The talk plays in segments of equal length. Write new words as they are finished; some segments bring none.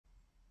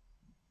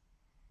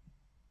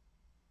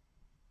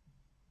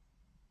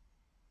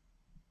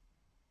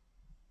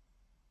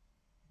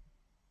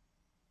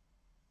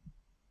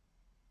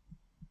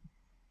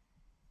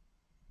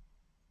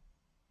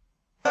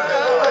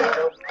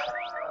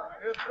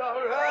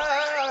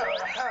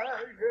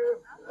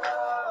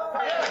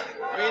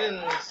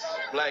Greetings,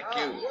 black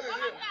youth,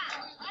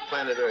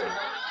 planet Earth.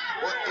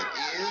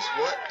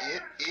 What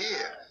it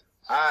is.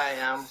 I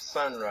am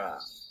Sun Ra,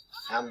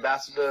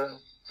 ambassador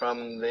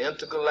from the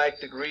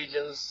intergalactic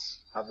regions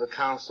of the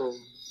Council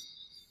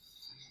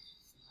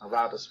of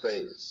Outer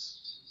Space.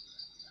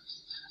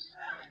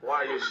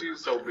 Why are your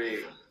shoes so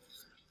big?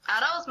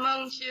 Are those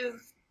moon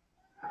shoes?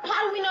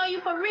 How do we know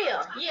you for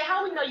real? Yeah,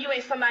 how do we know you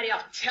ain't somebody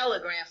off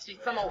Telegram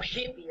Street, some old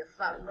hippie or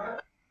something?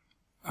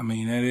 I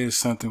mean, that is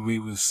something we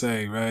would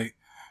say, right?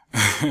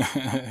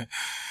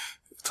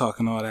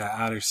 Talking all that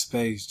outer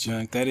space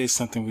junk. That is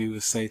something we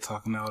would say,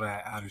 talking all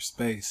that outer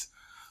space.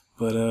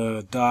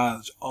 But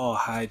dodge all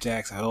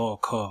hijacks at all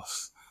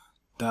costs.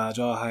 Dodge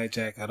all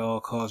hijack at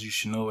all costs. You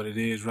should know what it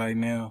is right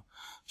now.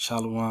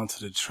 Shalom to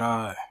the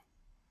tribe.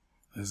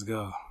 Let's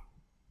go.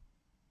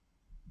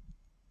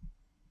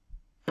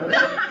 Where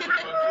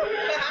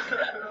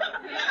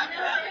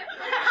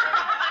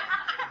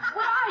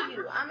are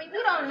you? I mean,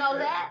 we don't know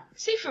that.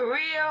 She for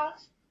real?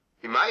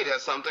 He might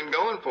have something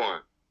going for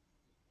him.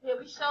 Yeah,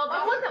 we sure do.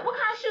 What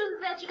kind of shoes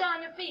is that you got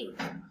on your feet?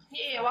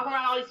 Yeah, walking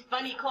around all these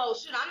funny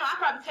clothes. Shoot, I know I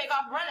probably take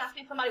off running. I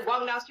see somebody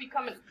walking down the street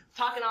coming,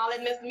 talking all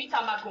that mess to me,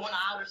 talking about going to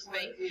outer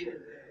space.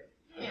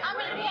 Yeah. I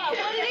mean, yeah,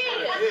 what it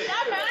is.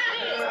 That's what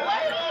it is.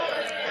 What it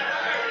is.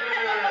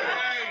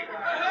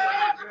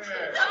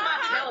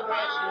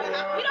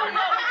 We don't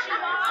know what you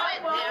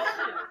are.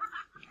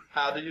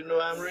 How do you know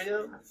I'm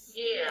real?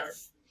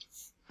 Yes.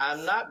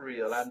 I'm not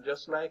real. I'm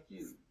just like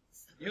you.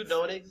 You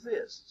don't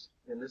exist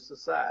in this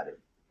society.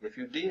 If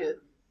you did,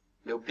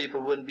 your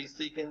people wouldn't be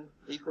seeking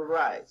equal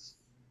rights.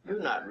 You're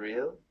not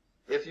real.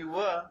 If you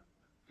were,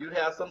 you'd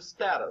have some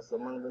status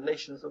among the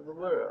nations of the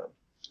world.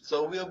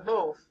 So we're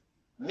both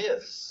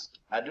myths.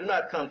 I do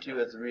not come to you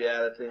as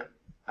reality.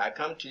 I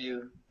come to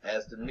you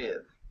as the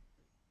myth.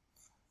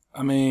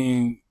 I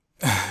mean,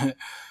 that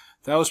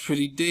was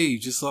pretty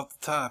deep, just off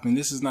the top. And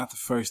this is not the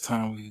first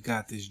time we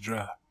got this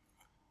drop.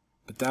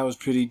 But that was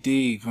pretty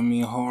deep. I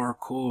mean,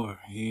 hardcore,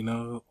 you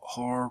know,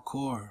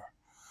 hardcore.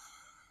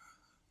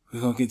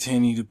 We're going to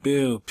continue to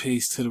build.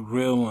 Peace to the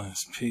real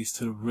ones. Peace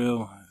to the real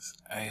ones.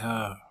 Hey,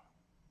 huh?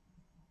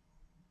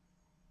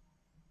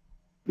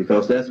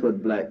 Because that's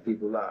what black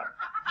people are.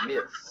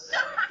 Myths.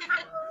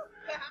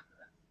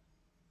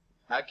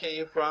 I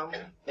came from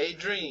a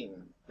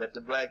dream that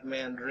the black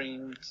man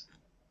dreamed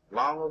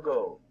long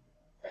ago.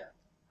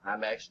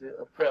 I'm actually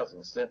a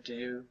present sent to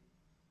you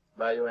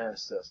by your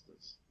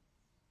ancestors.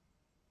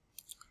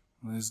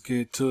 Let's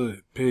get to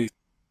it. Peace.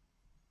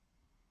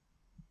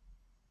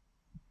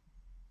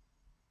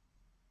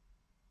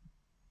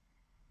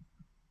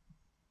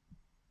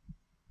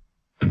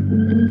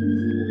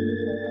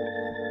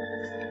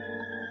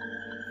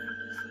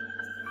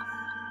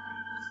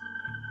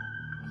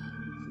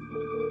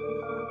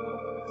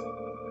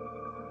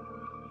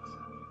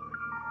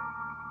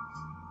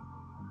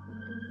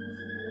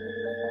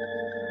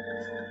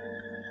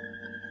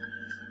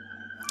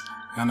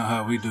 I know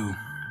how we do.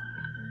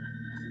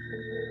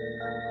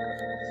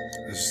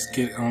 Let's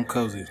get on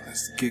cozy.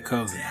 Let's get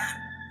cozy.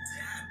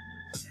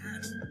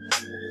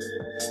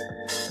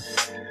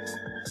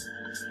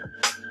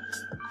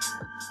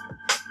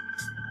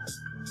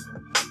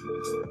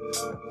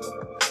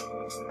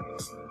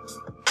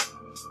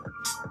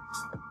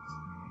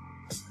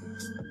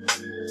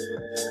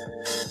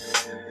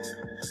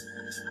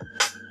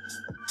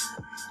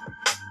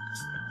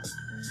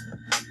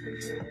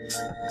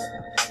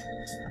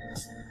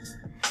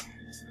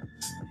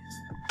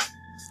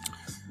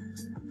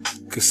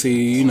 Cause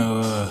see, you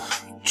know,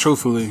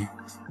 truthfully,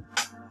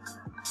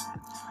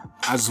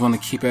 I just want to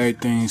keep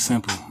everything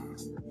simple.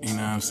 You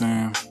know what I'm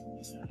saying?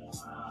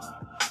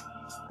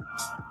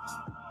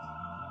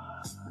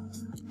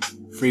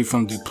 Free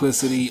from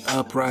duplicity,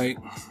 upright,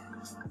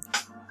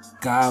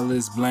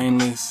 godless,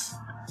 blameless,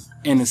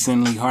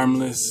 innocently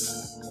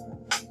harmless.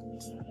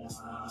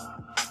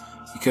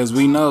 Because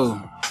we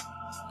know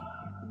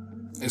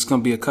it's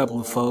gonna be a couple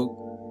of folk,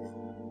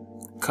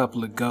 a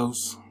couple of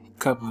ghosts, a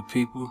couple of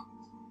people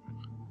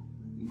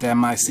that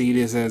might see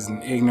this as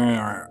an ignorant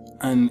or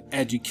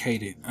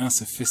uneducated,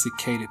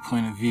 unsophisticated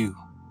point of view.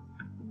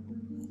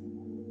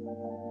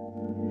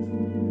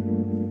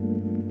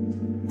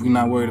 We're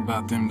not worried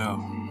about them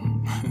though.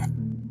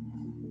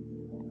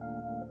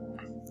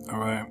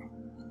 Alright?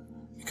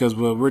 Because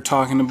what we're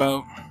talking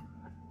about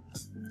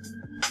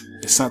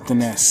is something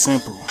that's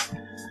simple.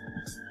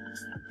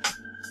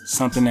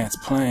 Something that's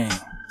plain.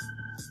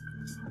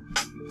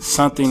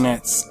 Something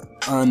that's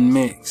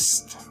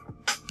unmixed.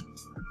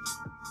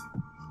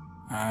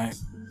 Alright.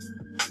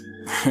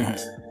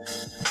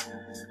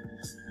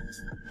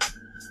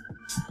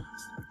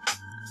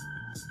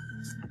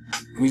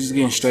 We just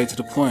getting straight to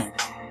the point.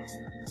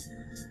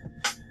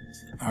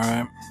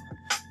 Alright.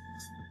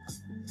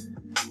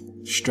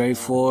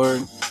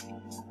 Straightforward.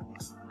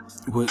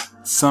 What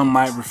some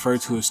might refer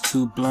to as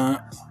too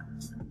blunt.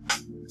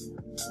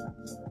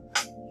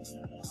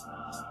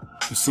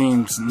 It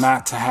seems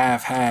not to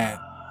have had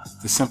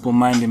the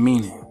simple-minded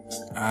meaning.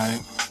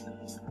 Alright.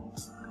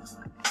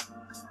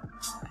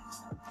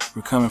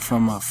 We're coming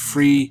from a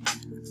free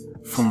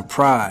from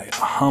pride,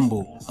 a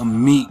humble, a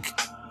meek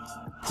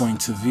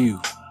point of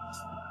view.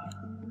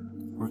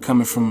 We're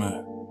coming from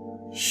a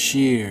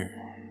sheer,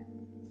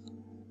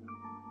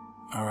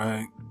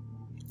 alright,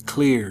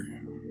 clear,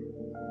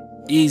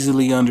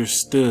 easily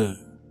understood,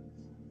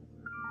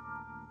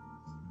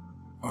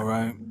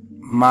 alright,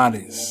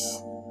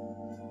 modest,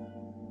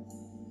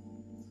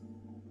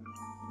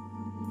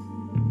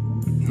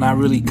 not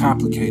really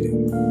complicated.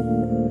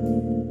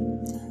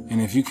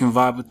 And if you can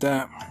vibe with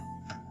that,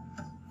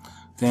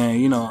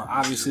 then, you know,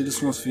 obviously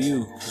this one's for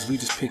you, because we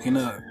just picking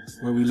up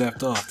where we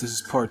left off. This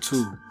is part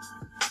 2.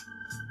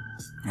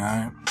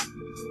 Alright?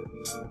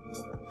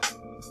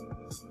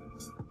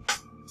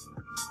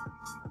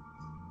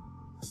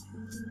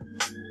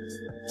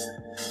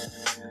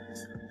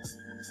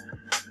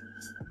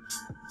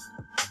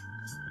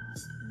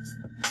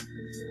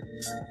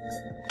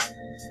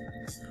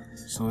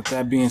 So with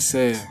that being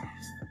said,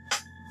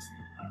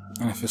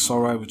 and if it's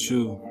alright with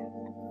you,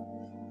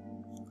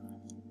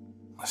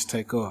 let's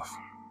take off.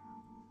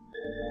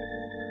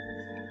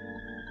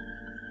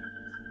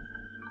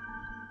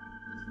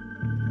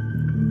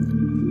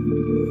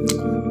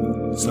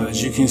 So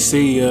as you can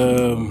see,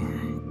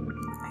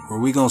 where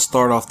we gonna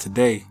start off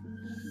today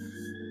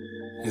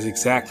is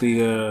exactly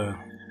where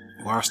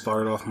I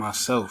started off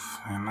myself,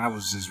 and I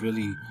was just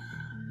really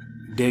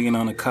digging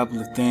on a couple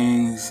of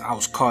things. I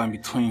was caught in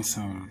between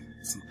some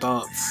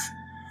thoughts,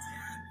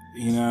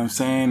 you know what I'm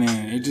saying,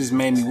 and it just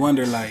made me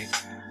wonder, like,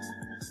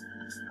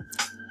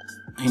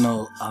 you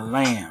know, a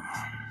lamb,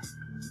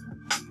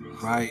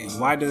 right?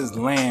 And why does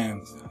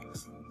lamb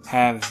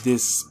have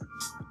this,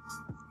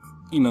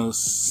 you know,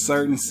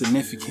 certain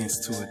significance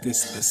to it,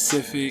 this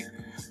specific,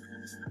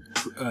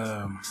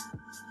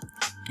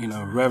 you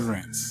know,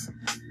 reverence?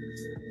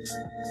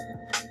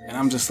 And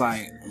I'm just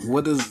like,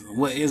 what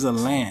is a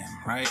lamb,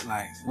 right?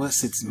 Like,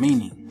 what's its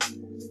meaning?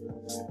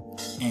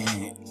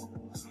 And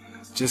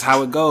just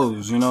how it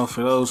goes, you know,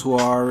 for those who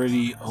are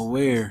already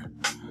aware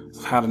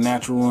of how the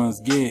natural ones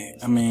get,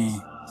 I mean,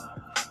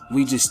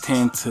 we just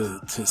tend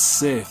to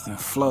sift and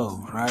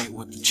flow, right,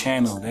 with the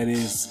channel that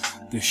is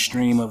the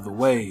stream of the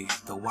wave,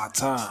 the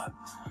wata.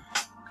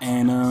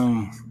 And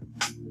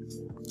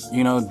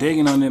you know,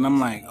 digging on it, I'm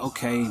like,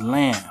 okay,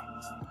 lamb.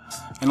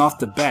 And off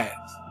the bat,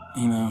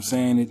 you know what I'm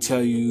saying, it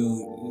tell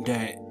you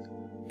that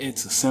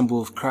it's a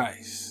symbol of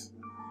Christ.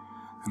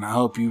 And I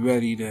hope you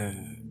ready to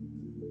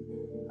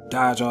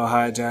dodge all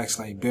hijacks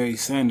like Barry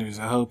Sanders.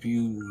 I hope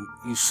you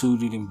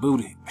suited and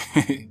booted.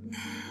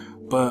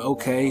 But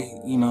okay,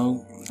 you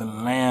know, the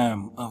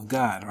Lamb of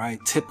God, right?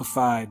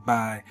 Typified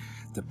by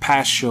the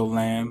paschal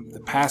lamb, the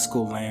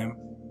paschal lamb,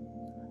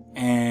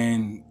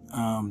 and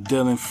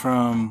dealing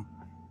from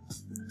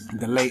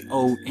the late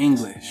Old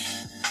English.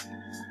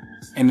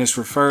 And it's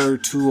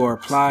referred to or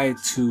applied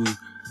to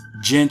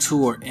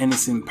gentle or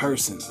innocent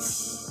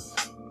persons.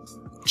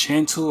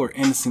 Gentle or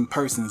innocent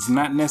persons,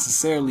 not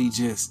necessarily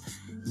just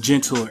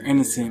gentle or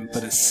innocent,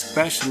 but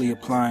especially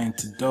applying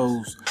to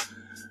those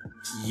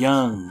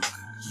young,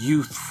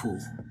 youthful,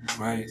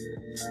 right?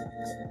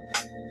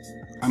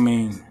 I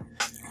mean,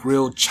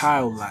 real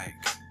childlike.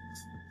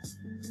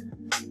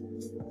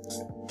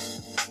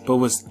 But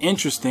what's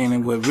interesting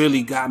and what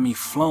really got me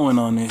flowing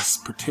on this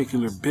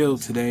particular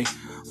build today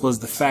was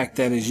the fact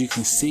that, as you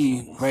can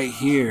see right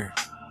here,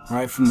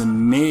 right from the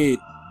mid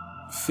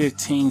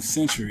 15th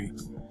century,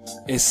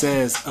 it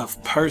says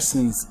of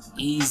persons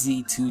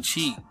easy to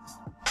cheat.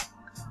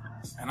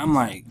 And I'm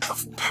like,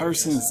 of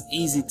persons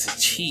easy to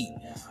cheat.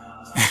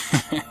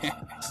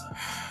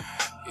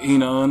 You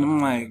know, and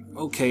I'm like,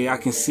 okay, I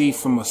can see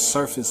from a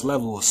surface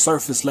level. A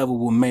surface level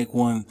will make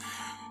one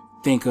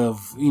think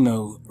of, you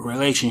know,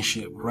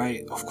 relationship,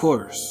 right? Of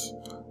course.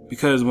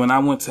 Because when I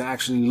went to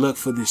actually look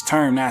for this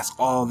term, that's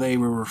all they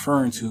were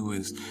referring to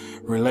is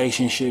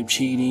relationship,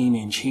 cheating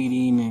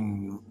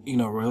and, you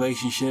know,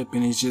 relationship.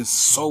 And it's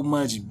just so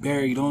much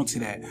buried onto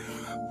that.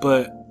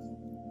 But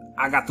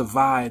I got the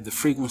vibe, the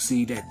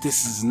frequency that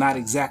this is not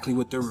exactly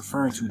what they're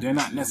referring to. They're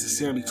not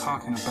necessarily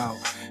talking about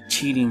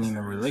cheating in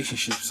a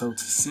relationship, so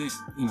to speak.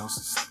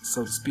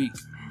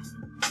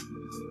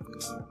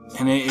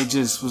 And it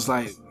just was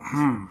like,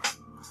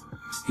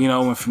 you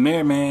know, and from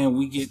there, man,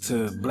 we get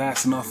to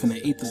blasting off in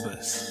the ether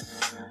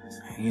bus,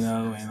 you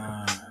know,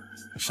 and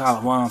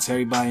shalom to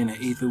everybody in the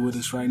ether with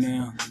us right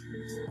now.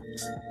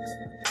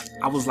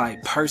 I was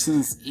like,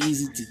 persons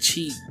easy to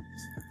cheat,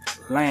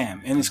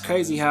 lamb. And it's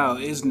crazy how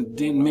it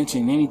didn't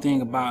mention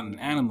anything about an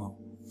animal,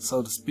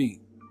 so to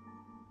speak.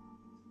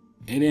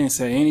 It didn't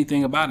say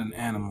anything about an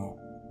animal.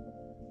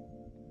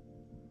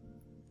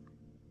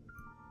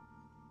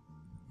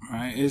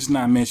 Right? It's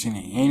not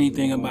mentioning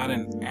anything about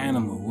an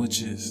animal,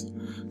 which is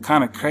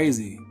kind of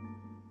crazy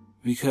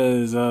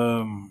because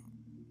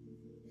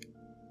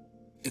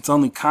it's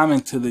only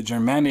common to the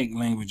Germanic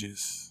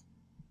languages.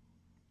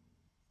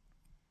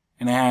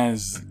 And it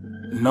has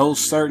no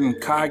certain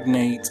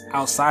cognates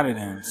outside of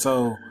them.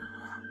 So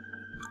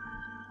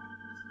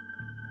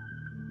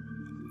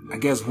I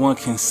guess one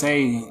can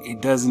say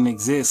it doesn't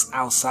exist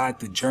outside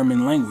the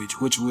German language,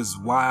 which was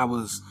why I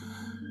was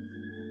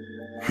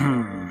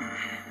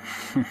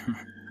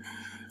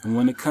And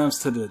when it comes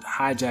to the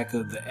hijack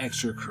of the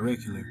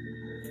extracurricular,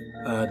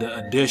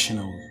 the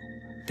additional,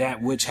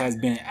 that which has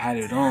been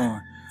added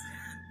on,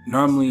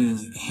 normally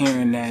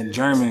hearing that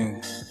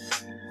German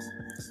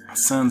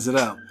sums it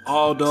up.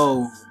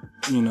 Although,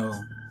 you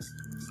know,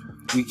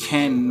 we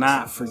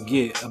cannot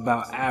forget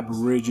about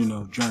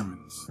Aboriginal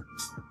Germans,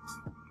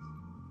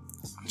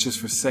 just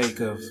for sake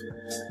of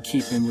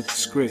keeping with the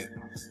script.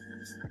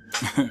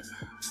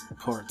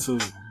 Part 2.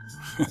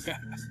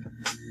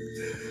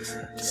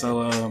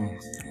 So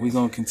we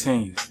gonna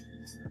continue.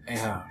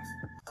 Anyhow,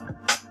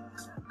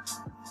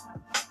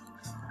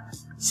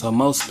 so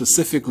most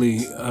specifically,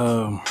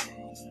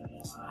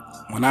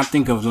 when I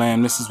think of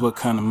lamb, this is what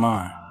kind of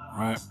mine,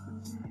 right?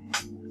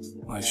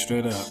 Like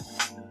straight up.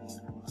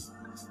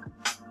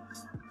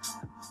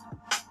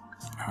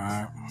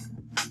 Alright.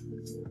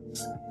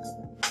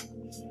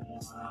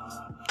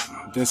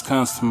 This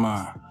comes to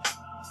mind.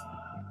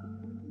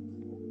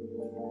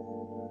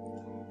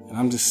 And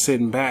I'm just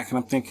sitting back and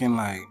I'm thinking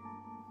like,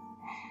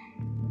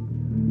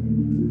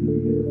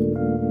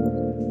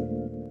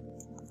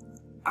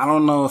 I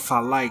don't know if I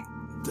like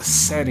the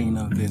setting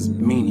of this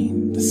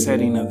meaning, the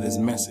setting of this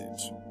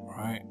message,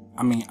 right?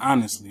 I mean,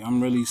 honestly,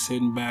 I'm really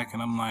sitting back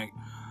and I'm like,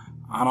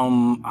 I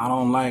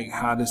don't like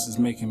how this is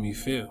making me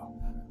feel.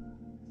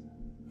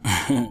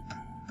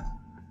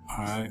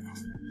 Alright.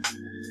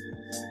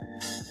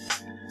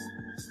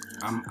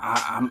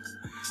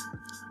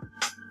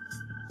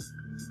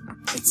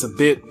 It's a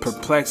bit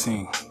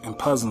perplexing and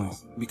puzzling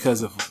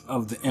because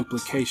of the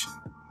implication.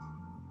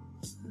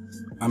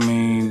 I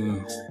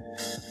mean,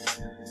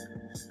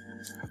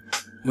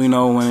 we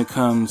know when it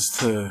comes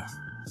to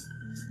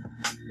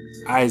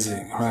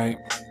Isaac, right?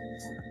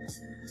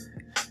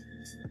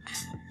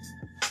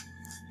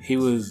 He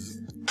was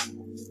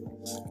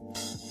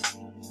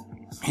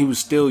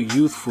still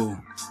youthful,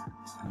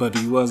 but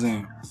he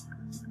wasn't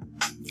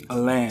a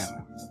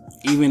lamb,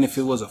 even if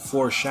it was a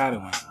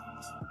foreshadowing.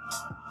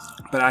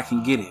 But I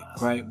can get it,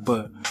 right?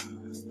 But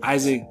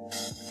Isaac,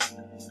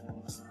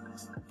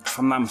 if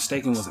I'm not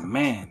mistaken, was a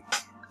man,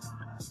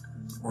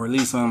 or at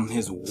least on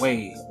his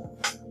way,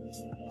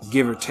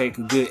 give or take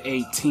a good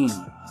 18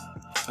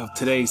 of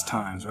today's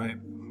times, right?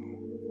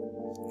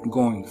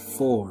 Going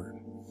forward,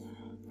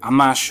 I'm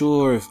not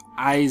sure if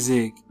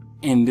Isaac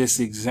in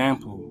this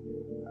example,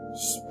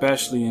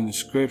 especially in the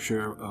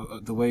scripture,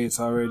 the way it's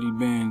already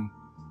been,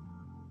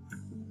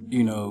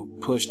 you know,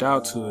 pushed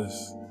out to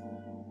us,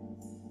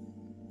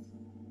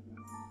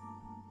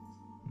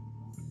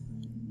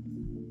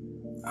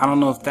 I don't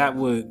know if that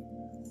would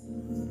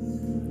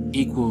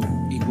equal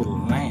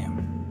a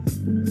lamb.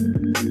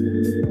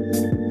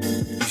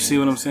 You see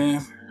what I'm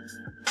saying?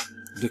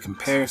 The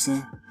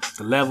comparison,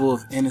 the level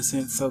of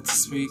innocence, so to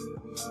speak.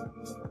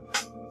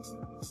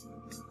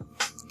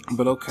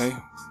 But okay.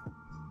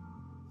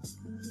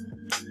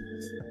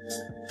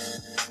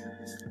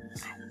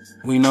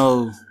 We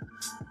know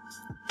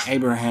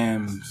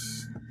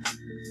Abraham's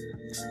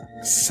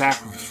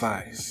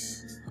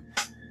sacrifice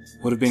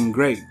would have been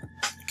great,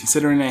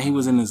 considering that he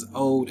was in his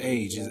old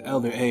age, his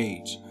elder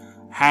age,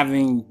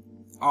 having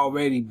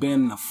already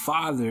been a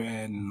father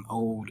at an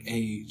old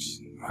age,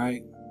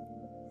 right?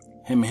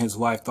 Him and his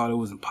wife thought it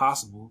was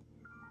impossible.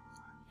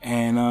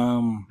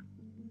 And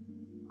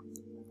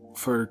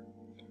for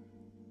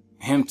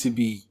him to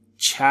be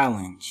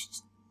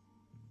challenged,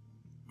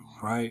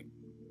 right,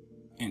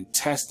 and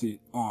tested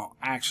on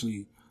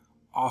actually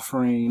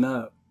offering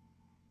up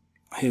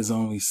his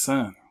only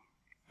son,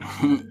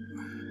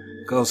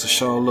 goes to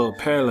show a little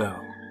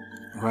parallel,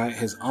 right?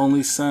 His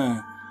only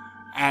son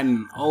at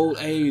an old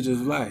age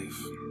of life.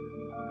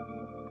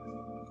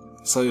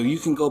 So you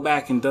can go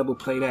back and double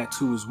play that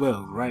too as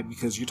well, right?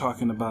 Because you're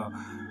talking about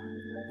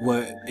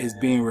what is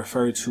being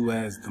referred to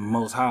as the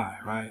Most High,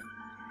 right?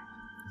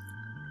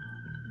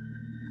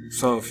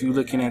 So if you're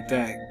looking at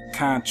that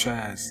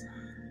contrast,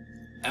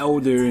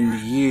 elder in the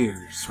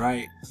years,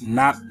 right?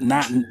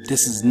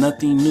 This is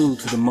nothing new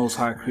to the Most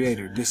High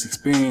Creator. This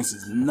experience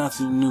is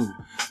nothing new.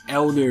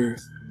 Elder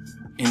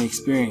in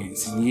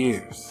experience in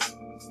years,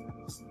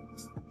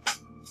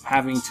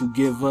 having to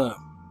give up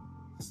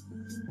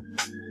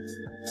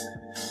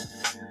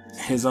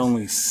his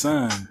only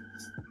son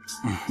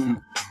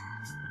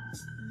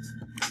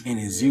in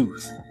his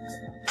youth,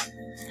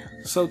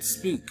 so to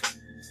speak.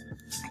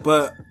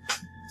 But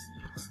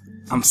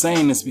I'm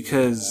saying this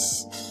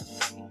because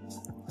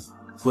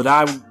would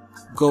I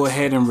go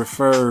ahead and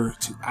refer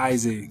to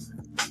Isaac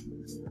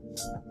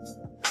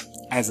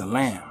as a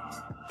lamb?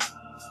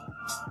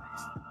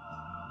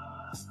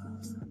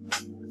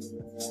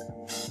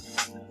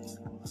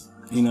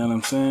 You know what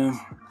I'm saying?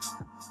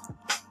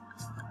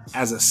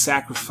 As a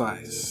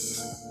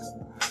sacrifice,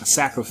 a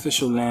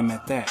sacrificial lamb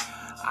at that.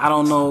 I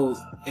don't know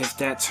if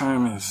that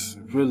term is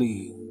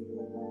really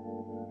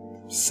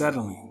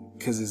settling,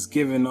 because it's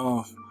giving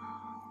off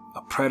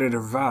a predator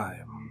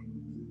vibe,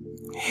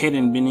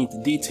 hidden beneath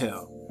the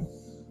detail.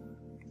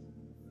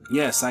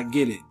 Yes, I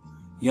get it.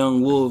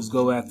 Young wolves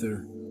go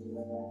after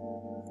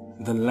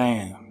the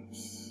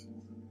lambs.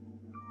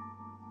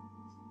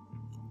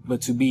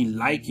 But to be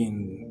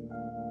likened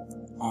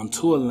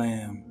onto a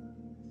lamb,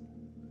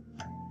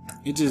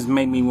 it just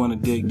made me want to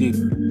dig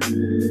deeper.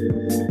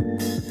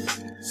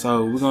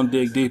 So we're going to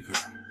dig deeper.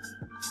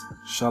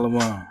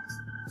 Shalom.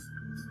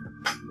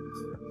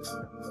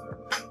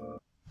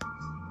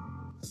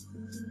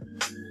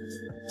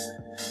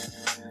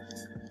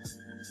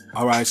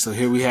 Alright, so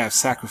here we have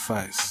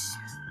sacrifice.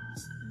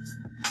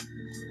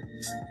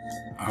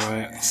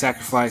 Alright,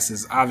 sacrifice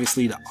is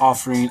obviously the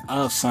offering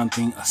of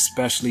something,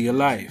 especially a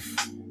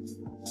life,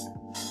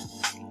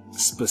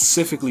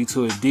 specifically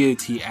to a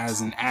deity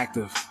as an act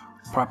of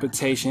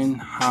propitiation,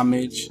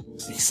 homage,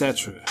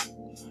 etc.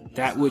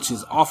 That which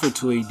is offered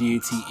to a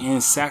deity in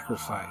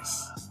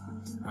sacrifice.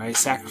 Right?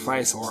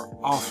 Sacrifice or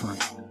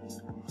offering.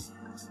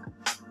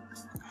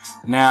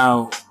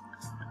 Now,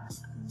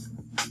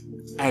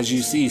 as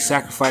you see,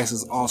 sacrifice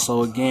is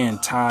also again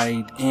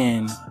tied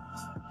in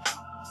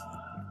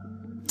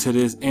to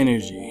this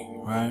energy,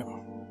 right?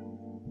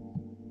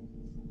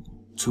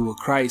 To a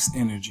Christ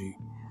energy.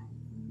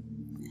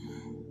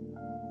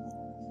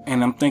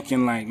 And I'm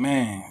thinking like,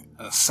 man,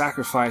 a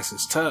sacrifice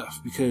is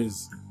tough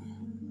because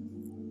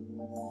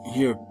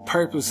you're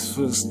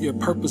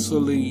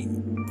purposefully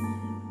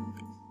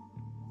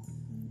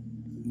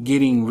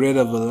getting rid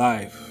of a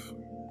life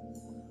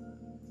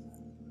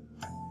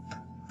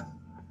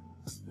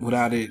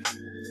without it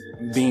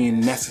being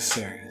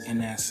necessary in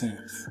that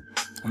sense.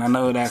 And I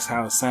know that's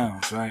how it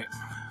sounds, right?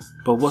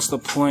 But what's the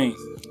point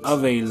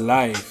of a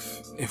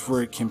life if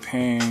we're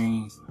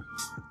comparing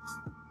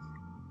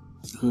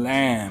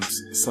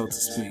lambs, so to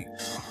speak,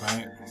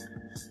 right?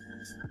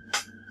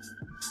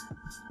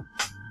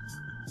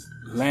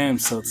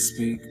 Lambs, so to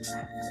speak,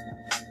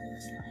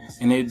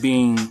 and it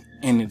being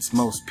in its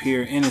most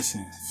pure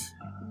innocence,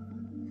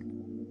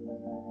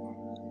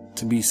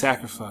 to be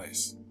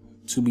sacrificed,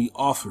 to be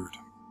offered.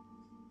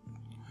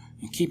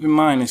 And keep in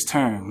mind this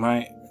term,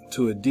 right?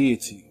 To a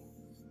deity.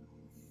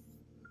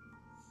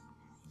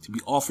 To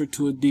be offered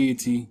to a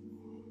deity,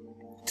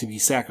 to be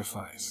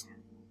sacrificed.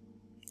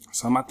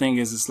 So my thing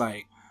is, it's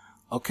like,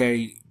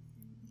 okay,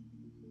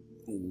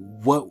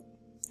 what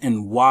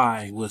and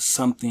why was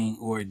something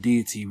or a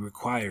deity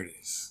require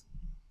this?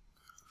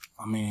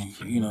 I mean,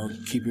 you know,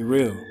 keep it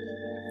real.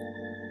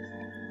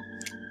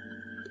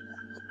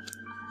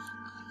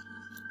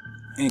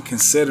 And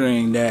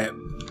considering that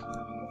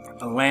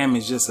a lamb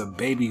is just a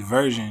baby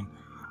version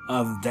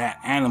of that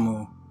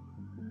animal,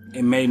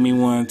 it made me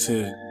want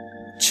to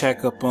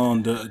check up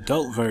on the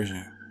adult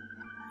version.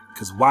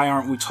 Because why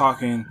aren't we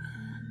talking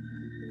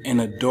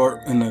in an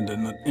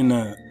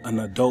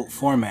adult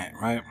format,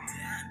 right?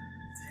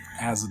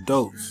 As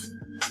adults.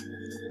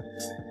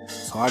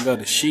 So I go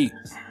to sheep.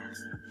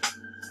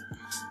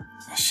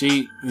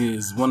 Sheep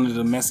is one of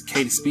the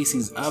domesticated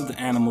species of the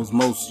animals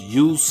most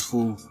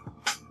useful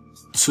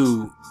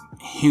to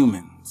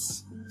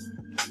humans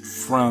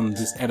from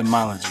this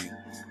etymology.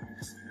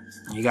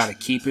 You got to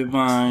keep in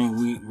mind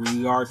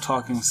we are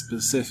talking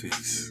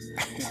specifics.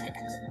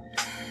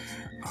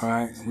 All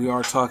right, we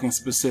are talking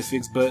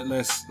specifics, but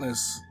let's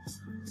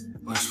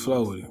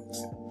flow with it.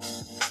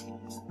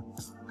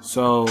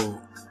 So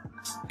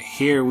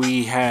here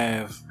we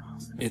have,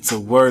 it's a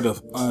word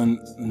of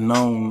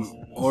unknown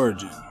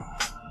origin.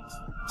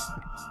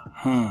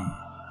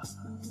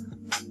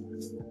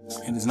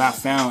 It is not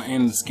found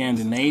in the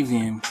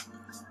Scandinavian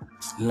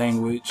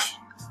language,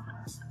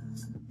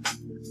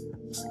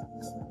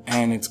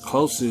 and its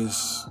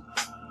closest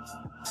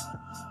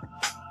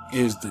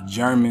is the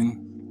German.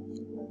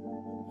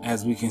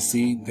 As we can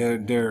see,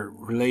 they're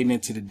relating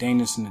it to the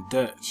Danish and the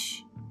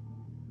Dutch,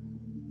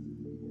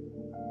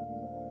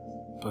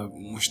 but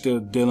we're still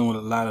dealing with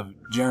a lot of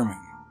German,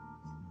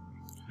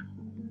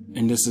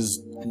 and this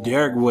is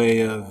their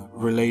way of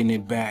relating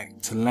it back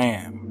to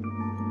lamb.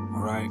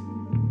 All right,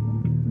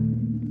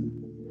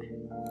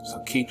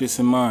 so keep this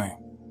in mind,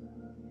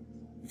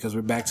 because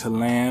we're back to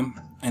lamb,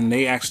 and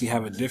they actually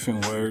have a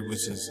different word,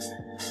 which is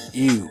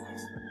ewe.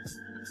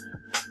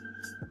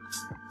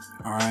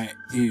 All right,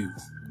 ewe.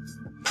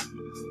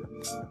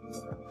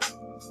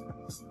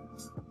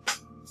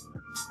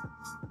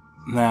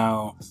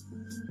 Now,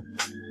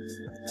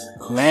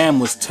 Lamb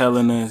was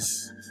telling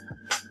us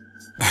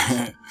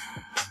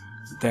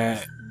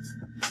that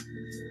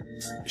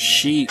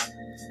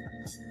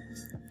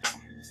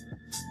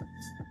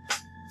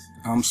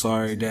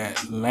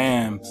that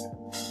lamb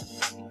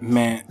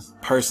meant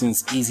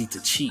persons easy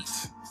to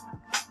cheat.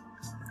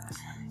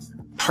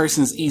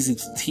 Persons easy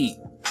to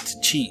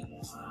cheat.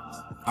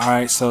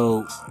 Alright,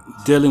 so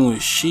dealing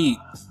with sheep,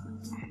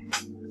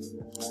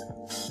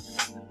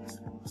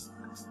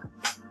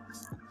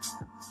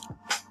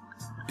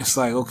 it's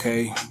like,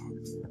 okay,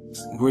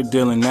 we're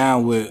dealing now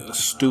with a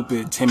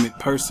stupid, timid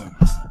person.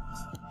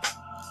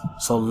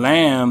 So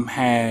lamb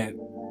had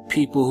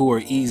people who are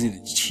easy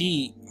to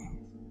cheat.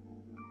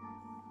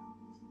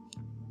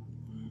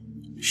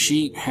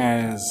 Sheep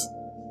has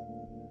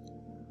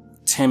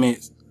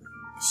timid,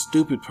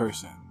 stupid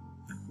person.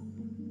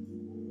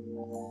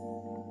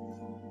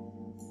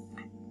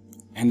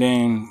 And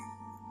then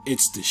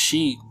it's the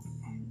sheep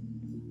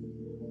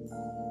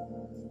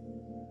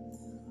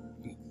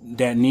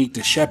that need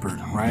the shepherd,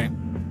 right?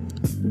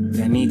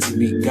 That need to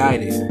be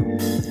guided.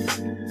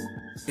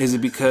 Is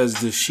it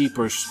because the sheep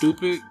are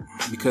stupid?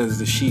 Because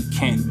the sheep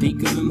can't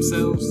think of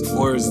themselves?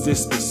 Or is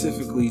this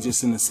specifically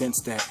just in the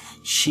sense that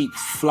sheep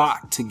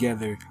flock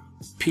together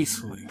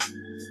peacefully?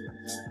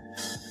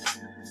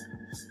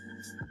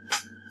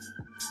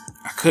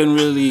 I couldn't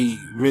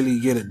really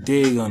get a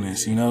dig on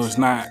this, you know. It's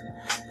not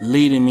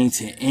leading me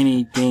to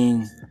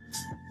anything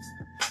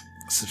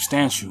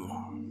substantial,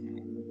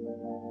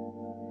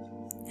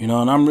 you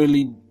know. And I'm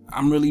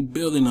really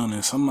building on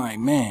this. I'm like,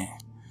 man,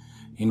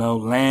 you know,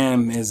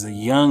 lamb is a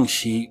young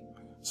sheep,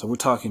 so we're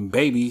talking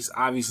babies,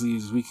 obviously,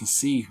 as we can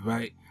see,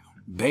 right?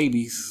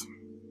 Babies,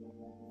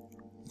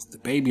 it's the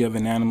baby of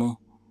an animal.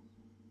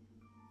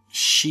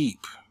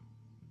 Sheep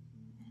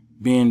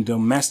being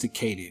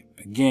domesticated.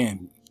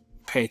 Again,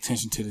 pay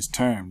attention to this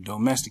term,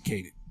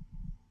 domesticated.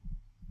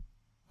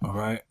 All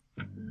right.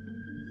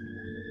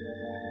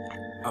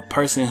 A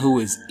person who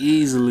is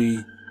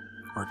easily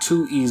or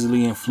too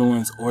easily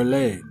influenced or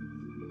led.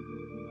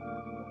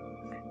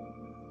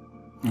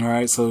 All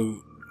right.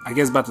 So I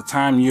guess by the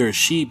time you're a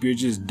sheep, you're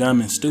just dumb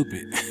and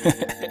stupid.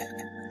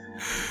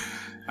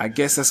 I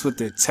guess that's what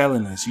they're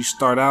telling us. You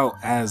start out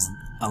as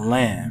a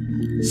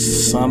lamb,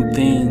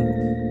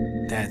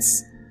 something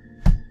that's,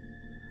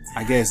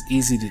 I guess,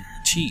 easy to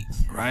cheat,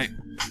 right?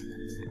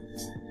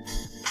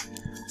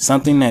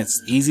 Something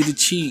that's easy to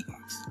cheat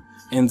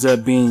ends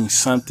up being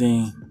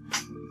something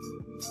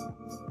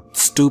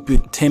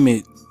stupid,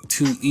 timid,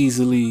 too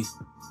easily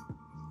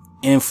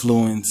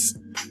influenced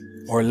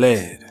or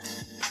led.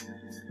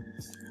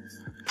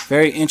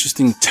 Very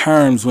interesting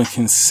terms when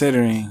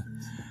considering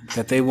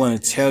that they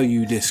want to tell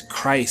you this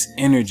Christ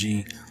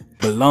energy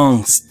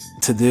belongs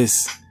to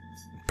this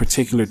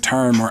particular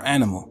term or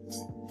animal.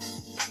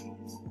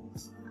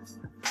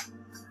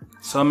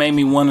 So it made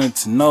me wanted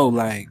to know,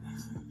 like,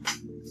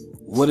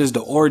 what is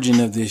the origin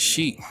of this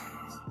sheep?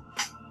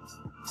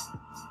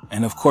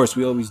 And of course,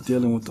 we always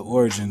dealing with the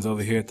origins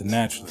over here at the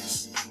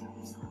Naturalist.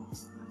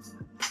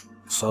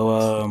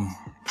 So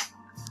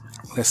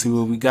let's see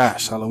what we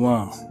got.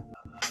 Shalom.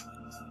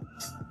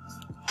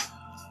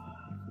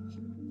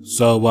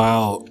 So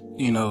while,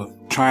 you know,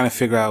 trying to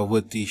figure out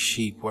what these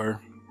sheep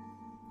were,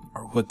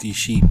 or what these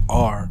sheep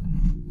are,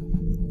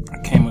 I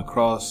came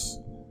across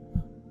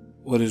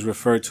what is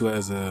referred to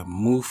as a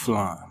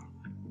mouflon,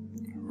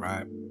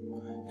 right?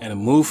 And a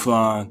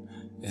mouflon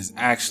is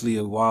actually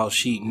a wild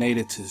sheep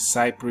native to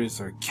Cyprus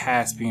or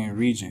Caspian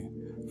region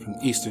from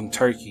eastern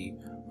Turkey,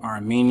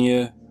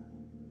 Armenia,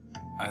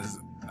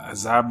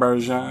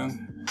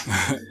 Azerbaijan,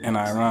 and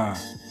Iran.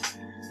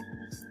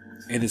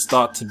 It is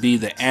thought to be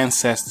the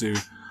ancestor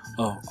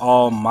of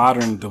all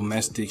modern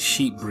domestic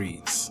sheep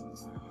breeds.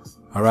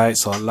 All right,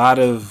 so a lot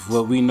of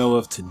what we know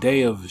of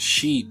today of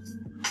sheep,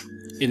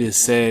 it is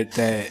said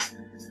that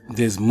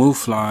this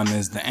mouflon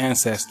is the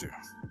ancestor.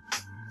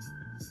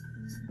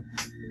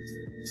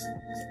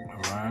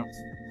 All right,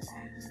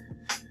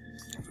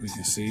 as we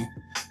can see.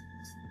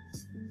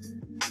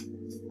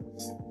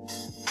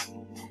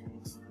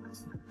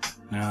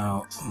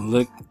 Now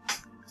look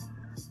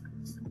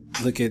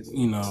at,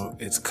 you know,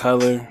 its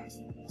color,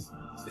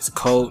 its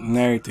coat and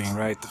everything,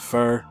 right? The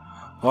fur.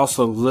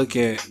 Also look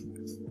at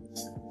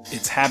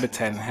its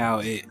habitat and how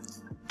it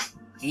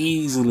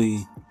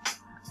easily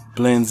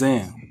blends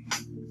in.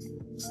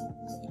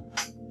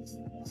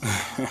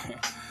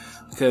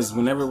 Because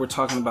whenever we're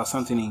talking about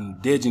something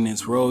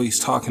indigenous, we're always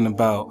talking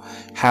about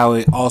how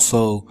it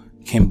also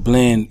can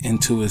blend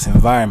into its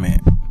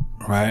environment,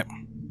 right?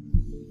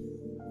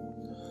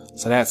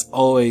 So that's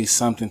always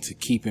something to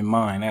keep in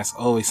mind. That's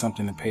always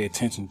something to pay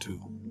attention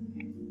to.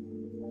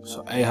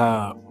 So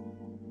Ahab,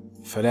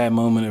 for that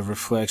moment of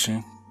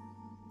reflection.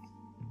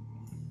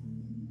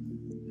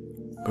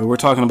 But we're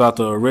talking about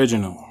the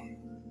original.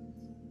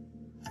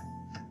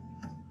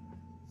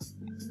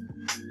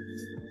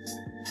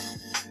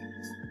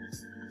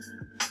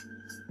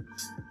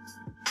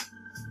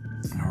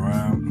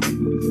 Alright.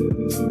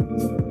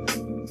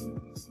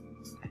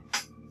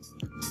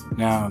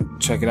 Now,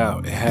 check it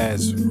out. It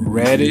has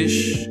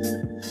reddish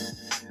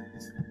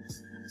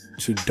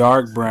to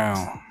dark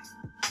brown.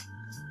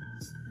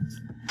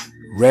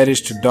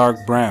 Reddish to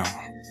dark brown.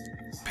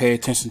 Pay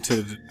attention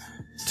to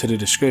the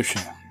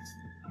description.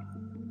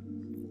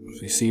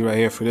 You see right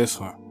here for this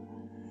one.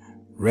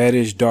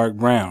 Reddish, dark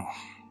brown.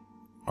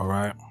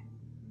 Alright.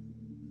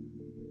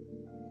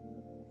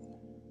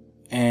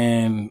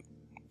 And,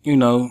 you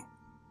know,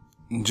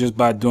 just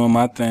by doing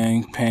my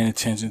thing, paying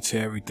attention to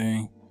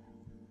everything,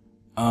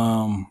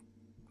 I'm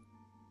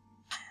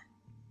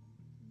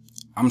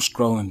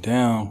scrolling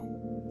down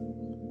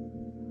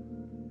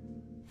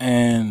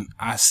and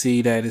I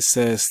see that it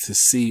says to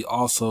see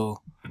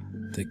also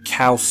the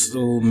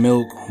Castle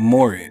Milk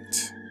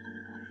Morit.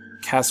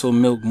 Castle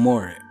Milk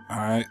Morit.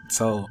 Alright,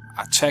 so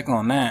I check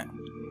on that.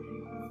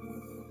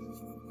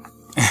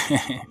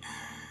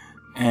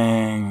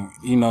 And,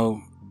 you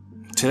know,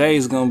 today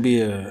is gonna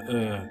be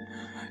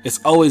it's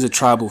always a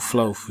tribal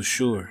flow for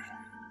sure.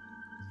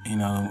 You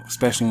know,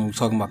 especially when we're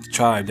talking about the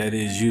tribe that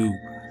is you,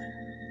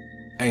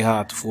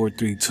 AHOP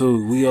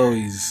 432. We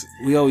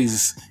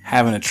always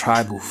having a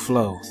tribal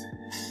flow.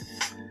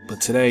 But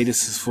today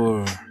this is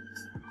for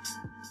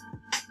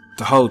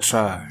the whole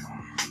tribe.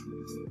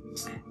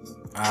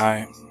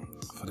 Alright?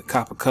 For the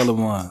copper color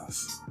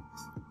ones.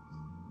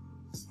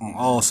 On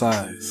all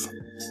sides.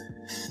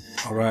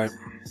 Alright?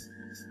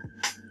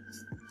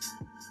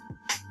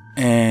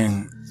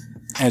 And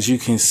as you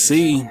can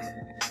see,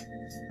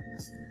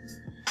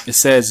 it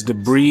says the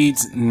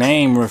breed's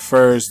name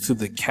refers to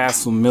the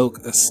Castle Milk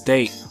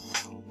estate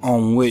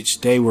on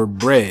which they were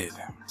bred.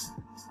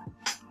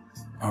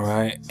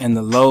 Alright, and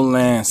the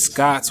lowland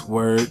Scots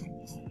word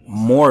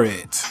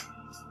moret,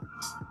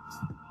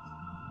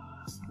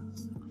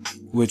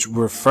 which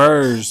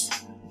refers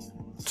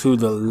to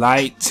the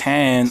light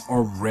tan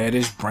or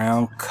reddish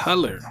brown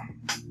color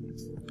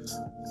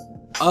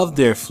of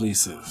their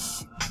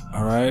fleeces.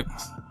 Alright,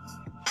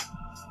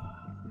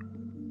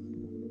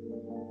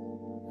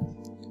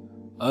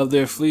 of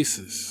their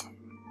fleeces,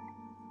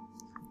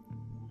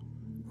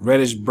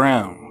 reddish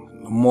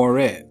brown, the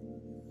moret.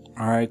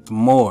 Alright, the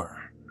more.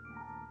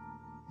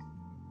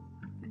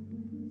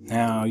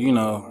 Now, you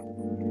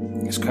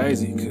know, it's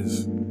crazy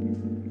because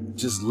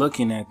just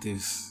looking at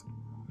this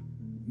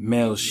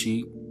male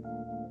sheep,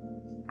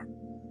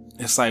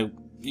 it's like,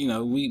 you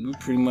know, we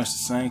pretty much the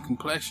same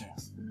complexion.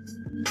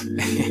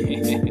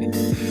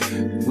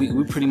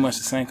 we pretty much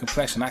the same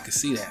complexion. I can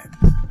see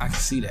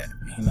that,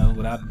 you know,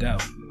 without a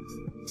doubt.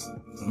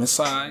 On this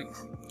side,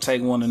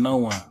 take one to know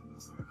one.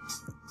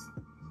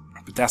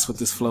 But that's what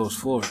this flow is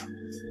for.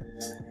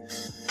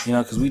 You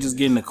know, because we just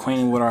getting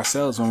acquainted with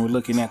ourselves when we're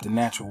looking at the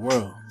natural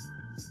world.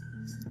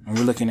 And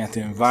we're looking at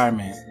the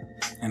environment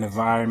and the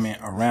environment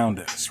around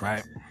us,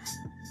 right?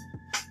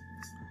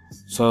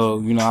 So,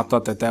 you know, I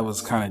thought that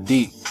was kind of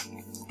deep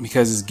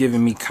because it's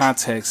giving me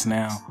context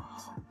now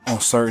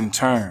on certain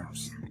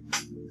terms.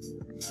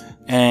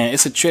 And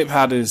it's a trip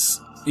how this,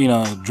 you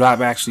know, drop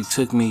actually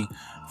took me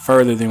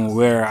further than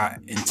where I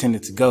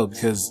intended to go,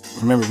 because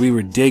remember, we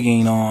were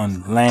digging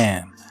on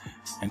land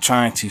and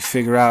trying to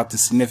figure out the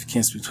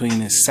significance between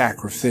this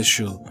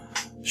sacrificial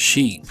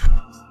sheep.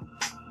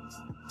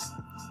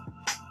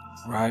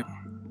 Right?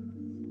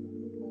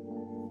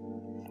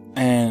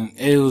 And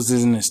it was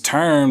in this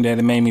term that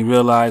it made me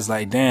realize,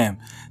 like, damn,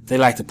 they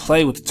like to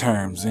play with the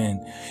terms. And,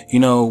 you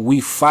know,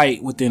 we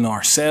fight within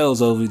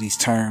ourselves over these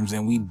terms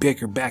and we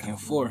bicker back and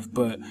forth,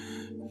 but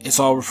it's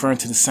all referring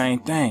to the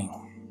same thing.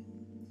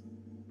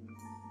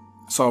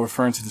 It's all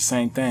referring to the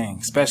same thing,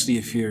 especially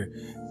if you're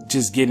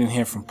just getting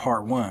here from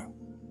part one.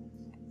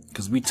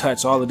 Because we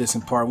touched all of this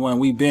in part one.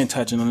 We've been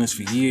touching on this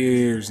for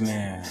years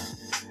now.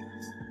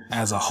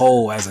 As a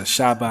whole, as a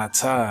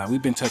Shabbatai,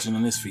 we've been touching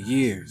on this for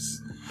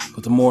years.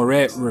 But the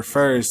moret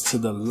refers to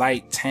the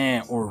light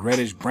tan or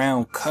reddish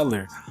brown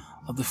color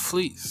of the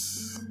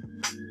fleece.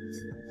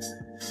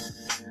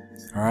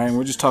 Alright,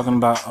 we're just talking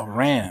about a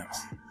ram.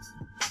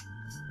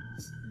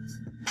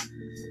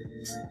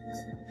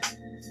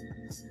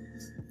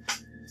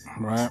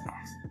 Right?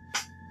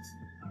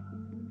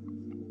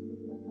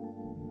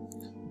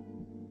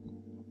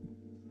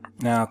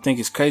 Now, I think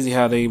it's crazy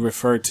how they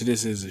refer to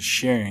this as a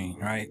shearing,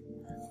 right?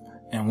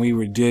 And we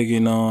were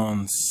digging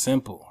on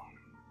simple.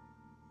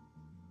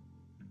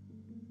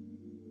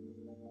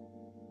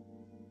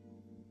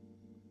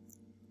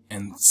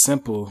 And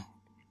simple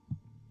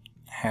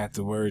had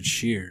the word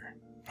shear.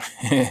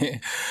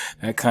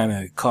 That kind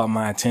of caught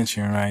my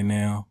attention right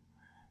now,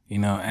 you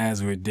know,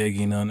 as we're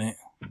digging on it.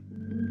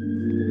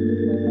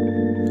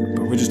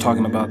 But we're just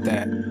talking about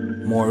that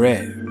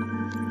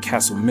moret,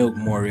 Castle Milk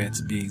moret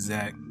to be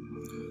exact.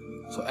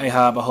 So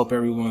AHOB, I hope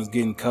everyone's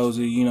getting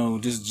cozy. You know,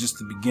 this is just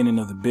the beginning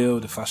of the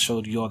build. If I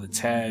showed you all the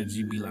tabs,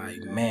 you'd be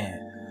like, man,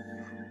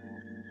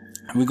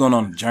 we're going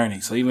on a journey.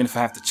 So even if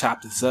I have to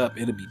chop this up,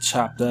 it'll be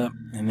chopped up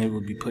and it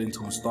will be put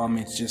into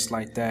installments just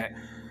like that.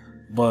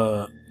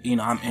 But, you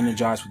know, I'm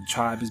energized with the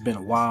tribe. It's been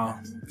a while.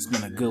 It's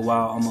been a good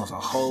while, almost a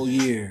whole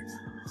year,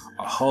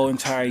 a whole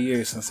entire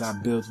year since I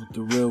built with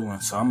the real one.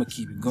 So I'm going to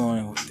keep it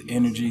going with the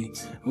energy.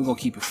 We're going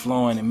to keep it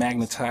flowing and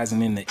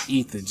magnetizing in the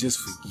ether just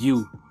for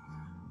you.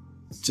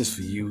 Just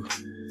for you.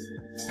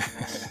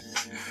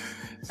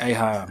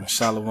 AHOB,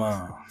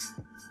 Shalom.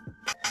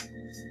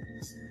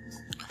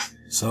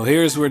 So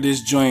here's where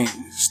this joint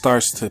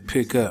starts to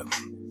pick up,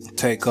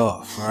 take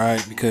off,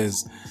 alright?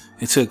 Because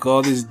it took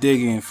all this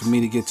digging for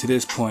me to get to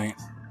this point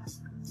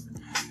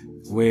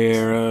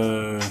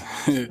where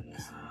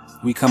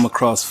we come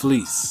across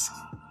fleece.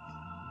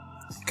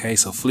 Okay,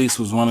 so fleece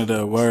was one of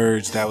the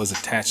words that was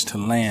attached to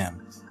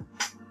lamb.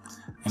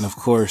 And of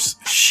course,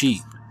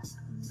 sheep.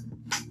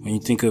 When you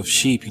think of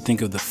sheep, you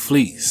think of the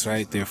fleece,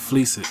 right? They're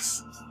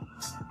fleeces.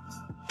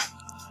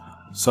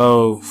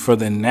 So for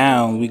the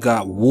noun, we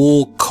got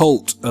wool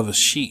coat of a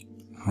sheep,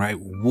 right?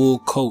 Wool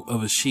coat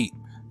of a sheep.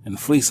 And the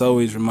fleece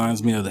always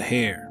reminds me of the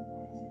hair,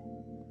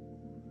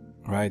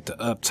 right?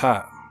 The up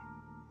top.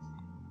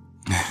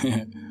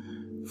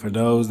 For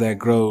those that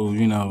grow,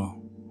 you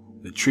know,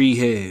 The tree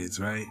heads,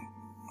 right?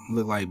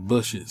 Look like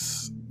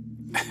bushes.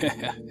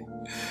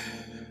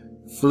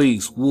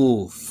 Fleece,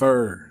 wool,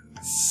 fur,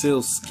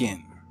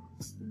 sealskin.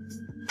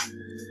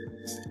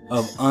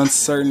 Of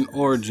uncertain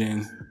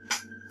origin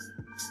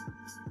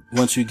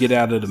once you get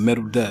out of the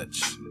Middle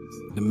Dutch,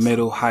 the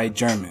Middle High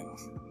German.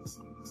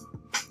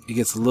 It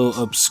gets a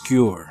little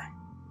obscure.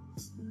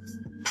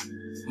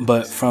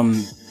 But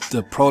from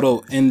the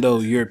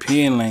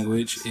Proto-Indo-European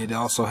language, it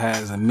also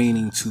has a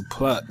meaning to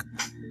pluck,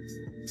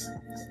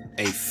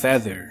 a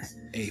feather,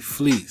 a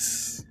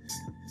fleece.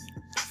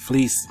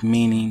 Fleece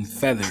meaning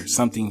feather,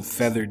 something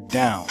feathered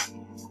down.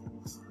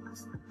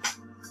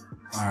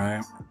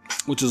 Alright.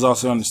 Which is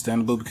also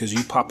understandable because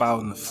you pop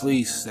out in the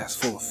fleece that's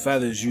full of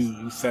feathers,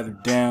 you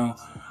feathered down.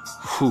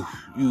 Whew,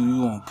 you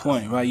on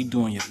point, right? You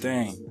doing your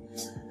thing.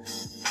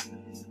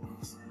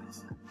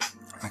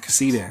 I can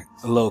see that.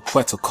 A little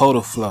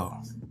Quetzalcoatl flow.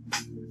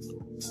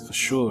 For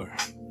sure.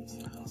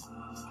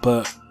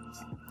 But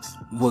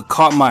what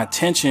caught my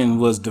attention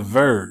was the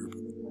verb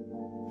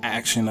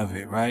action of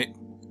it, right?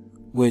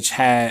 Which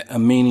had a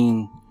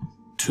meaning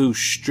to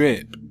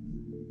strip.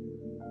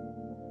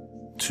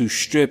 To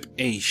strip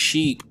a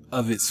sheep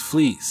of its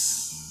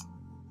fleece.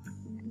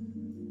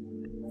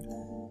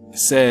 It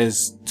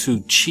says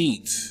to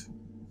cheat,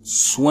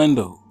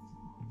 swindle,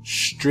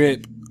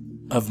 strip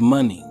of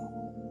money.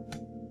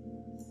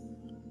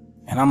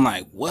 And I'm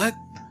like, what?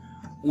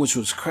 Which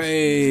was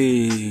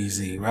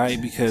crazy,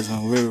 right? Because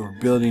when we were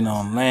building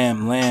on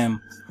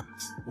Lamb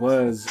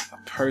was a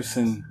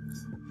person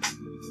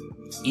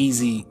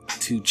easy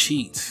to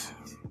cheat.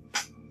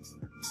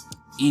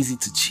 Easy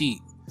to cheat.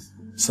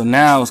 So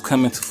now it's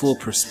coming to full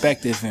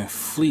perspective in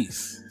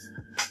fleece.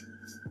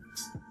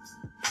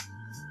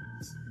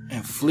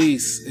 And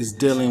fleece is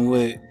dealing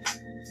with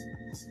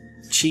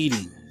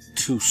cheating,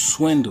 to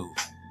swindle,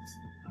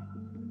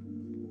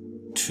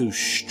 to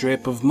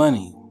strip of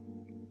money.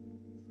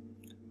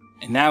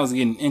 And now it's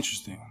getting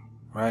interesting,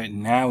 right?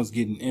 Now it's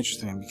getting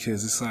interesting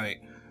because it's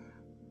like,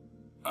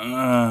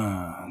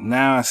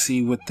 now I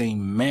see what they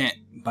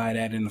meant by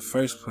that in the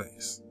first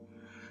place.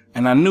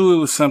 And I knew it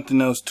was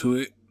something else to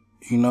it.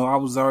 You know, I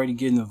was already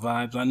getting the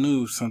vibes. I knew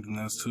it was something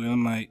else to it.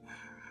 I'm like,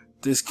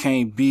 this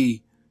can't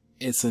be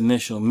its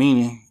initial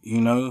meaning, you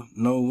know?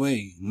 No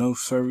way. No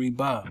sirree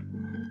Bob.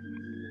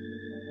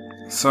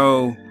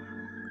 So,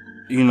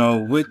 you know,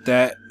 with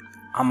that,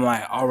 I'm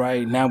like, all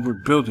right, now we're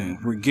building.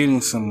 We're getting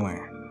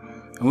somewhere.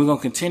 And we're going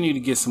to continue to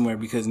get somewhere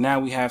because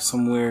now we have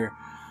somewhere,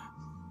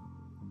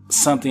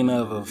 something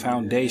of a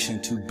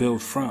foundation to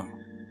build from.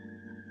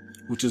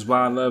 Which is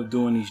why I love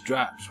doing these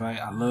drops, right?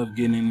 I love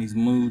getting in these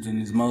moods and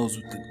these modes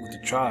with the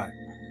tribe.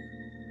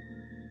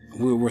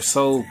 We're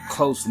so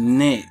close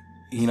knit,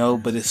 you know,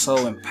 but it's so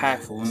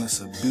impactful and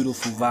it's a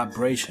beautiful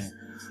vibration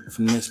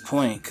from this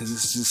point because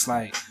it's just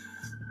like,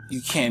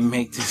 you can't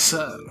make this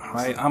up,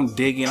 right? I'm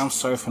digging, I'm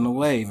surfing the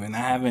wave, and I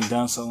haven't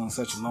done so in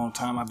such a long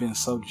time. I've been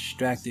so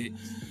distracted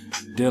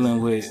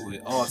dealing with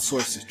all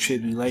sorts of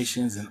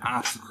tribulations and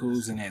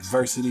obstacles and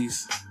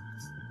adversities.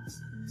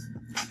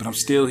 But I'm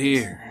still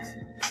here.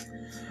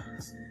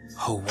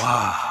 Oh,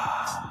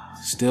 wow.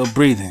 Still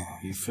breathing.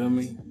 You feel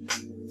me?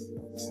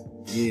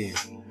 Yeah.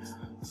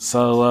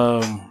 So,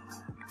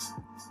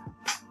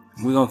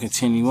 we're going to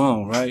continue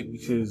on, right?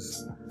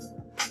 Because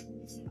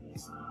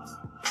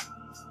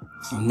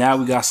now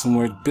we got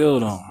somewhere to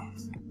build on.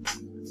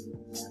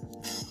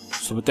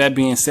 So with that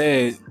being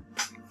said,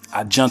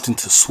 I jumped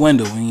into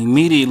swindle and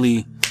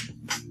immediately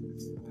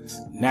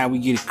now we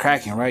get it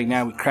cracking, right?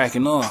 Now we're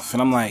cracking off.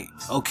 And I'm like,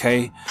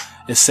 okay,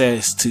 it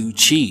says to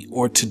cheat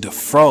or to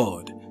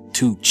defraud.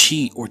 To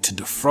cheat or to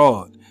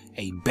defraud,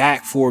 a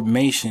back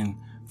formation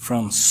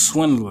from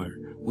swindler,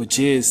 which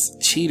is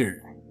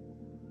cheater.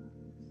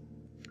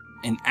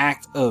 An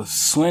act of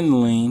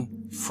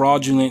swindling,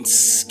 fraudulent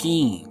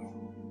scheme.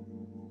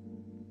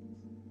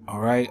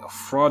 Alright, a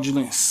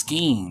fraudulent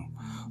scheme.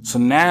 So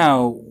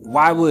now,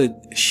 why would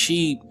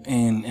sheep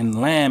and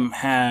lamb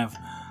have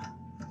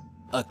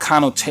a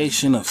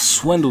connotation of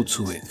swindle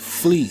to it?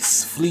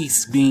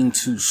 Fleece being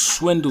to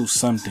swindle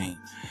something.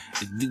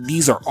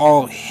 These are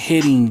all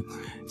hidden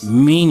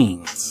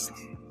meanings,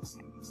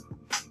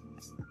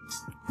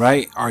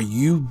 right? Are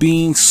you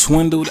being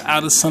swindled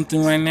out of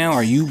something right now?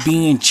 Are you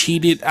being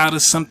cheated out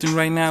of something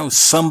right now? Is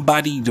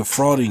somebody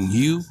defrauding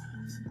you?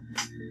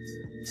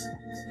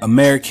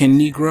 American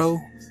Negro?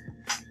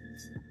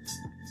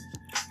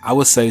 I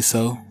would say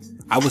so.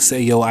 I would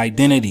say your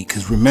identity,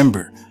 because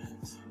remember,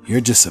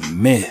 you're just a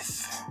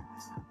myth.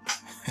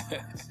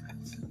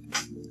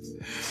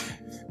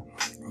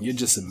 You're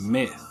just a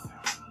myth.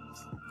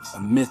 A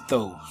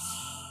mythos.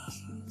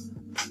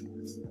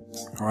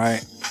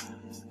 Alright?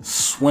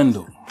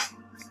 Swindle.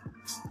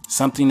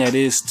 Something that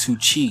is to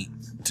cheat,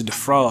 to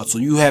defraud. So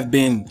you have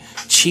been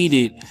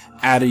cheated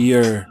out of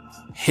your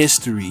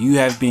history. You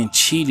have been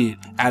cheated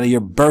out of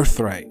your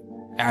birthright,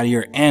 out of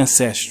your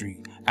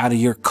ancestry, out of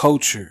your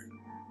culture.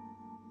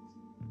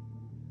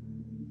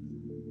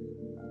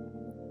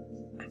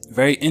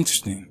 Very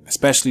interesting.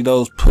 Especially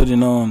those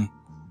putting on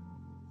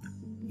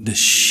the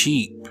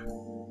sheep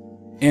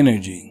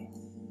energy.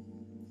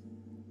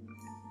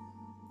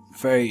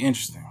 Very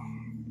interesting.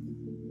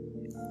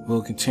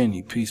 We'll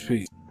continue. Peace,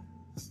 peace.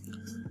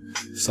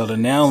 So the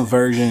noun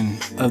version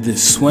of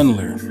this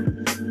swindler,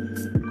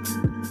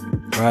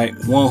 right?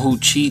 One who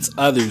cheats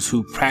others,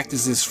 who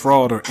practices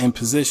fraud or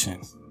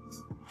imposition.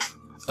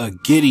 A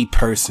giddy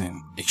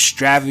person,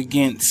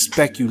 extravagant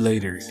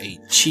speculator, a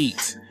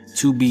cheat,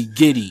 to be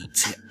giddy,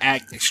 to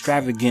act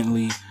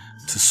extravagantly,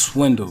 to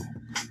swindle.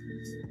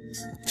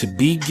 To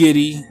be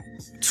giddy,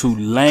 to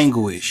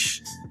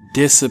languish,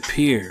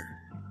 disappear.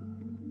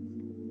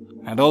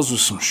 Now those were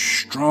some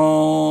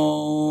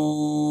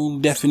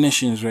strong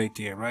definitions right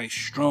there, right?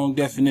 Strong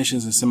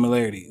definitions and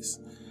similarities.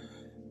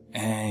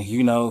 And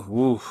you know,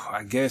 woo,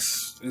 I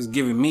guess it's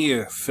giving me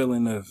a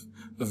feeling of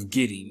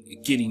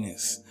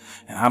giddiness.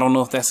 And I don't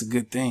know if that's a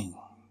good thing.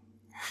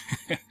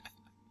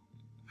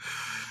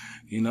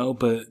 You know,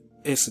 but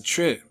it's a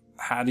trip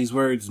how these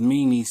words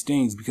mean these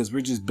things, because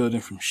we're just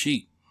building from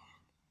sheep.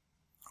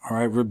 All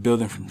right, we're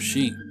building from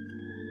sheep.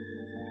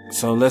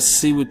 So let's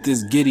see what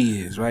this giddy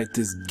is, right?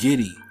 This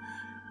giddy.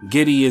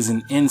 Giddy is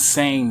an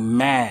insane,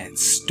 mad,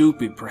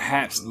 stupid,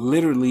 perhaps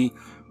literally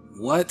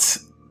what?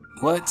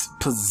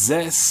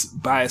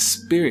 Possessed by a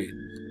spirit.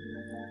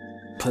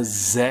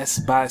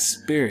 Possessed by a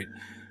spirit.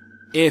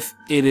 If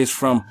it is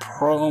from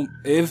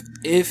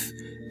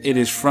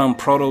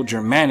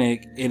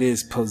Proto-Germanic, it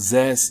is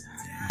possessed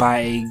by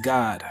a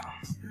god.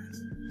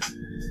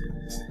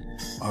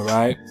 All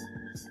right,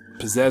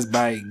 possessed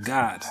by a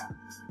god,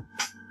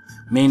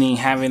 meaning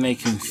having a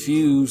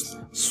confused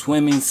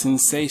swimming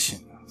sensation,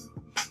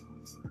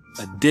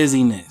 a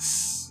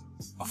dizziness,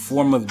 a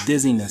form of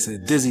dizziness, a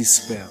dizzy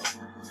spell,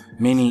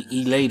 meaning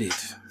elated.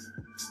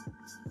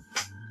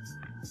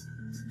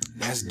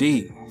 That's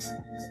deep.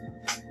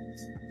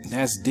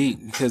 That's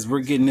deep, because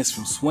we're getting this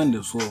from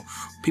swindlers. Well,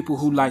 people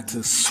who like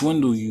to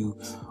swindle you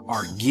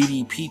are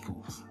giddy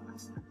people.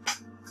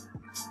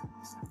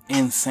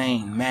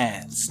 Insane,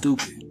 mad,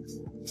 stupid.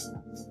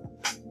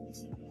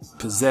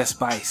 Possessed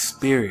by a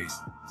spirit.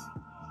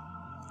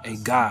 A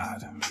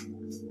god.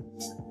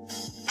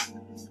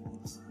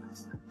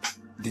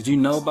 Did you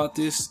know about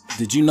this?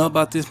 Did you know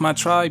about this, my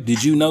tribe?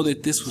 Did you know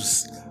that this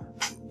was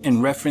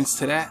in reference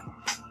to that?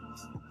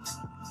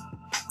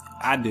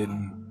 I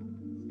didn't.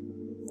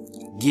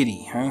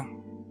 Giddy, huh?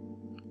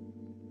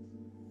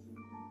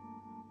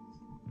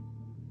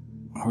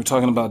 We're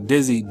talking about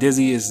dizzy.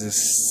 Dizzy is a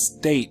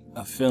state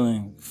of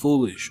feeling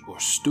foolish or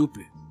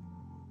stupid.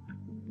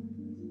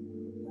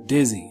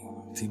 Dizzy,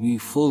 to be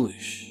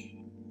foolish.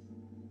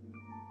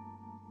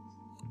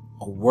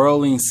 A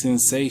whirling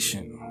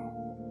sensation.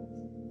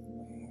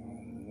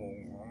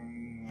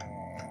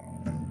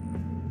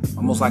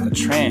 Almost like a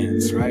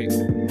trance, right?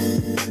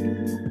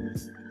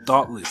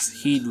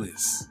 Thoughtless,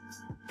 heedless.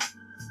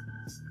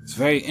 It's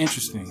very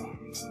interesting.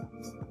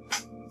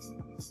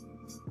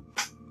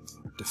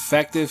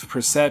 Defective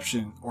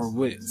perception or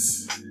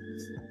wits.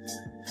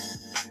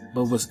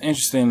 But what's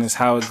interesting is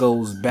how it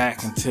goes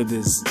back into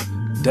this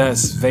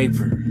dust,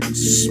 vapor,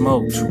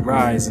 smoke to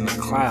rise in a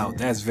cloud.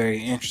 That's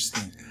very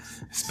interesting,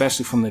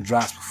 especially from the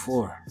drops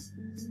before.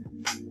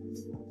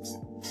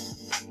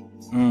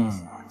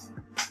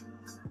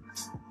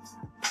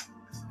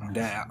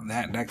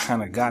 That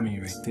kind of got me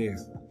right there.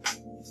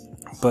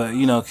 But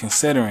you know,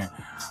 considering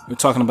we're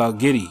talking about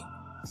giddy,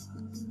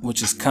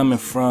 which is coming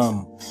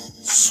from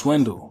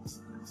swindle,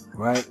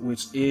 right?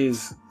 Which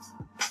is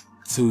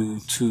to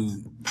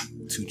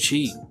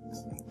cheat,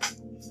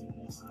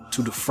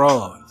 to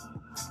defraud.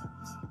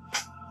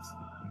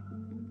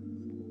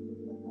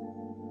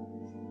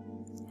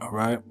 All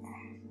right.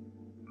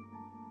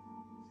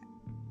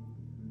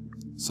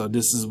 So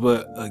this is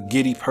what a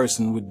giddy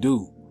person would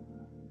do.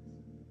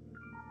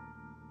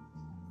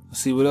 Let's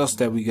see what else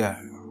that we got.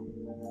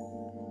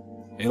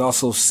 It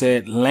also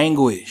said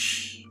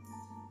languish.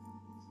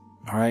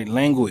 All right,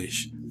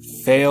 languish.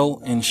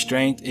 Fail in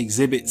strength,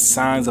 exhibit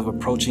signs of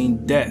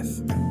approaching death.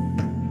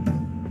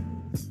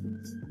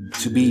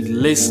 To be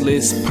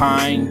listless,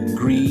 pine,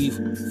 grieve,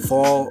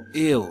 fall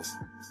ill.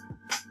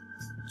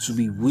 To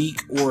be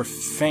weak or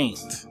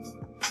faint.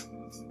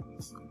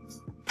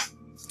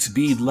 To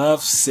be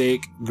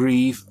lovesick,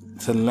 grieve,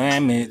 to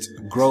lament,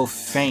 grow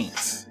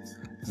faint.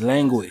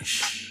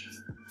 Languish.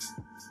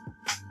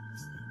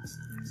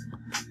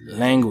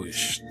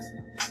 Languish.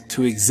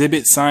 To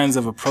exhibit signs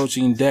of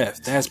approaching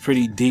death. That's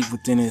pretty deep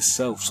within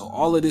itself. So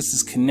all of this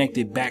is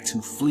connected back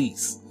to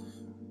fleece.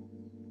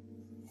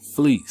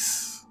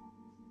 Fleece.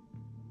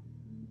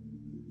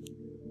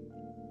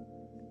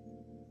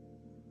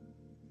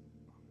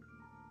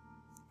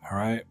 All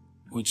right.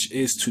 Which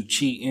is to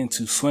cheat and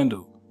to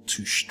swindle.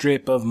 To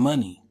strip of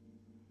money.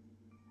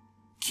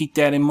 Keep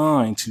that in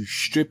mind. To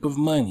strip of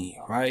money,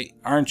 right?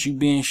 Aren't you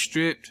being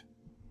stripped?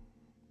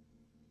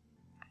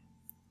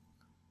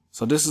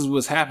 So this is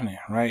what's happening,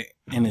 right?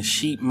 In a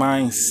sheep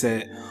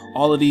mindset,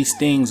 all of these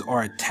things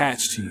are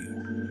attached to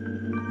you.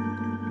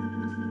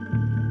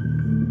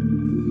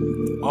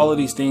 All of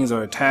these things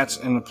are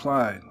attached and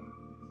applied.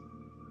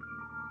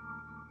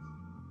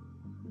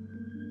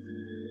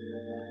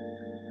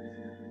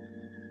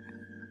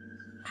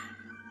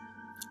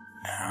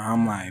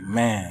 I'm like,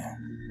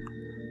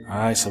 man.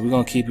 Alright, so we're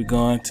gonna keep it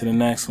going to the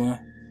next one.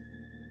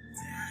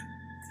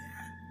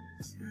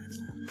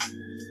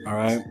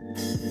 Alright.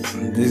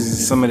 This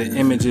is some of the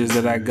images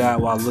that I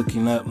got while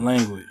looking up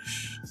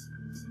Languish.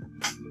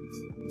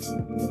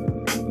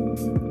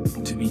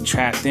 To be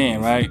trapped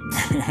in, right?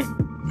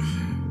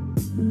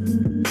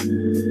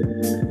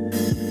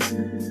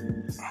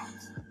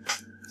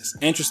 It's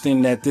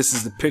interesting that this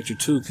is the picture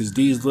too, because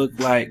these look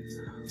like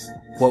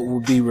what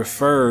will be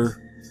referred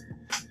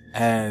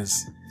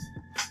as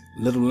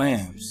little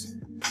lambs,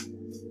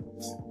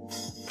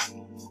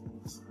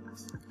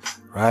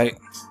 right?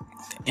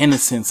 The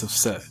innocence of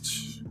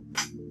such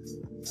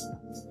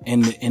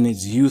in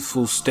its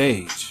youthful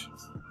stage.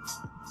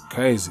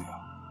 Crazy.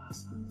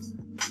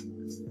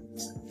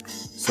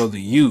 So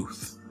the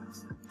youth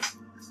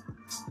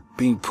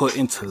being put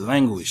into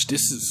languish.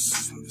 This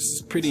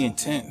is pretty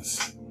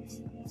intense.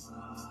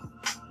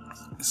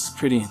 This is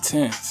pretty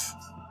intense.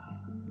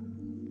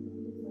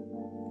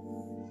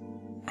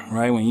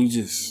 Right, when you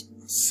just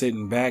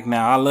sitting back.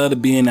 Now, I love to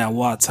be in that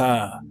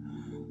water.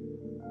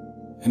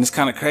 And it's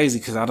kind of crazy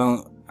because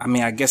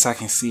I guess I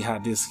can see how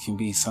this can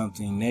be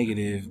something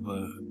negative,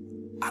 but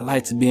I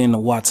like to be in the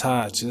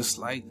water just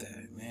like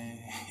that, man.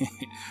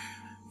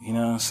 You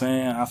know what I'm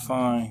saying? I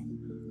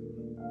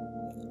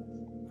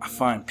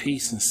find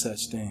peace in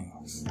such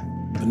things.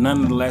 But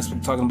nonetheless, we're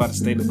talking about a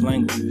state of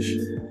language.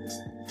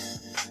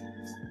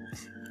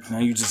 Now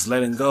you just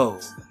letting go.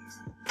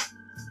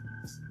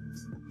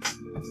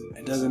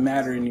 It doesn't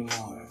matter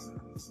anymore.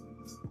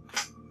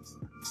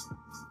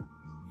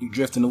 You're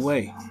drifting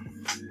away.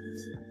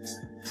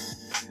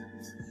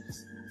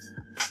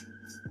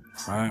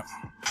 Right?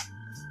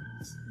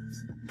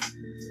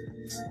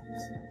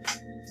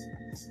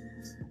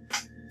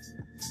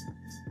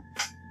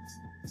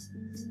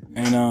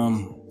 And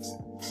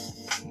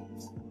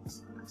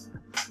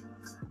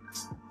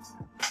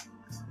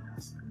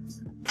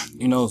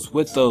you know, it's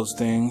with those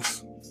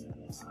things.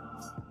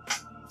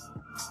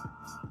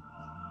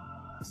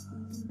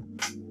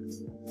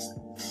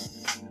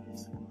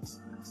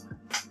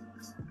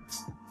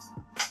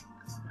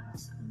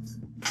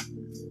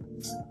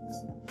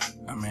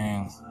 I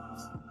mean,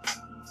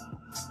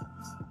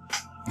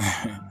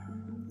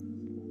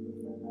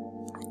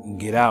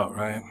 get out,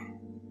 right?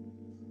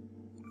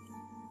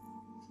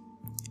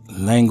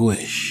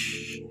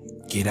 Languish,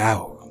 get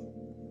out.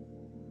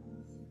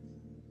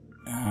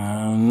 I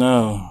don't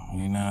know,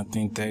 you know, I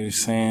think they were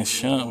saying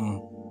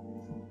something.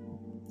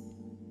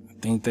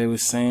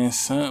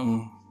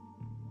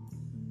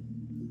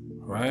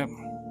 Right?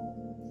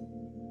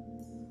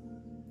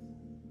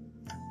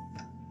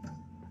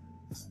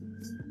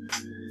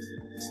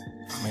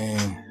 I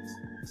mean,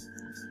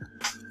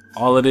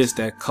 all of this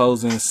that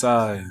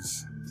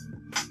coincides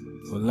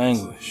with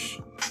languish.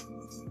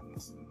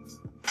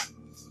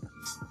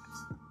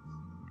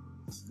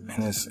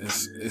 And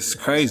it's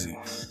crazy.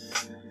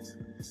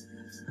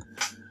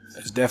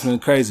 It's definitely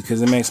crazy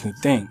because it makes me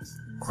think,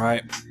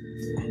 right?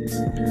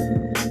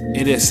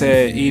 It is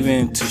said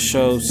even to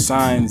show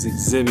signs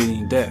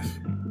exhibiting death,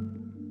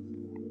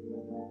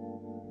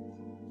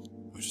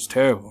 which is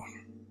terrible.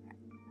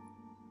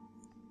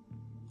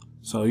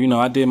 So, you know,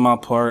 I did my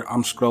part.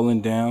 I'm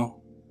scrolling down,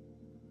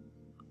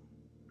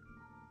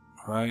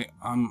 right?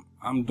 I'm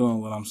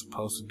doing what I'm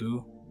supposed to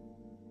do.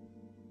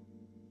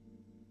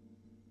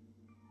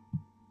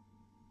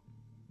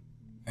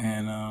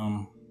 And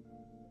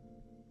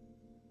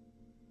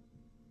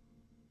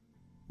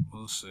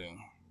we'll see.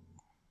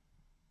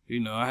 You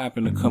know, I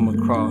happened to come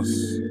across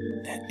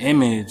an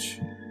image,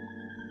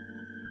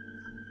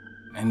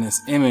 and this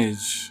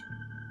image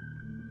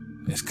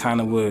is kind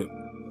of what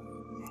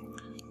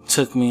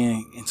took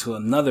me into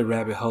another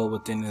rabbit hole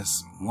within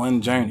this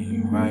one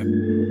journey, right?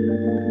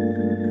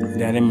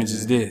 That image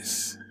is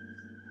this.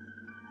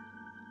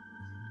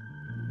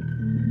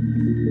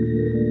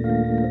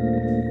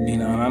 You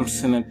know, and I'm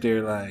sitting up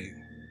there like,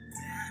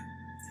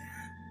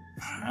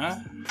 huh?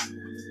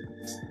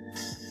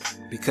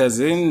 Because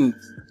in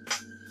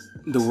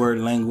the word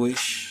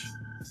languish,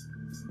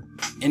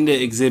 in the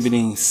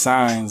exhibiting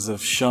signs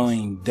of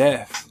showing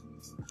death,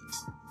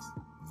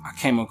 I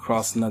came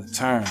across another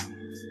term.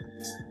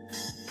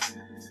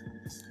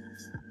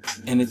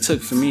 And it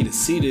took for me to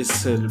see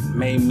this to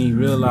make me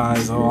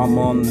realize, oh, I'm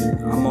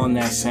on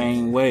that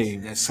same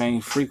wave, that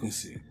same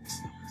frequency,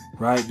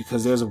 right?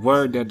 Because there's a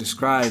word that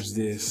describes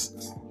this,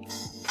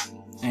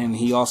 and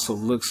he also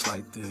looks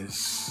like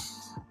this.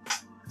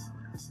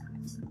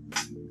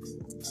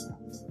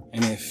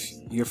 And if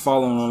you're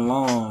following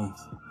along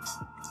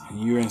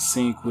and you're in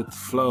sync with the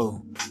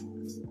flow,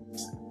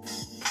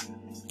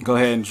 go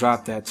ahead and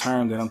drop that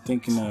term that I'm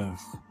thinking of.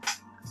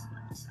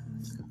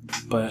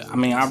 But I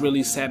mean, I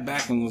really sat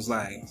back and was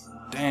like,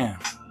 damn.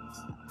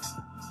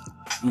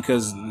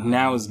 Because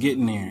now it's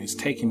getting there. It's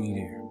taking me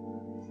there.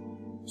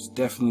 It's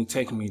definitely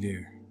taking me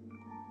there.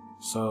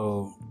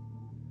 So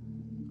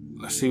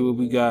let's see what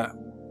we got.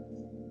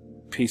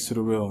 Peace to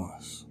the real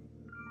ones.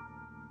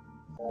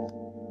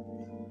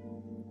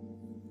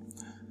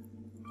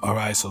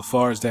 Alright, so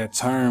far as that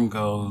term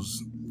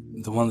goes,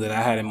 The one that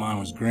I had in mind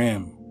was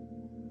Grim.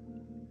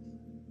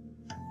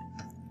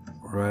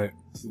 Right?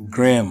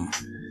 Grim.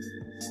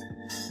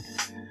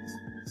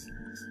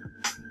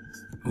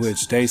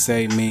 Which they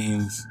say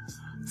means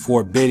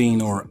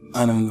forbidding or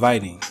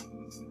uninviting.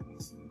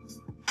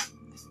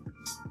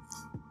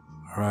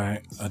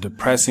 Right? A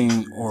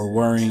depressing or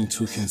worrying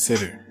to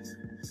consider.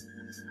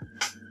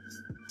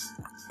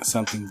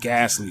 Something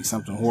ghastly,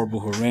 something horrible,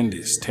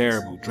 horrendous,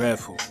 terrible,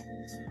 dreadful.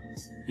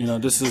 You know,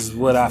 this is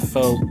what I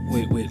felt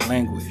with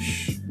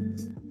Languish.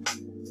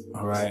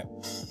 Alright?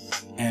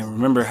 And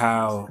remember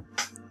how,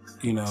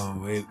 you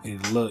know,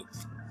 it looked.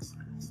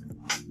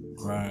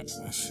 Right?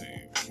 Let's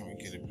see. Can we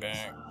get it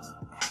back?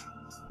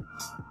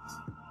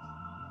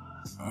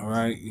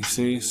 Alright, you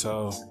see?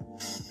 So,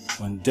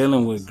 when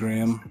dealing with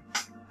Grim,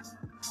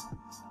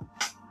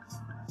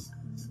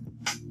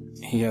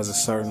 he has a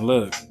certain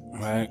look,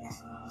 right?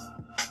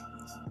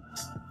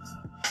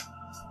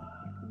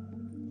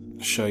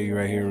 Show you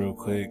right here real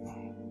quick.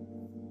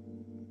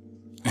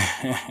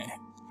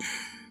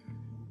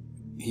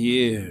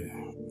 Yeah,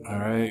 all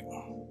right.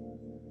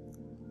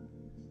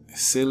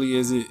 Silly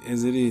as it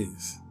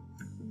is,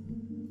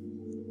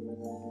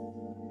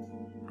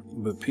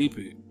 but peep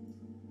it.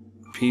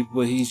 Peep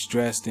what he's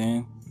dressed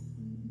in.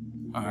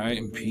 All right,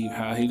 and peep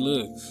how he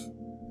looks.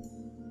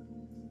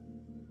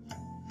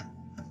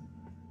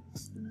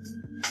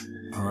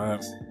 All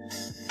right,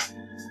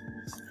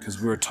 because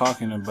we're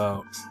talking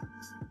about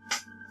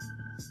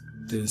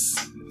this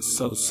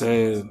so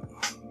sad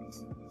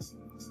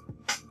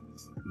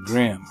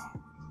Grim.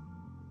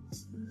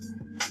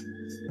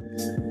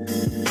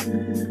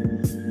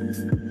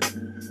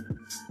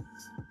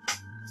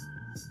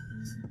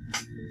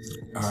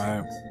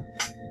 Alright.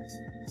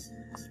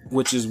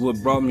 Which is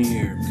what brought me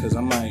here, because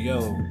I'm like,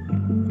 yo,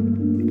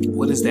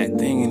 what is that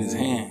thing in his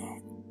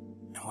hand?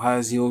 And why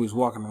is he always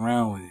walking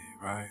around with it,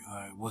 right?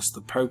 Like, what's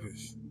the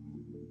purpose?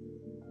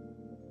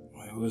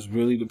 Like, what's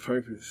really the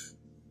purpose?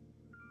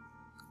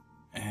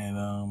 And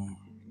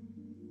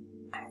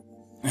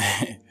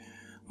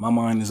my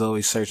mind is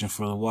always searching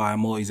for the why.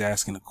 I'm always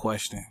asking a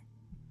question,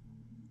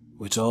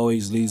 which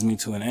always leads me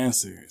to an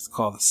answer. It's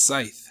called a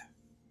scythe,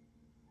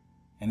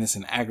 and it's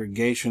an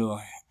agricultural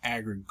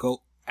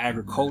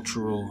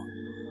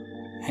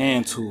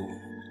hand tool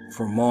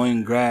for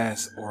mowing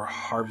grass or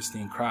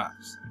harvesting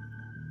crops.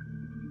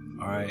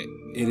 All right,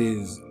 it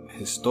is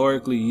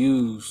historically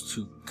used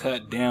to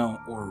cut down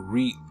or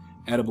reap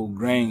edible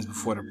grains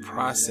before the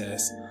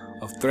process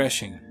of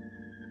threshing.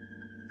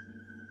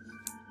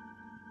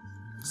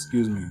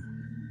 Excuse me.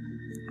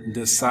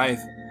 The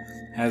scythe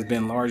has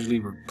been largely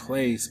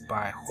replaced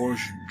by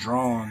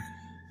horse-drawn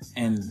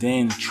and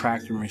then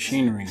tractor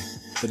machinery,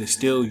 but is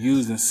still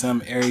used in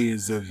some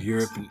areas of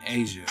Europe and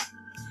Asia.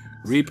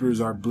 Reapers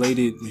are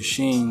bladed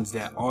machines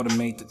that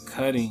automate the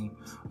cutting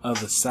of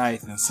the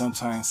scythe and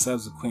sometimes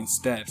subsequent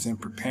steps in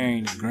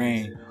preparing the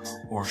grain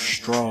or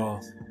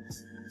straw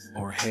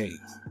or hay.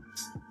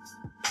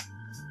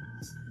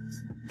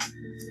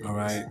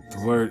 Alright,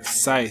 the word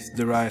scythe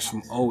derives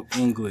from Old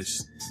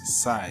English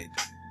side.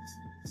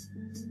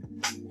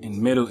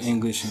 In Middle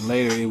English and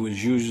later it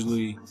was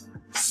usually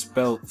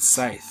spelt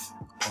scythe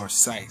or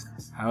scythe.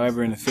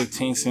 However, in the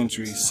 15th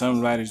century,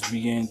 some writers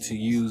began to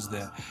use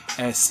the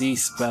SC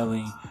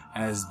spelling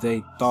as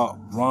they thought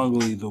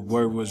wrongly the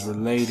word was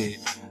related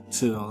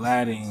to the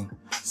Latin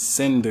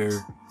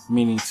scinder,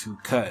 meaning to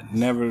cut.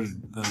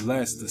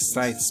 Nevertheless, the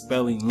scythe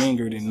spelling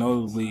lingered and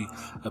notably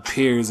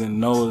appears in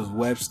Noah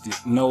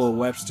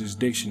Webster's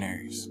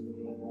dictionaries.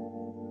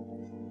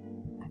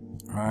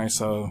 Alright,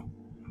 so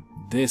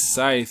this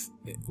scythe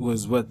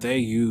was what they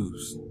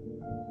used.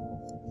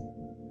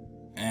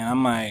 And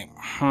I'm like,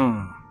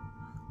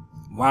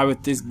 why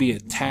would this be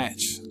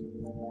attached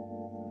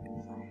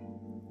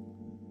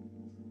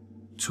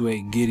to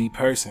a giddy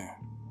person?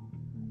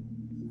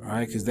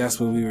 Alright, because that's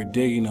what we were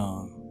digging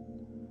on.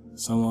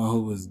 Someone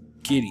who was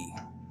giddy,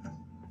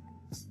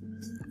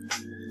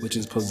 which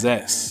is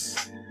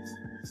possessed,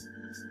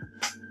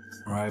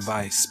 right,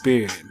 by a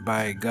spirit,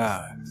 by a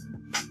God.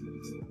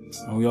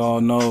 And we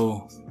all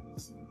know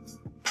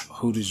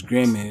who this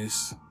Grim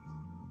is,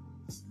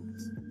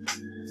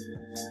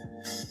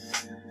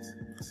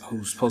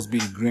 who's supposed to be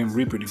the Grim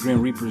Reaper. The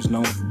Grim Reaper is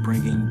known for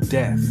bringing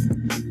death,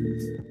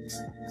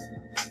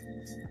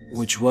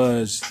 which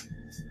was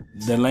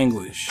the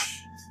Languish.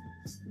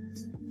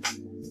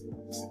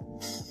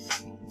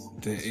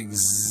 To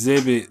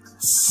exhibit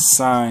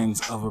signs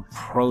of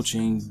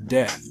approaching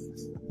death.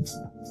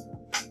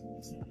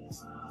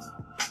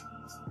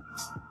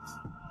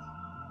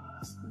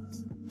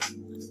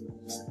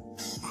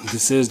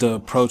 This is the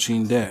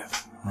approaching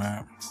death,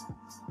 right?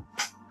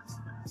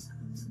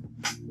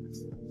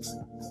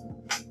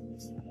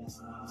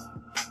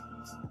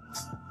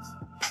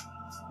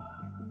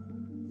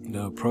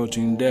 The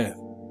approaching death.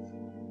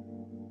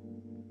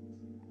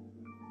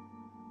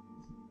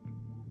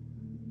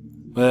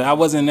 But I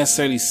wasn't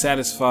necessarily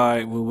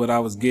satisfied with what I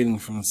was getting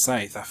from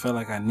Scythe. I felt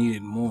like I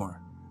needed more.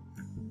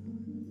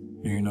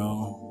 You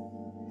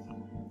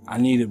know? I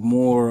needed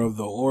more of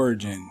the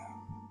origin.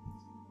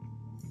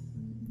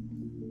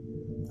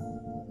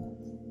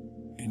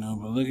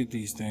 know, but look at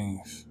these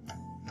things.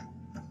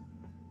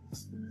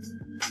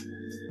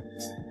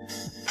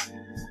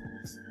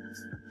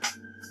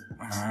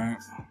 Alright.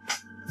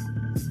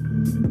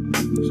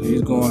 So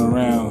he's going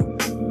around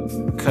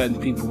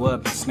cutting people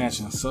up and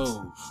snatching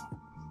souls.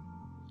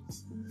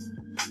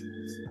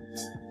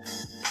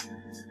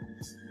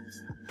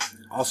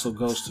 Also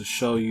goes to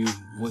show you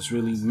what's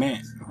really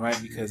meant, right?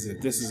 Because if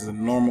this is a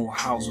normal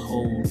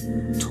household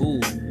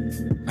tool,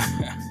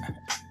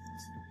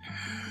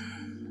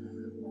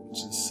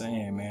 just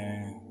saying,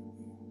 man,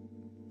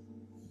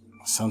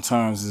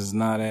 sometimes it's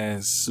not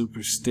as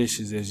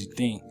superstitious as you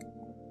think.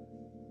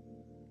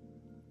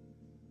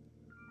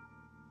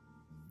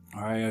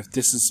 Alright, if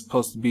this is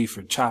supposed to be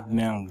for chopping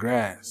down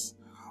grass,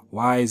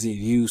 why is it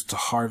used to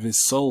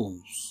harvest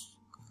souls?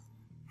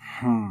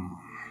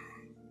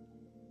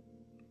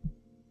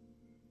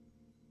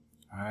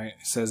 Alright,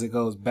 it says it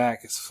goes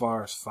back as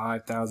far as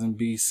 5000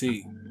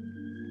 BC.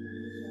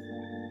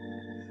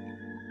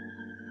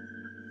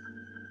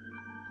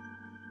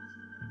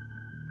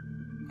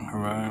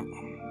 Alright.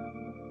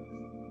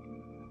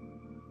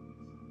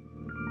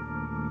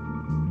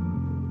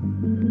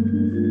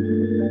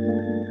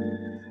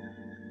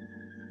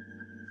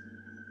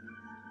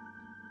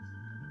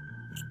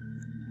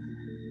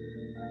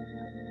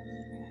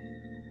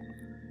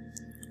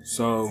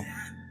 So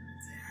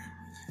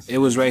it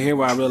was right here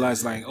where I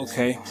realized, like,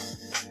 okay,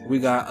 we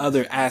got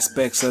other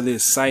aspects of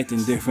this site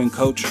in different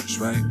cultures,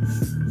 right?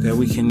 That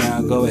we can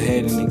now go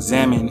ahead and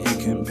examine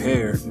and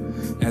compare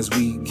as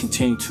we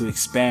continue to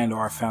expand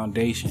our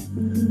foundation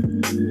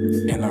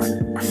and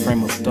our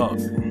frame of thought.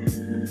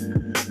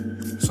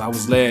 So I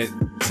was led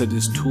to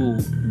this tool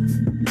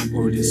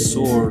or this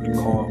sword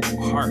called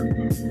harp.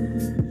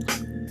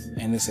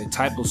 And it's a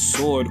type of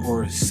sword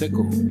or a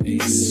sickle, a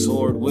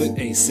sword with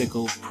a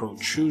sickle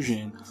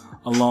protrusion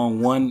along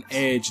one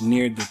edge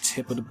near the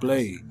tip of the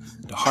blade.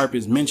 The harp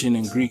is mentioned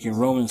in Greek and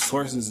Roman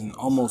sources and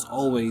almost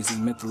always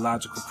in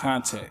mythological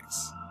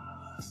contexts.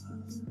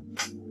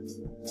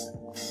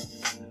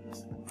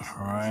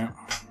 Alright.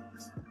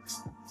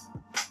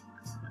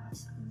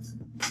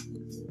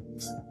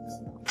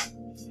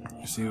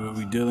 See what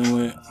we're dealing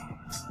with?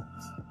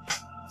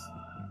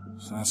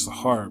 So that's the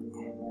harp.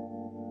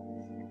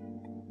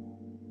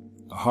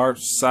 The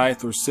harp's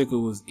scythe or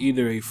sickle was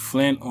either a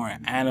flint or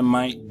an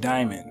adamite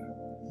diamond.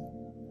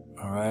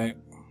 Alright.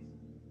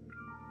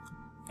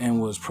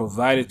 And was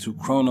provided to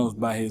Kronos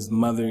by his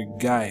mother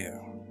Gaia.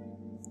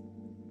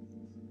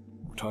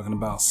 We're talking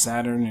about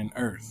Saturn and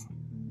Earth.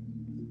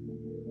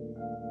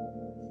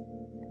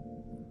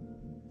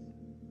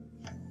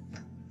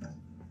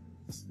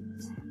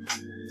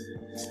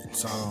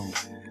 So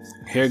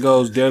here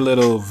goes their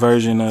little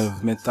version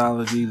of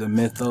mythology, the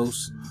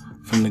mythos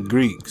from the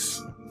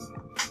Greeks,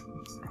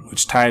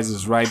 which ties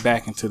us right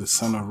back into the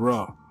son of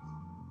Ra,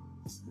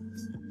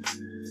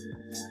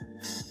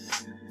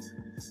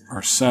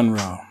 or Sun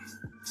Ra.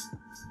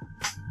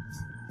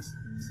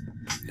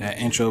 That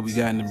intro we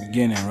got in the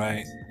beginning,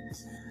 right?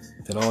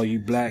 That all you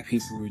black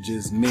people were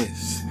just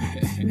myths.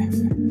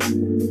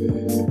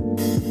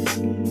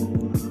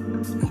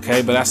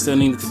 Okay, but I still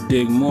needed to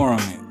dig more on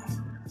it.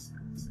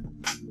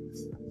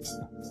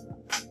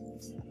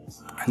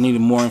 I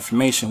needed more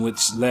information,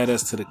 which led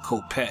us to the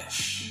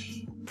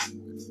Khopesh.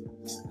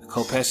 The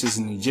Khopesh is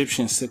an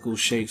Egyptian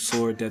sickle-shaped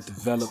sword that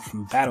developed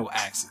from battle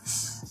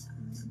axes.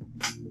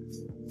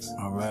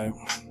 Alright.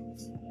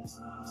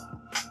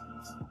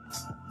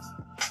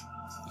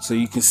 So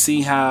you can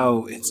see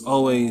how it's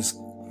always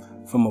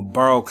from a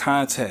borrowed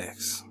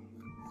context.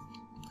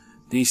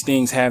 These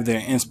things have their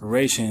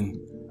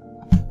inspiration,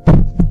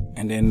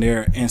 and then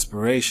their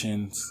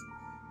inspirations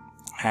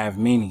have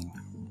meaning.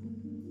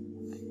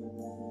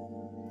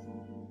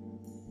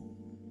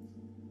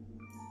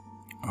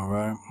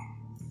 Alright.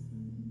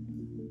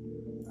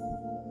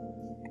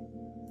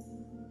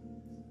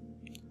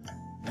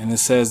 And it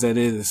says that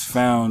it is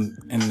found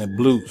in the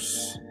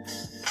blues.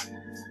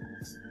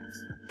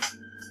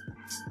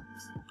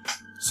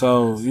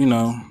 So, you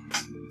know,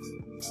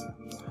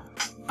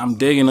 I'm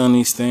digging on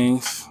these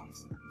things,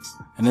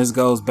 and this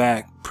goes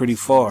back pretty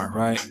far,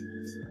 right?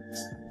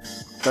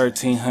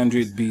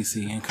 1300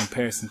 BC in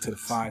comparison to the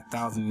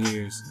 5,000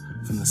 years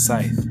from the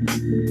scythe.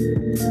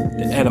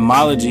 The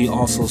etymology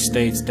also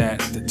states that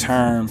the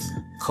term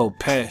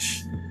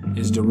Khopesh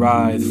is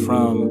derived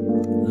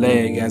from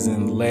leg, as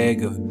in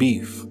leg of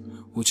beef,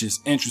 which is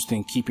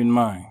interesting, keep in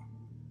mind.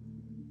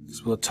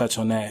 So we'll touch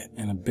on that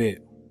in a bit.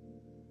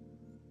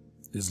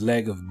 This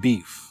leg of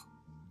beef.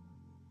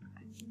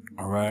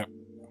 Alright.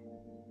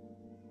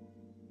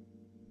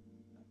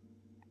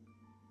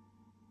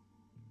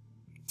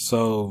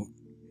 So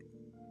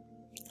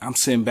I'm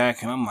sitting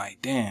back and I'm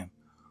like, damn,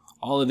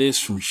 all of this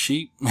from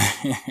sheep?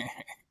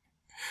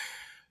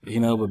 You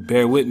know, but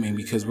bear with me,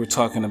 because we're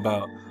talking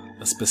about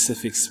a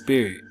specific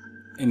spirit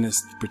in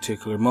this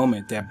particular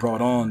moment that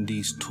brought on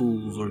these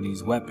tools or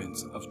these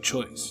weapons of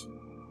choice.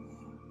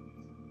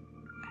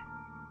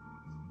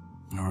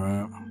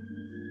 Alright.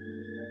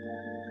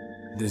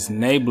 This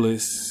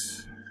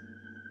Nablus,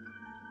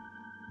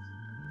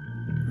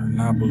 or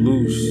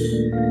Nablus.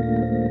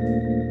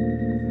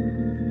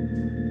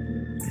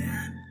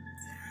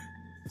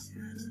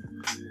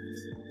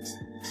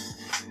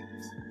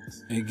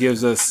 It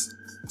gives us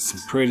some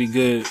pretty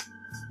good,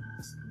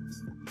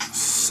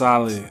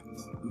 solid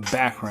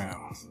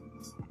background,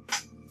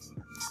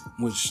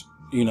 which,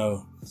 you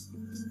know,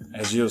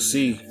 as you'll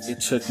see,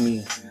 it took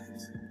me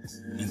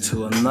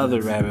into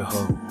another rabbit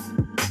hole.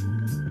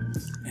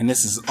 And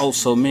this is oh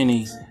so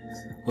many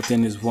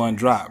within this one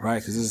drop, right?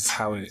 Because this is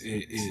how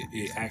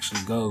it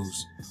actually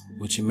goes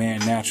with your man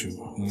Natural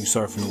when you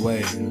surfing the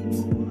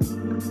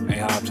wave. Hey,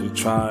 hop to the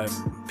tribe,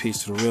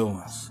 peace to the real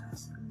ones.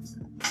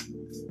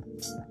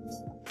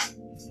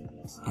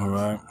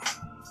 Alright.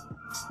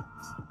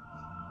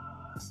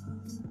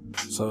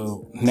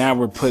 So now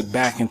we're put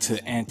back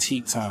into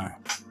antique time.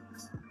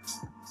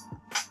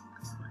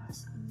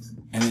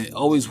 And it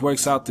always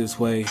works out this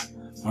way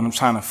when I'm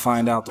trying to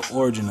find out the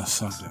origin of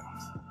something.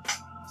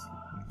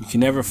 You can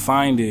never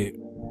find it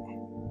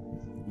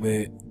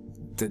with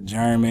the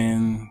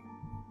German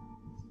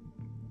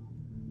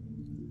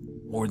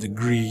or the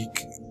Greek.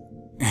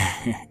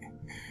 You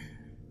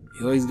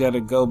always got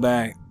to go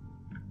back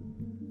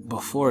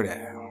before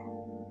that.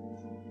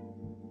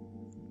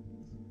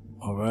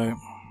 Alright?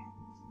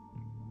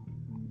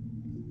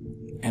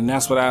 And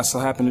that's what I so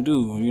happened to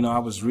do. You know, I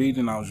was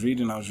reading.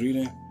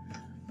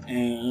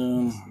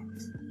 And,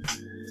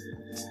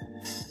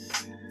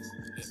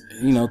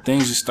 you know,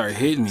 things just start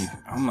hitting me.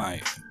 I'm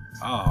like,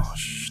 oh,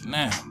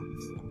 snap.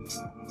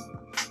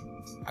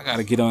 I got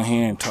to get on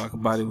here and talk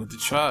about it with the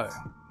tribe.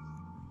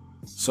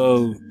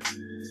 So,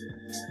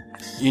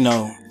 you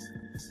know,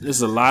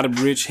 there's a lot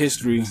of rich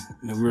history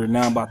that we're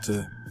now about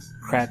to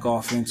crack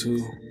off into.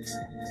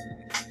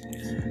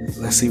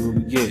 Let's see what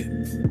we get.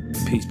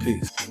 Peace,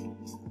 peace.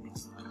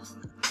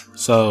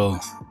 So,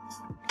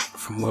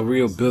 from where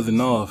we were building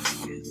off,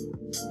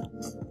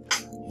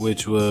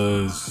 which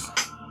was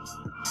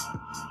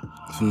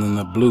from the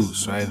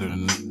Nablus, right, or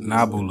the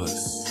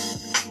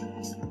Nablus,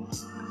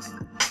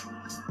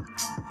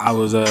 I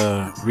was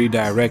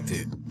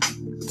redirected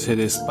to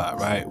this spot,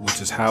 right, which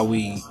is how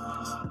we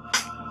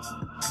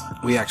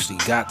actually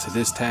got to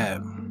this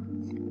tab.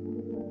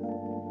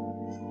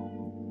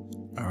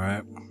 All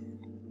right,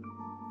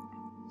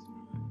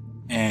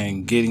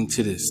 and getting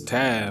to this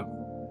tab,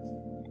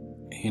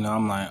 you know,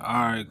 I'm like,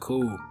 all right,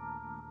 cool,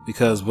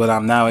 because what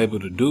I'm now able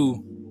to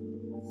do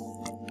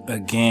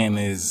again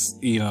is,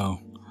 you know,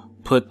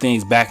 put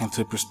things back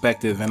into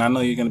perspective. And I know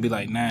you're gonna be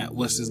like, nah,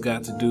 what's this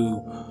got to do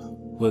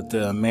with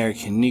the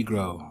American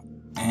Negro?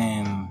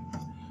 And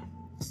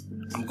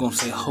I'm gonna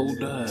say,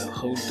 hold up,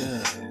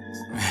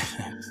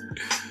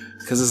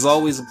 because it's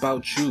always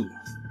about you.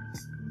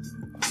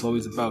 It's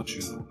always about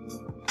you,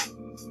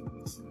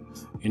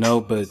 you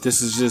know. But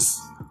this is just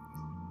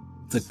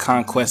the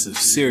conquest of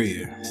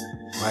Syria,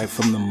 right,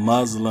 from the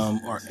Muslim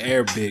or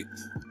Arabic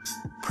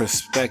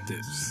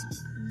perspectives.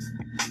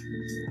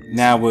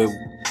 Now, what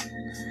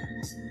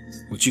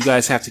you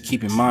guys have to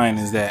keep in mind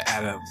is that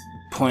at a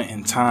point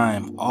in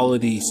time, all of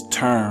these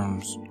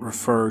terms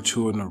refer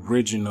to an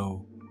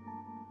original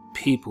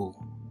people,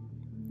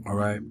 all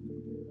right,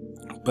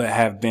 but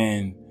have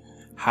been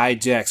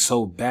hijacked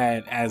so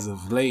bad as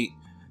of late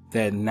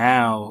that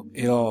now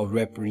it all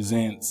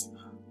represents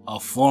a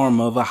form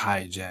of a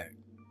hijack.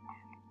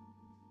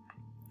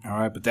 All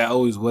right, but that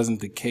always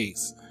wasn't the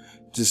case.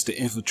 Just the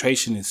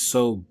infiltration is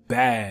so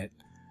bad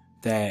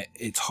that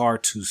it's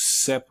hard to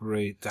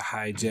separate the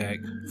hijack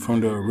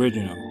from the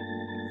original.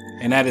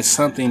 And that is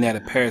something that a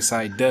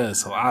parasite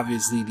does. So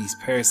obviously these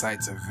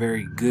parasites are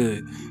very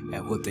good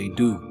at what they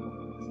do.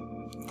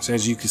 So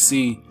as you can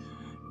see,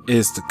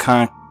 it's the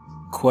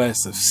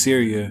conquest of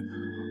Syria,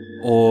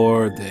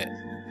 or the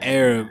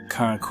Arab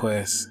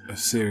conquest of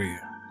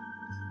Syria.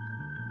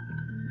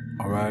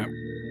 All right.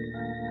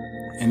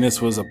 And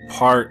this was a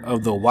part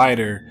of the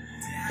wider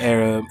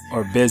Arab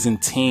or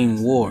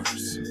Byzantine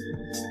wars,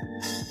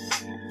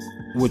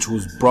 which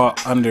was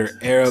brought under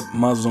Arab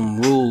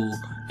Muslim rule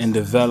and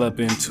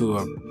developed into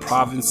a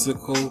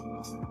provincial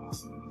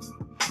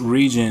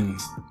region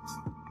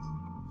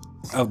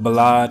of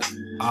Balad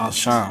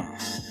al-Sham.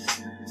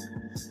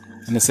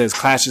 And it says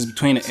clashes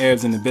between the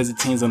Arabs and the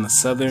Byzantines on the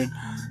southern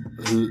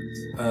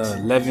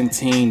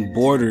Levantine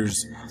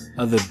borders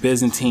of the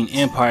Byzantine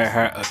Empire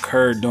had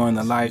occurred during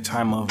the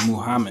lifetime of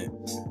Muhammad.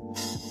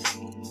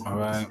 All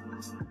right.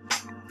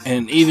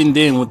 And even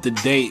then, with the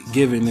date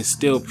given, it's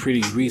still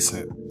pretty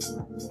recent.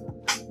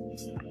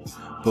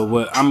 But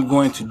what I'm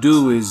going to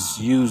do is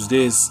use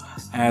this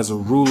as a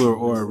ruler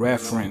or a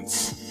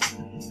reference,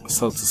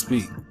 so to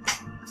speak.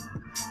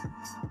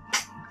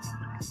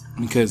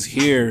 Because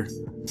here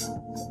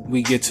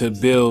we get to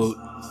build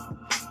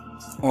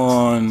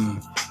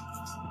on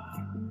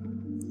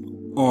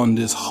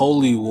this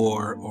holy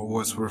war, or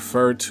what's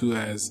referred to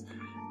as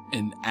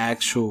an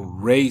actual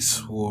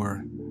race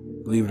war,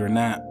 believe it or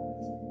not,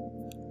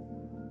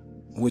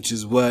 which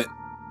is what,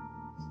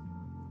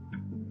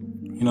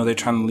 you know, they're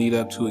trying to lead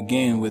up to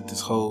again with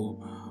this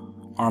whole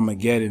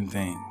Armageddon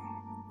thing,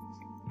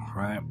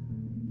 right?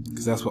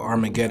 because that's what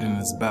Armageddon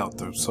is about,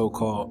 the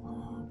so-called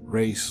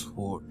race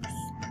wars.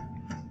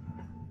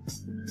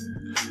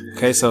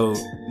 Okay, so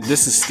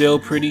this is still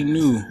pretty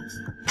new,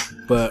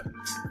 but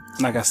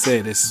like I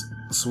said, it's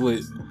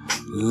what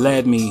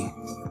led me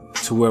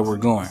to where we're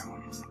going.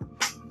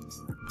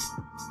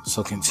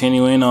 So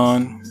continuing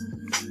on,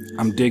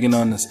 I'm digging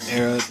on this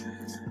Arab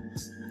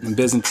and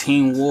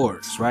Byzantine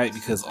wars, right?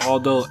 Because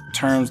although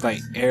terms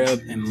like Arab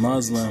and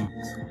Muslim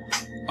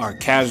are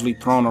casually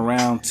thrown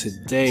around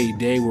today,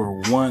 they were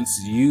once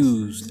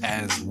used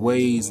as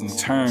ways and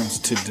terms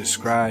to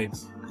describe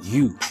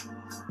you.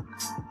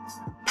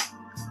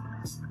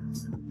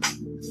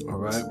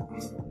 Alright?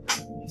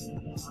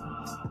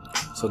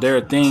 So there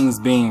are things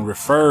being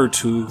referred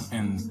to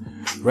and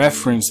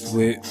referenced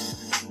with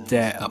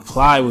that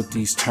apply with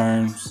these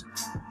terms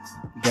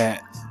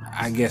that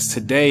I guess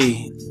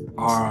today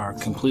are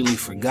completely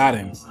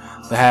forgotten,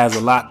 but has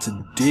a lot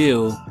to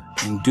deal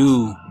and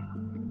do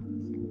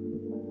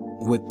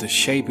with the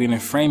shaping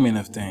and framing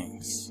of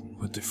things,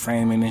 with the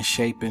framing and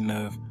shaping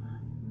of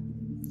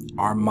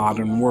our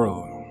modern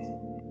world.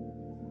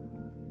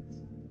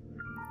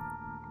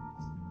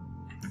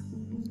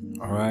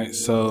 Alright,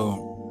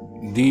 so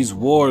these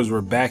wars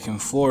were back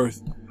and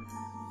forth,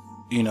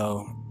 you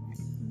know,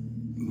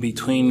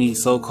 between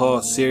these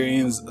so-called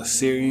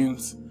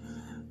Assyrians,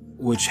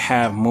 which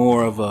have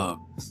more of a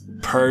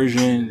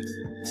Persian,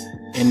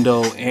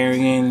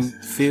 Indo-Aryan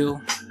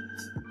feel.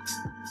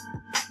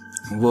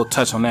 We'll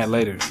touch on that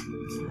later,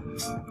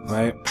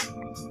 right?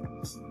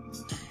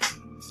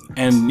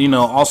 And, you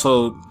know,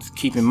 also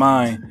keep in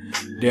mind,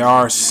 there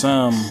are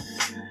some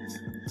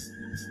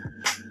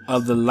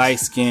of the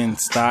light-skinned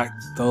stock,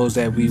 those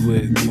that we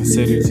would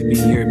consider to be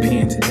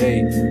European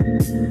today,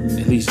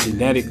 at least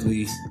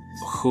genetically,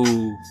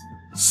 who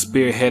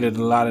spearheaded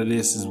a lot of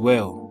this as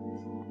well.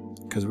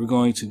 Because we're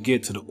going to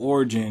get to the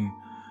origin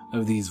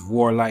of these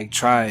warlike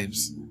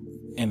tribes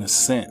in a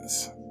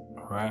sense,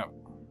 right?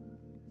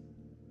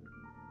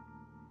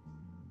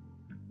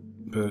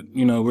 But,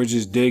 you know, we're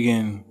just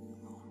digging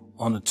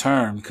on the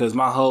term, because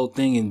my whole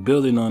thing in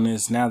building on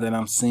this, now that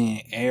I'm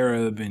seeing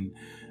Arab and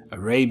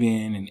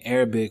Arabian and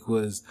Arabic,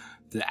 was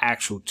the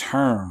actual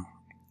term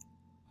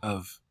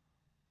of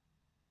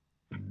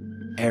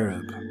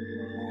Arab.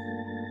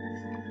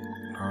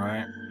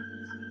 Alright?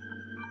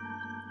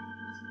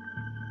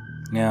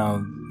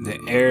 Now, the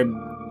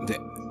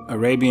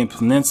Arabian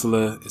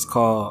Peninsula is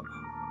called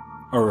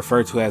or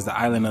referred to as the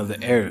island of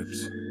the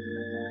Arabs.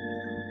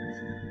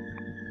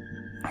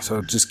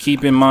 So just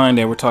keep in mind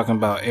that we're talking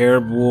about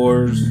Arab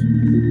wars,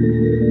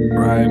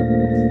 right?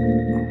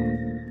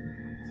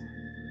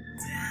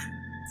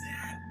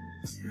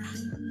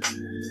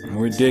 And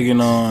we're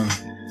digging on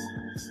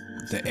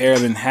the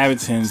Arab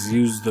inhabitants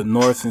use the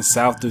North and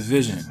South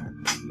division.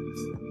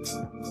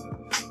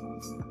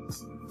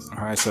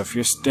 Alright, so if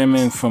you're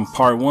stemming from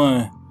part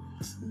 1,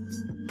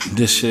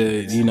 this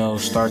should, you know,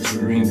 start to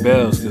ring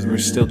bells, because we're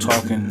still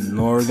talking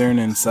northern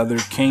and southern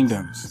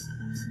kingdoms.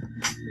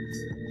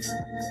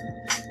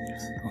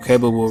 Okay,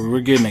 but what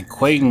we're getting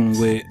equating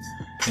with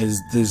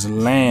is this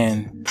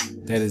land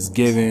that is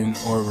given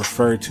or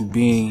referred to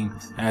being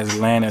as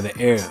land of the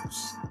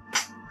Arabs.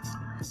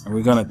 And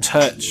we're going to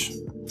touch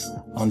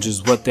on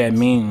just what that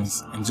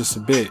means in just a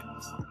bit.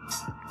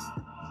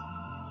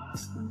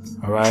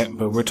 Alright,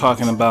 but we're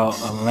talking about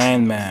a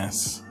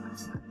landmass.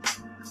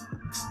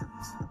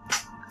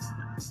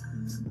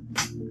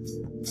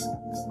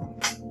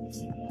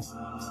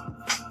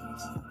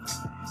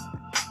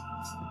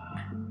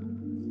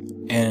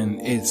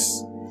 And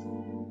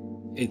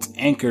it's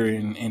anchored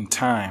in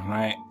time,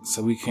 right?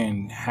 So we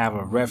can have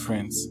a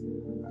reference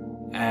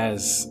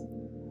as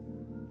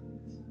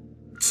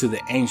to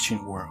the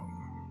ancient world.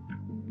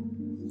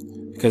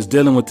 Because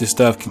dealing with this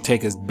stuff can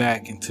take us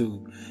back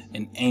into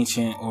an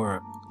ancient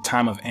or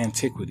time of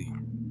antiquity.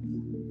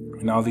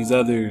 And all these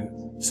other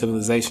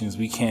civilizations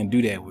we can't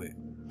do that with.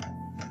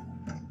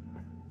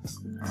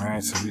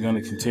 Alright, so we're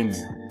going to continue.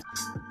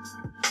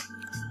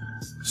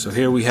 So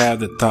here we have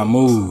the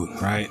Talmud,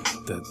 right?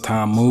 The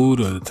Talmud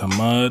or the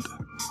Talmud.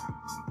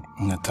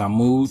 And the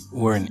Talmud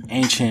were an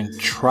ancient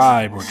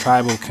tribe or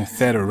tribal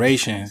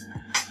confederation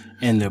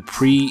in the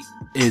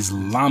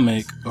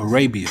pre-Islamic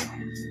Arabia.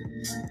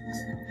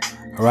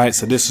 Alright,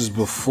 so this is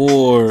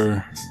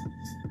before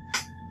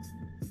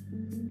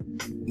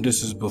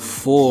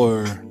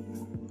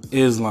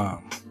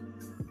Islam.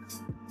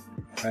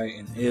 Right?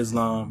 And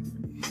Islam,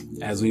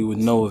 as we would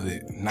know of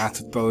it, not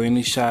to throw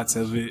any shots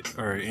of it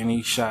or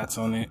any shots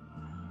on it.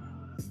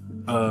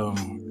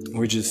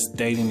 We're just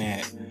stating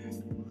that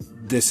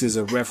this is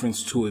a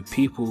reference to a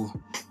people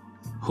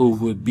who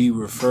would be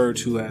referred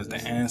to as the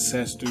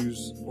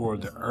ancestors or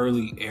the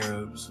early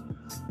Arabs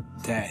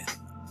that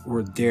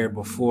were there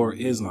before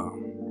Islam.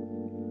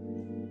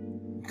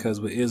 Because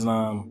with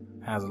Islam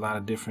has a lot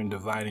of different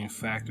dividing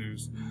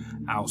factors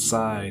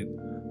outside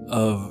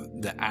of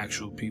the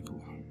actual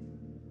people.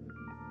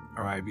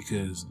 Alright,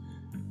 because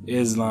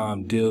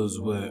Islam deals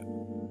with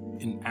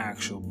an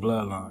actual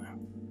bloodline.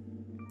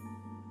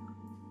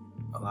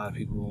 A lot of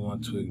people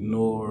want to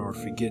ignore or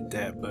forget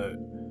that, but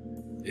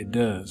it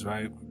does,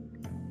 right?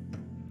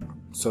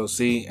 So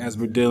see, as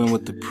we're dealing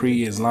with the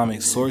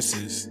pre-Islamic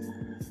sources,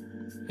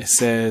 it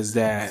says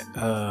that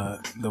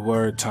the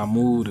word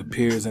Talmud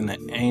appears in the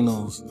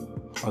annals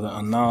or the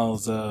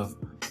annals of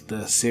the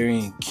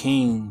Assyrian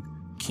king,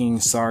 King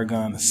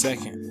Sargon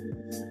II.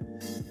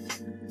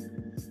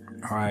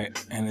 All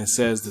right, and it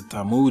says the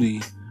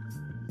Talmudi,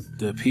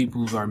 the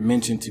peoples are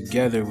mentioned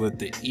together with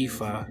the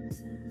Ifa,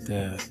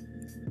 the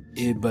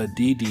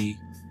Ibadidi,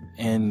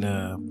 and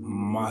the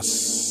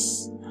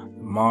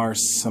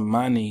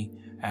Marsamani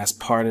as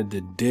part of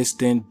the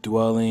distant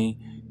dwelling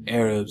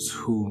Arabs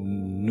who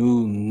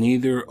knew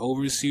neither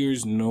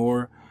overseers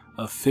nor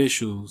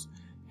officials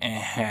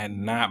and had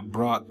not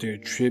brought their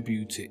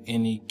tribute to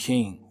any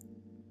king.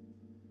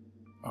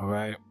 All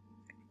right.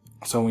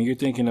 So when you're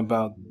thinking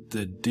about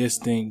the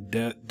distant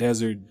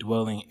desert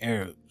dwelling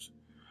Arabs,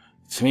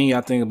 to me,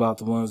 I think about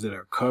the ones that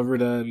are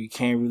covered up. You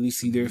can't really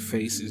see their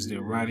faces.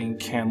 They're riding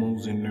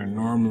camels, and they're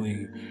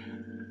normally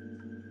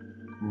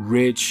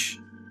rich,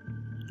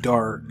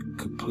 dark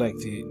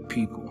complected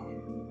people.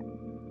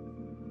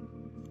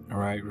 All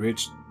right,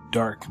 rich,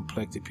 dark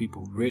complected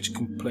people, rich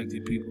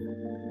complected people.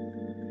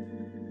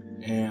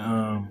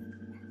 And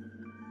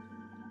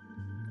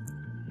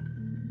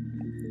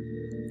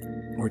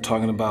we're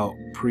talking about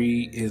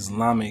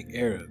pre-Islamic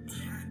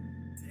Arabs.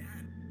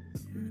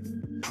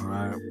 All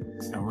right,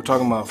 and we're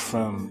talking about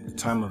from the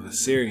time of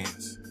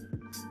Assyrians,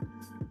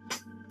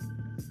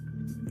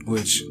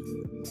 which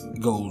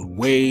goes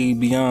way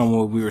beyond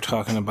what we were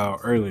talking about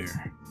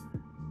earlier.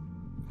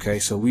 Okay,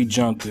 so we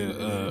jumped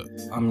to,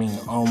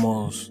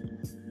 almost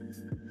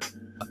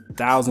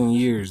 1,000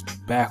 years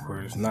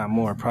backwards, not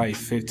more, probably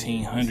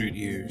 1,500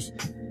 years.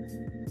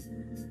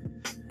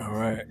 All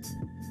right.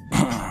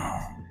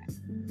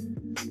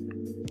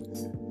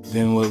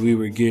 Then what we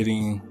were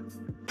getting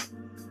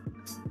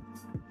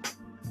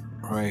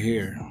right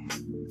here.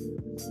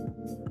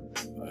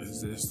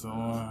 Is this the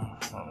one?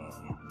 Hold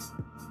on.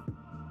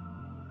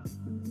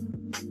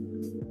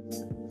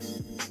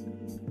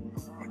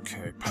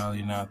 Okay,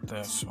 probably not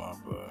this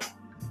one, but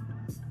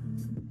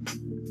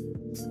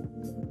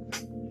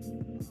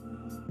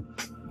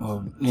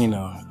well, you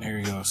know, there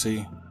you go.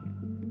 See,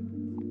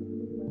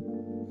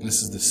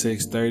 this is the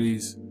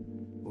 630s.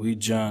 We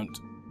jumped,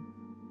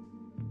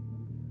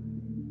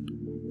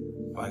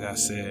 like I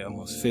said,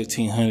 almost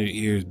 1,500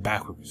 years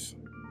backwards.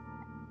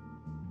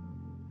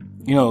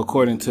 You know,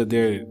 according to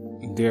their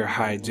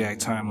hijacked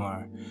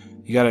timeline.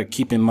 You gotta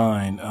keep in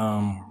mind,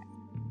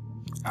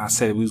 I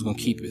said we was gonna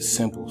keep it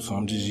simple, so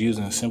I'm just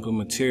using simple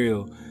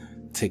material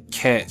to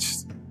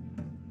catch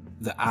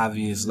the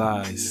obvious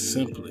lies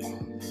simply.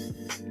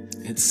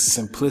 It's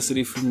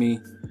simplicity for me,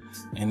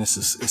 and it's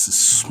a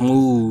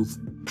smooth,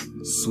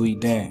 sweet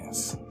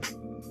dance.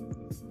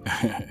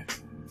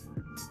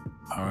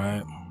 All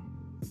right.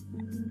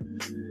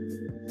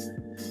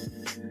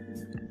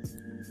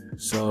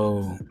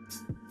 So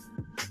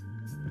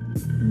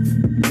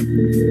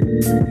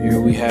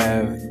here we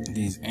have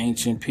these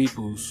ancient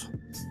peoples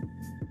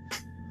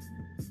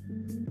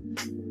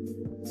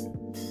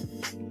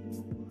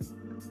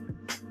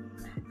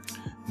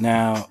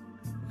now.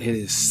 It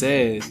is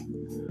said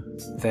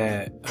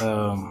that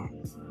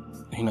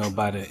you know,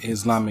 by the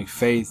Islamic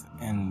faith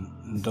and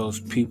those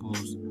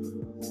peoples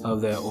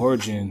of that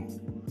origin,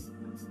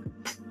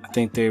 I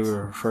think they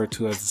were referred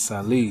to as the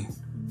Salih,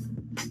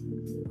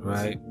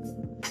 right?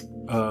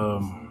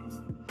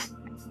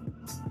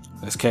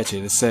 Let's catch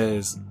it. It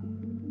says,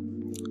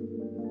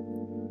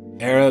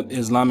 Arab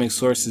Islamic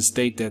sources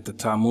state that the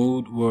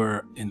Talmud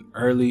were an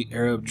early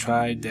Arab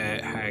tribe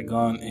that had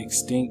gone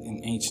extinct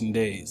in ancient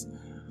days.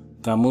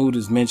 Talmud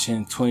is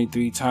mentioned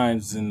 23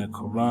 times in the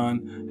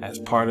Quran as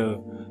part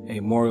of a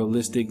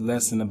moralistic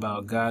lesson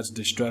about God's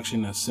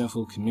destruction of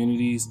sinful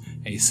communities,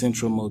 a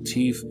central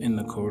motif in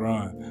the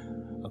Quran.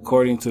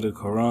 According to the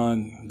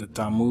Quran, the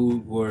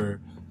Talmud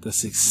were the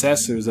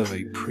successors of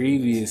a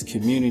previous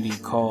community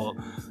called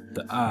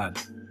the Ad,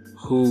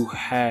 who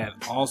had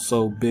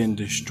also been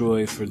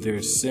destroyed for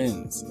their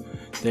sins.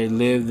 They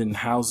lived in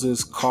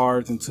houses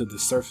carved into the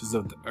surface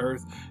of the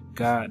earth.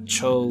 God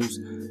chose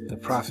the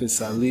Prophet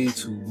Salih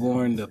to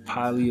warn the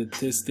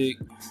polytheistic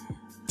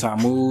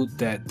Talmud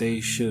that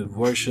they should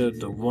worship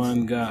the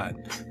one God.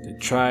 The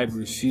tribe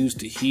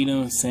refused to heed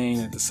him, saying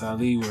that the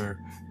Salih were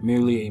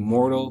merely a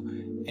mortal,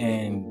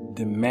 and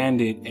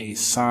demanded a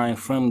sign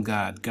from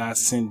God. God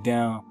sent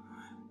down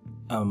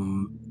a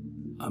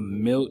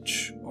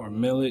milch or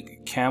milk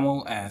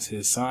camel as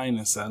his sign,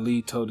 and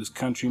Salih told his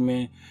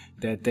countrymen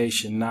that they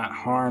should not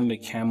harm the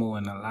camel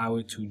and allow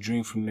it to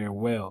drink from their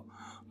well.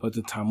 But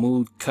the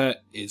Talmud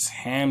cut its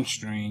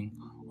hamstring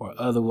or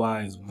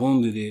otherwise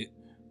wounded it.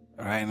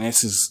 All right, and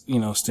this is, you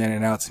know,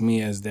 standing out to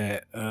me as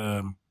that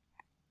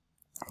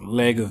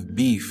leg of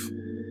beef,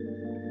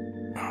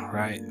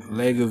 right?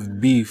 Leg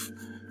of beef,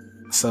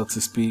 so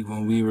to speak,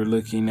 when we were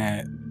looking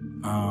at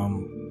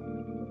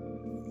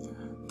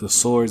the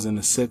swords and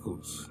the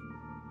sickles.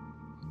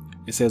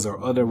 It says,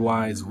 or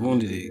otherwise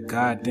wounded it.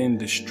 God then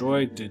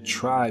destroyed the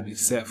tribe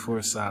except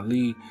for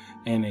Salih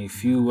and a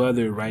few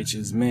other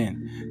righteous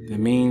men. The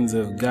means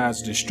of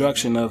God's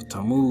destruction of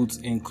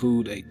Tamuds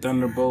include a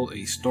thunderbolt,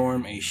 a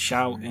storm, a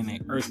shout, and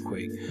an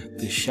earthquake.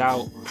 The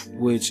shout,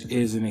 which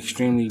is an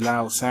extremely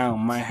loud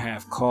sound, might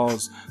have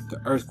caused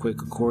the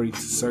earthquake according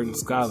to certain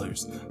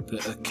scholars.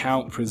 The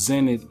account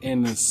presented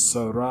in the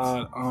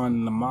Surah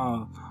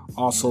an-Naml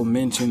also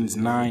mentions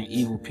 9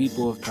 evil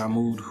people of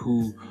Tamud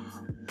who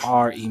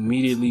are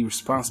immediately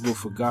responsible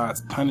for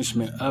God's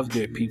punishment of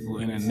their people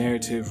in a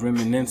narrative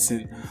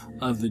reminiscent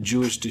of the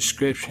Jewish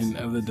description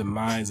of the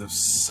demise of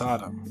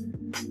Sodom.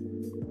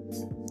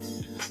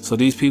 So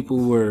these people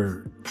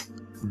were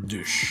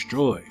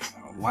destroyed,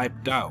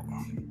 wiped out,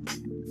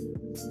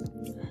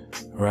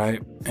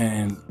 right?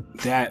 And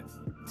that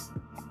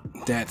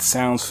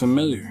sounds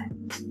familiar.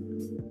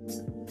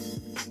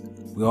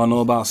 We all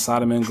know about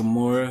Sodom and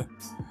Gomorrah.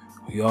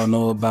 We all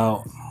know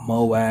about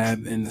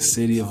Moab and the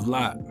city of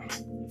Lot.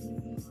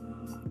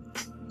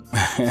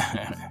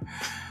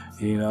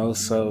 You know,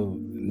 so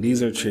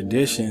these are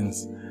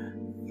traditions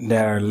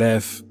that are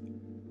left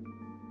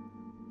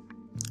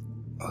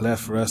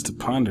for us to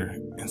ponder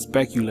and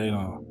speculate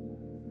on.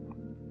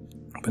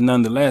 But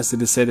nonetheless,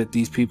 it is said that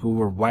these people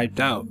were wiped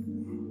out.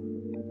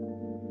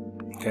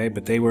 Okay,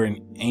 but they were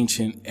an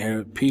ancient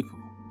Arab people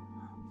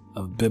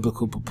of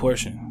biblical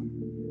proportion.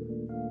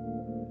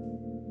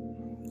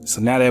 So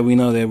now that we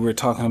know that we're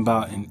talking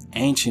about an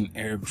ancient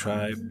Arab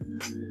tribe,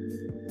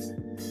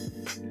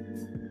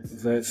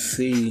 let's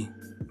see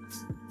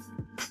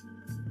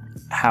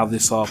how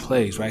this all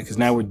plays, right? Because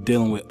now we're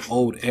dealing with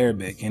Old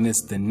Arabic, and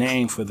it's the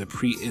name for the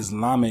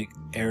pre-Islamic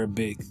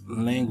Arabic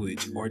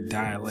language or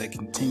dialect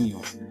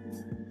continuum.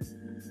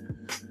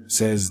 It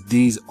says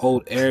these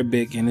Old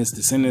Arabic and its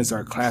descendants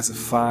are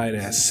classified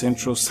as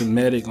Central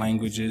Semitic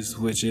languages,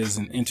 which is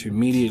an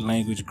intermediate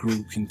language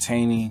group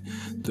containing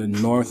the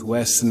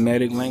Northwest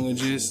Semitic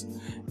languages,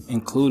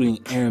 including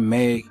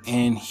Aramaic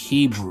and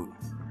Hebrew.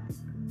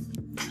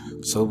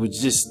 So with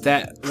just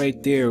that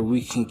right there,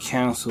 we can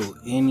cancel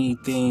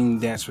anything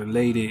that's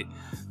related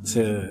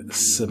to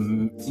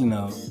some,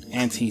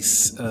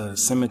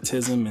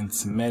 anti-Semitism and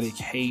Semitic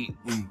hate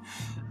and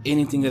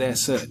anything of that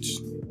such.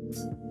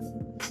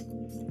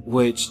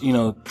 Which,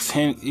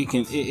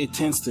 it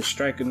tends to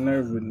strike a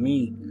nerve with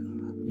me,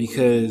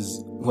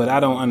 because what I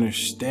don't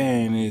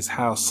understand is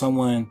how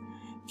someone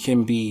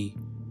can be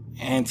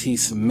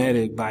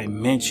anti-Semitic by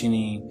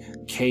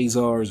mentioning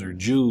Khazars or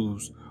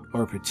Jews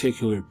or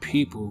particular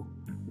people,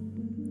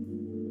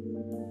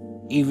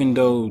 even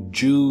though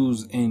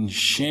Jews and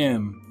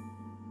Shem,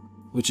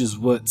 which is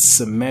what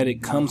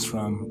Semitic comes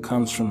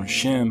from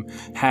Shem,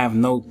 have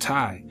no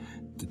tie.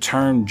 The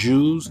term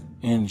Jews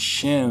and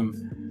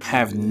Shem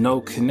have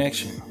no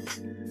connection.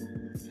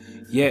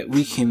 Yet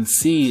we can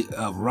see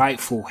a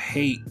rightful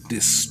hate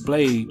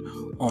displayed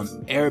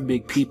on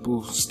Arabic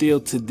people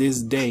still to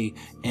this day,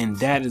 and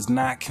that is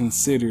not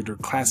considered or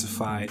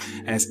classified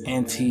as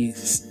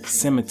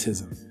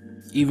anti-Semitism,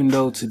 even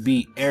though to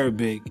be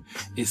Arabic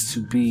is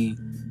to be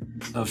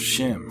of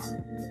Shem.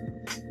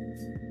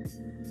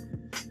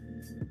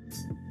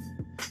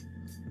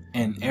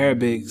 And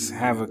Arabics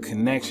have a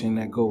connection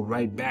that go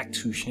right back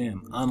to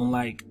Shem,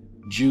 unlike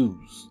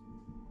Jews.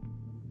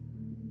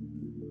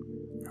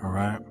 All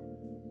right.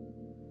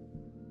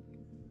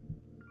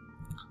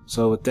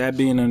 So with that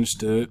being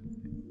understood,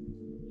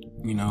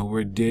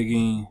 we're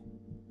digging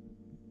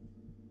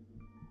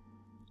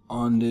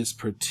on this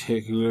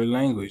particular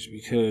language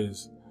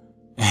because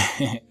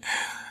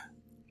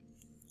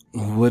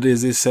what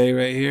does it say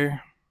right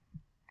here?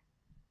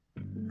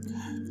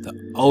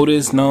 The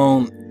oldest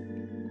known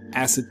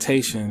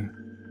attestation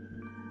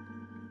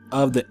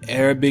of the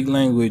Arabic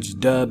language,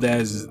 dubbed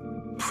as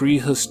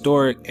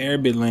prehistoric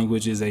Arabic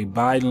language, is a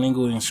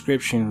bilingual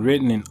inscription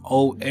written in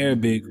Old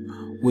Arabic,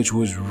 which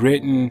was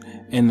written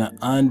in the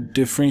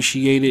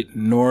undifferentiated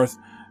North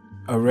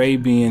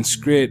Arabian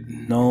script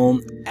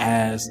known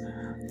as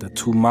the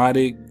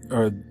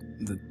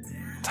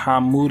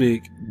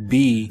Talmudic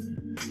B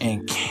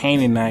and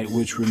Canaanite,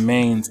 which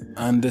remains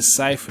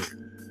undeciphered.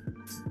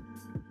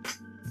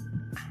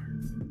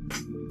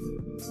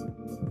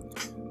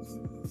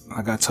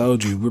 Like I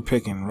told you, we're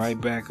picking right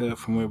back up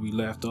from where we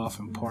left off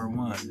in part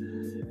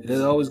 1. It is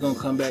always going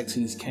to come back to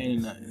these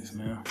Canaanites,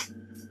 man.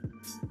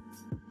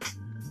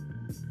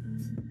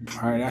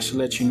 Alright, I should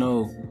let you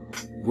know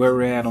where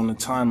we're at on the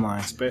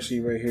timeline,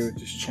 especially right here with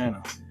this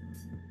channel.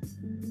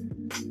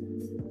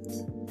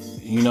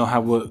 You know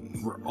how what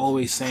we're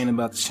always saying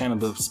about the channel,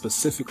 but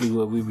specifically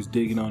what we was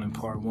digging on in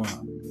part 1.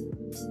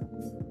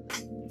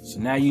 So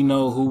now you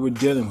know who we're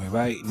dealing with,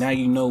 right? Now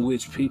you know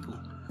which people.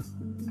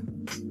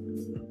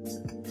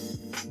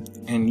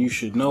 And you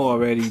should know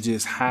already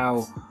just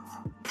how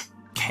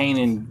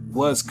Canaan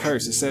was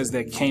cursed. It says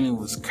that Canaan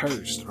was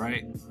cursed,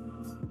 right?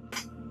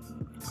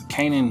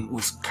 Canaan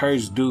was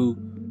cursed due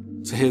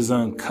to his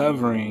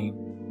uncovering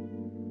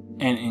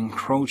and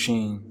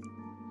encroaching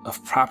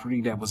of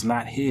property that was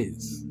not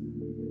his.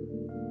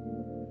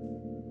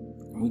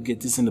 We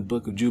get this in the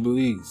Book of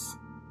Jubilees.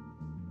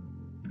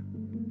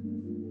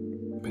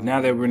 But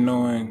now that we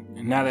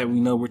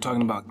know we're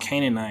talking about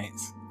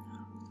Canaanites,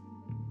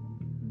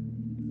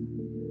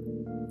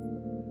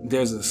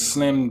 there's a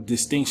slim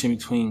distinction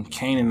between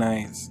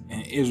Canaanites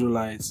and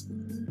Israelites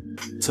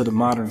to the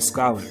modern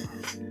scholar.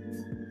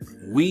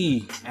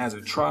 We, as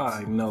a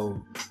tribe,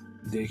 know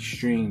the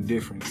extreme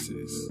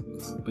differences,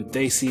 but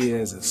they see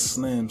it as a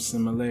slim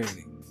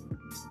similarity.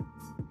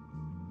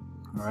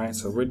 Alright,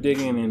 so we're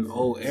digging in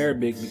Old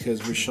Arabic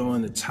because we're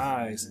showing the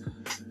ties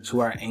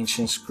to our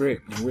ancient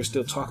script, and we're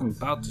still talking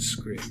about the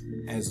script,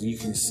 as you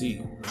can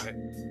see, right?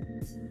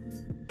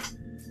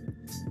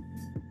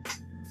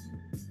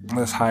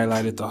 Let's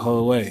highlight it the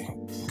whole way,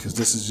 because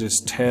this is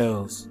just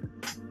tales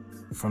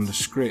from the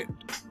script.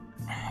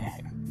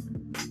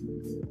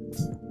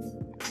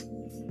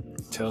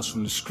 Tales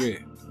from the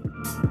script.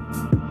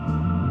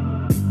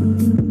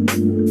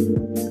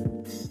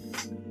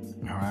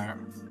 Alright.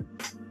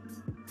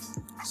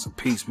 So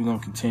peace, we're gonna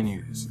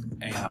continue this.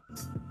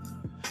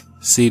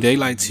 See, they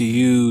like to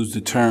use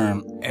the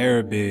term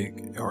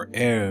Arabic or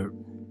Arab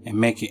and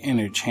make it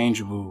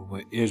interchangeable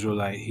with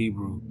Israelite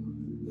Hebrew,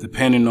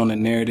 depending on the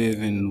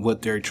narrative and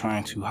what they're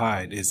trying to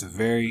hide. It's a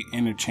very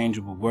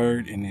interchangeable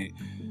word, and it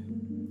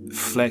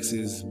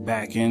flexes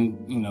back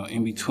in,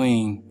 in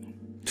between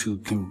to,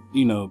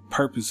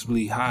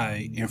 purposefully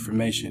hide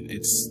information.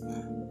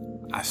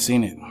 I've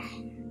seen it,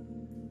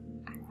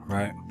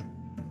 right?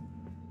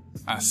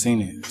 I've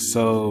seen it.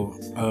 So,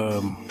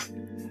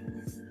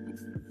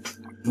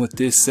 with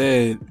this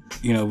said,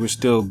 we're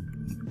still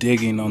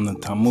digging on the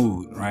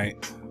Talmud, right?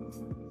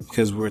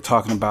 Because we're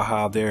talking about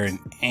how they're an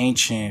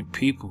ancient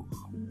people,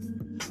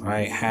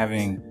 right?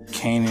 Having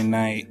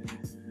Canaanite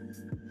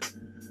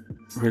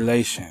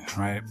relation,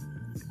 right?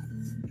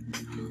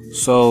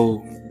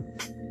 So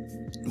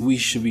we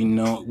should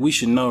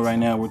know right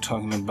now we're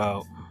talking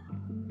about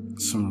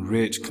some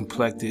rich,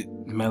 complected,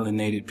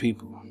 melanated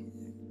people,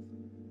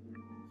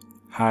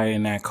 high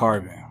in that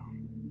carbon.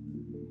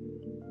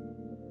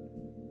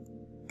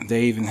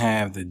 They even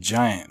have the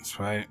giants,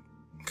 right?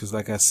 Because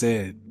like I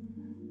said,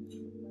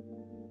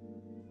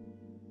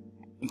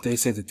 they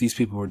say that these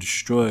people were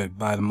destroyed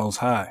by the Most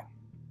High.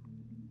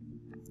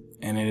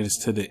 And it is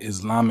to the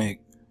Islamic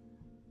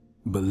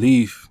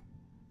belief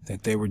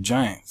that they were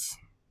giants.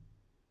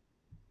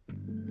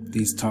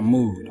 These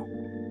Talmud.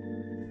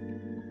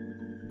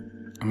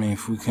 I mean,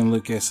 if we can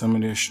look at some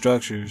of their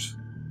structures,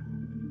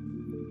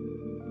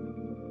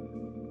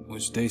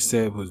 which they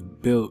said was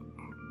built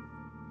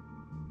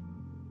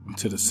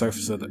to the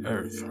surface of the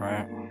earth,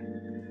 right?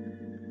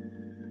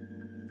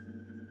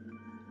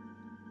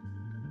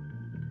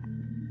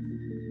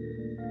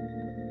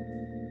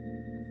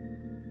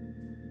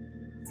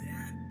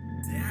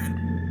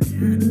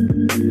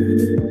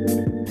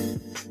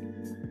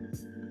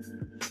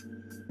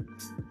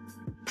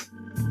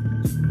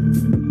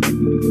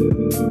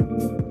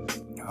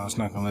 Oh, it's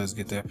not gonna let us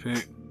get that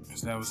pic.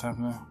 Is that what's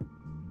happening?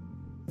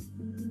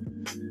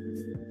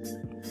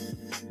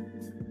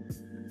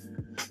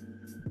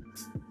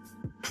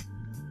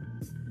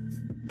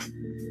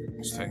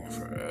 It's taking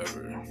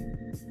forever.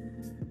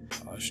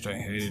 I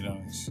straight hated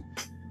on this.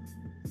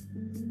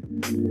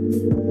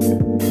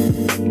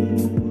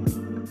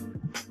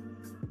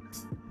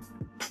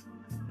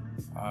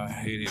 I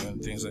hate it when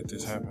things like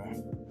this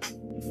happen.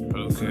 But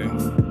okay.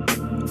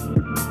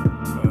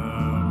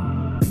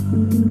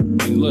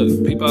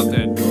 Look, peep out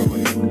that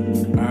doorway.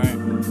 Alright.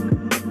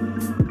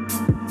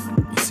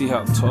 You see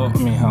how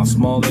how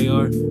small they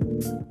are?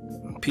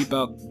 Peep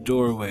out the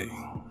doorway.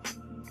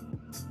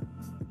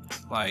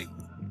 Like,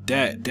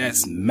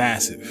 that's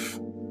massive.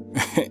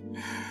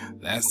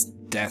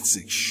 That's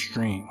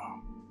extreme.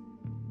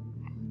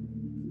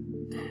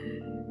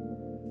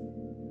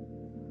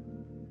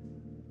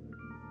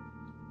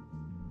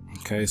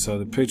 Okay, so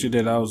the picture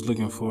that I was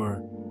looking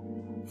for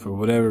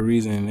whatever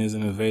reason,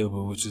 isn't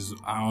available, which is,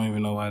 I don't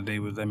even know why they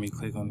would let me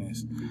click on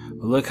this.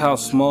 But look how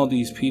small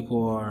these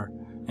people are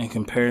in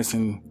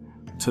comparison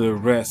to the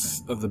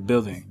rest of the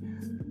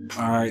building.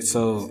 Alright,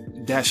 so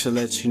that should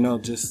let you know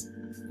just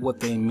what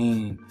they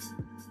mean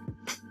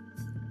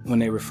when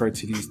they refer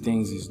to these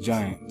things as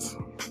giants.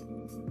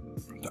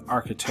 The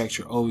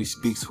architecture always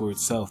speaks for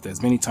itself.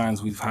 As many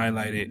times we've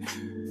highlighted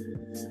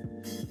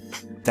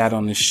that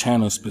on this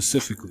channel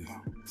specifically.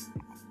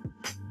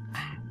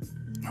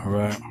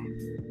 Alright.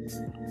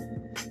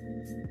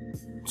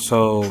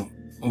 So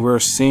we're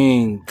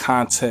seeing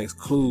context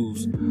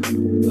clues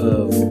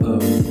of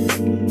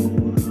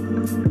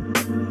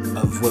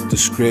what the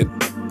script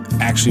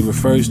actually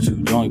refers to.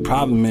 The only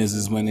problem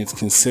is when it's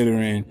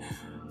considering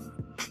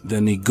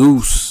the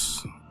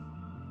Negus,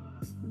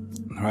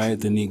 right?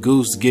 The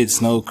Negus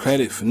gets no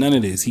credit for none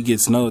of this. He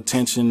gets no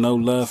attention, no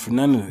love for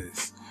none of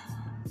this.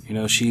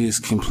 She is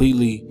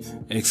completely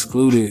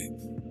excluded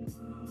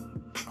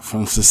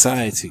from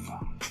society.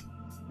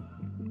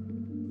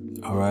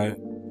 All right.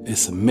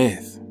 It's a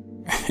myth.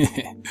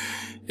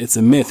 It's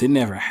a myth. It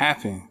never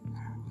happened.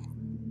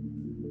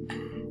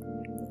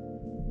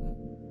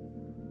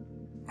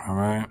 All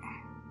right.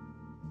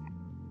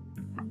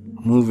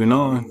 moving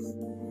on,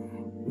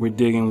 we're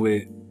digging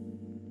with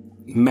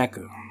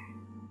Mecca.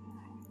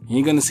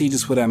 You're gonna see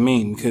just what I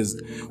mean,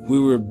 because we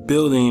were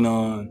building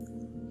on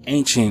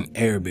ancient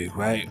Arabic,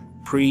 right?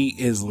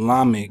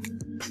 Pre-Islamic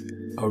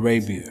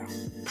Arabia.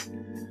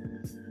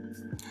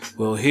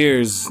 Well,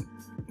 here's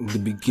the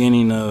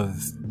beginning of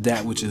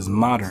that which is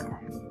modern,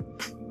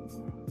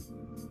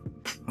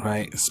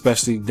 right?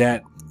 Especially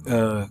that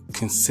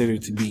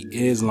considered to be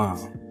Islam,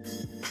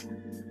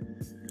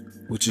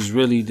 which is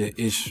really the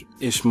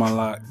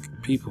Ishmaelite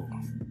people.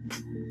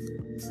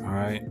 All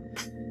right.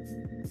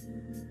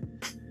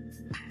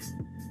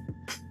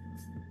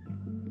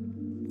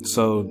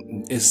 So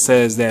it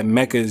says that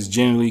Mecca is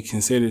generally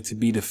considered to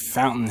be the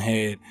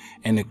fountainhead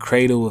and the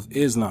cradle of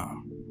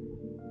Islam.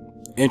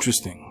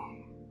 Interesting.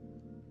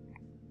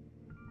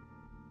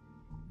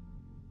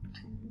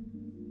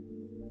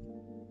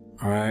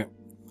 All right.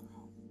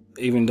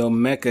 Even though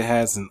Mecca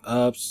has an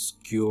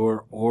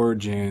obscure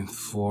origin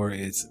for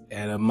its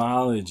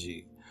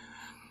etymology,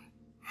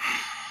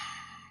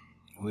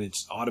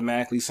 which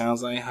automatically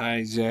sounds like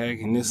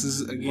hijack. And this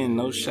is, again,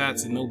 no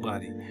shots at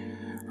nobody.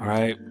 All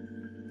right.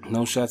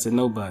 No shots at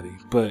nobody.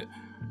 But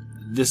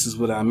this is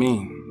what I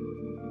mean.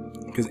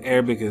 Because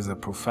Arabic is a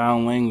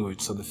profound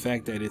language. So the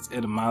fact that its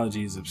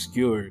etymology is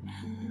obscured,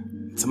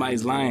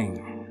 somebody's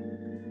lying.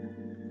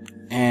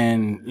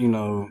 And, you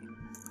know,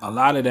 a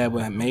lot of that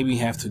would maybe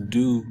have to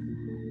do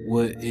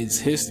with its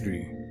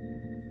history.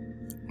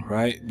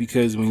 Right?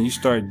 Because when you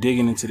start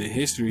digging into the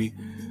history,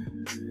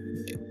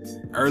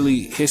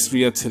 early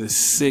history up to the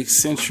 6th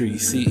century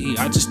CE,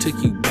 I just took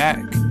you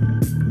back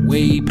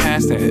way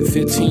past that,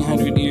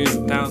 1500 years,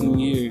 1000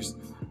 years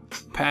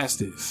past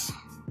this.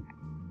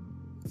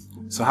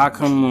 So how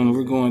come when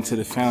we're going to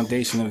the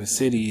foundation of a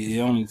city,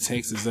 it only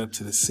takes us up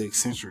to the 6th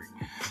century?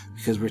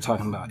 Because we're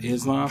talking about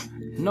Islam?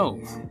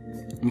 No,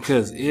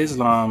 because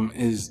Islam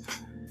is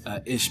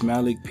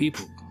Ishmaelic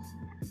people,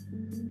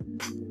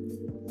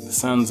 the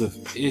sons of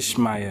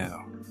Ishmael,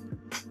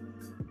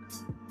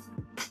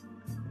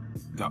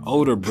 the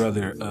older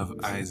brother of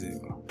Isaac.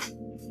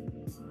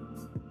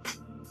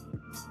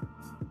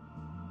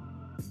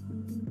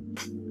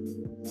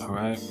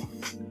 Alright?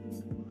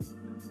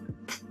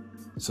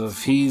 So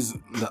if he's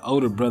the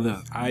older brother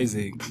of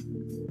Isaac,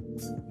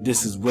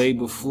 this is way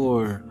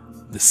before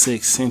the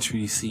 6th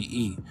century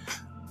CE.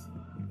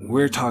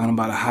 We're talking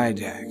about a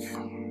hijack.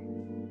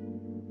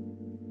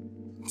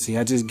 See,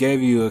 I just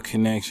gave you a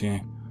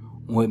connection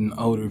with an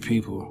older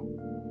people.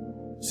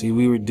 See,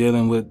 we were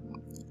dealing with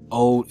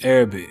Old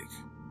Arabic.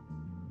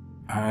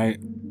 Alright?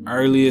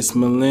 Early first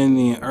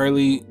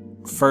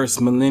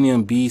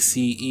millennium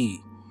BCE.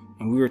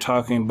 And we were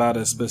talking about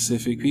a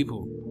specific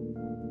people.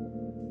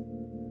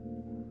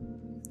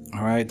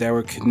 Alright, that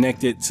were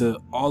connected to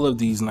all of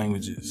these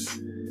languages.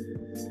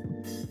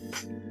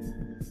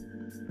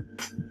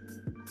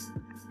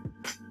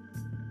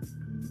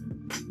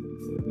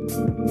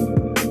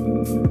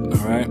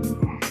 Alright.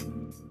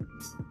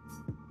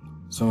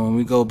 So when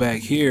we go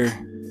back here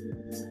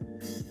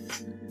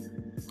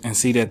and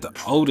see that the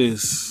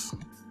oldest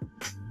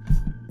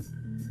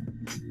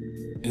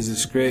is a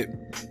script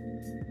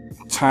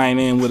tying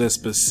in with a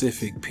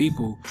specific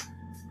people,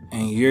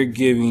 and you're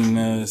giving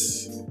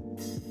us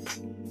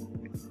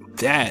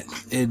that,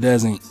 it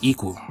doesn't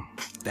equal.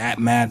 That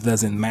math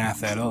doesn't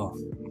math at all.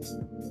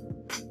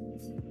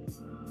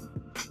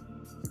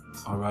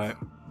 Alright.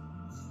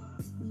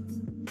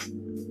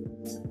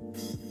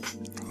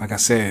 Like I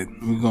said,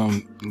 we're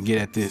gonna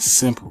get at this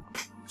simply.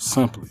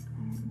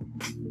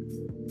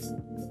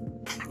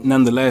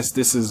 Nonetheless,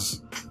 this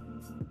is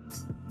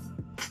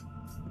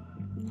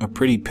a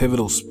pretty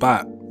pivotal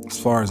spot as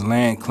far as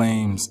land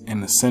claims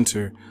and the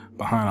center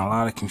behind a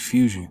lot of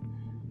confusion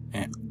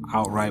and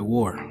outright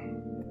war.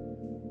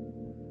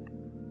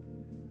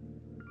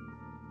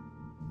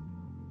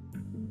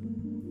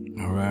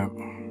 Alright.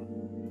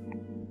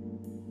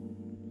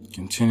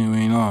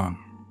 Continuing on.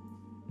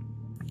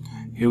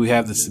 Here we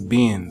have the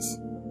Sabaeans.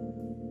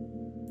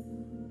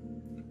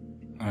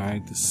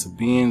 Alright, the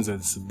Sabaeans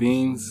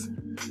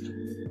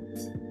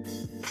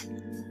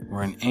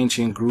were an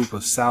ancient group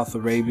of South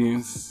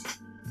Arabians.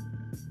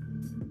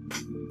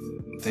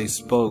 They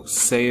spoke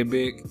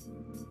Arabic,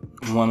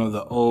 one of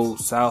the old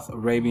South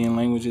Arabian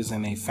languages,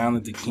 and they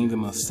founded the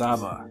kingdom of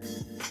Saba,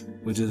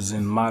 which is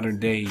in modern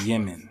day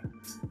Yemen,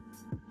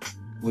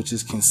 which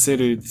is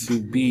considered to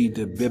be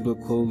the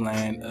biblical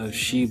land of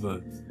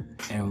Sheba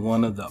and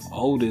one of the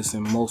oldest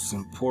and most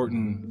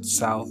important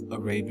South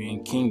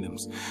Arabian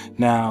kingdoms.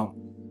 Now,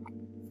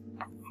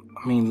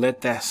 I mean,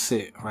 let that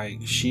sit,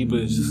 right? Sheba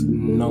is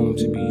known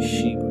to be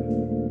Sheba,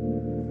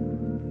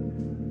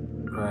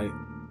 right?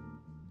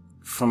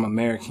 From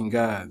American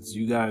Gods,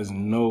 you guys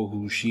know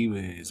who Sheba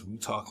is. We're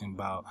talking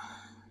about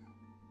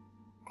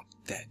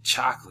that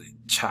chocolate.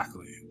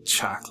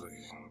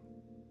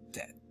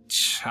 That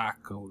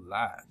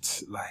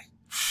chocolate. Like,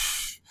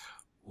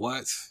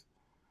 what?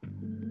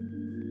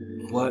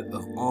 What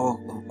of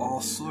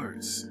all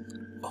sorts,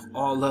 of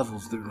all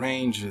levels, the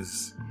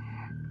ranges.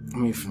 I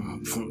mean,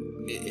 from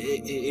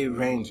it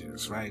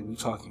ranges, right? We're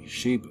talking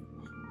Sheba.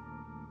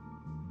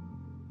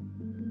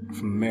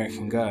 from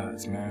American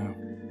Gods, man.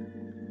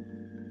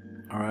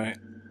 Alright?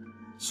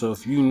 So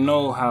if you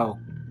know how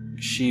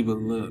Sheba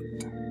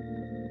looked,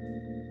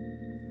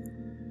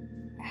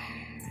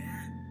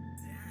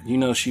 you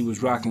know she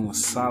was rocking with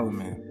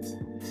Solomon.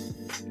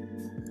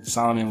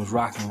 Solomon was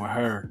rocking with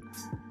her.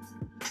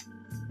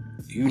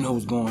 You know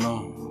what's going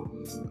on.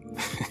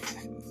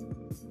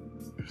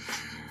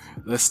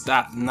 Let's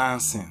stop the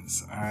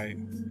nonsense, alright?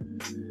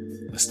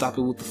 Let's stop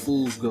it with the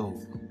fool's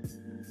gold.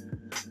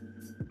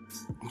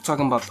 I'm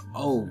talking about the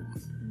old.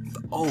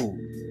 The old.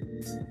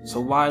 So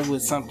why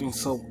would something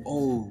so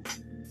old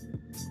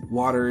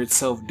water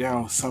itself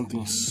down with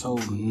something so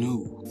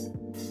new?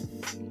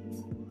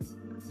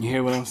 You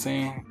hear what I'm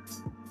saying?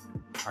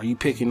 Are you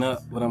picking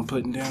up what I'm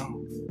putting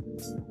down?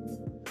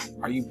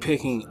 Are you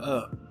picking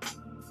up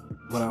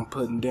what I'm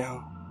putting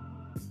down?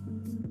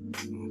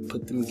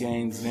 Put them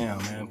games down,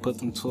 man. Put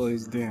them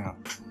toys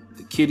down.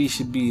 The kitty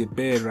should be in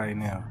bed right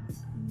now.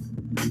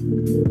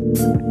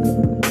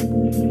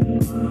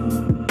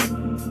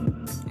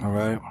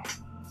 Alright.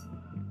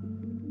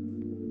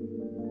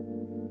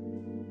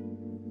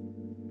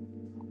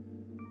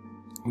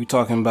 We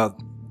talking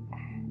about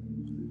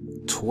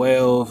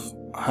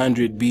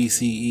 1200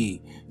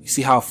 BCE. You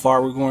see how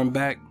far we're going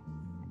back?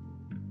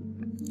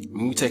 I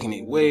mean, we're taking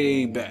it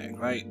way back,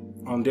 right?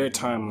 On their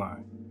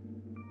timeline.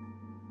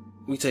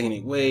 We taking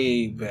it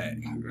way back,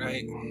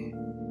 right?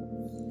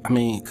 I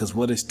mean, cause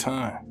what is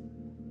time?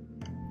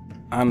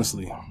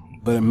 Honestly,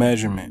 but a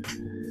measurement.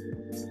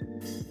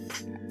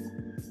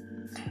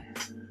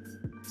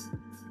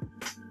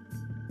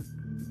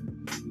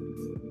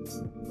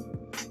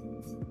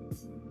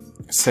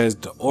 It says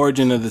the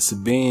origin of the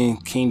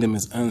Sabaean kingdom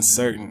is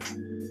uncertain.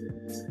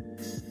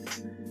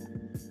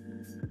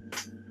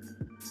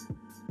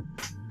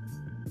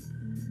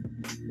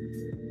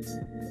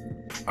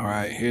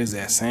 Alright, here's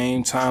that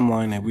same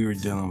timeline that we were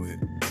dealing with.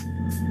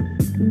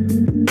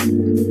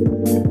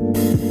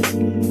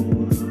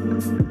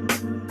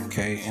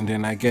 Okay, and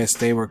then I guess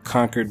they were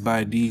conquered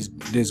by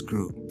this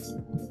group.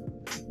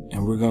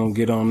 And we're gonna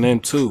get on them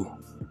too.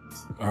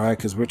 Alright,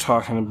 because we're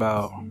talking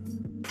about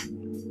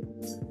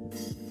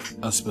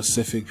a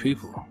specific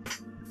people.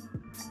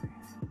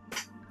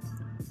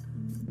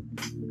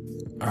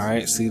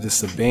 Alright, see, the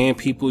Sabaean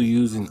people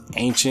use an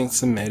ancient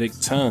Semitic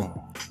tongue.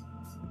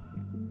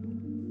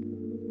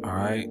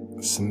 Alright,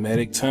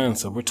 Semitic tongue.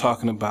 So we're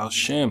talking about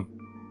Shem.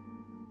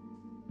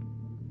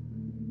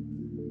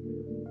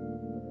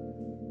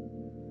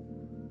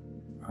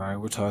 Alright,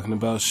 we're talking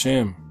about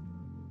Shem.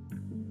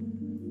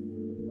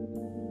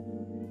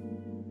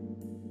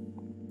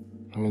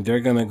 I mean, they're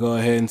gonna go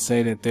ahead and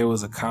say that there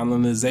was a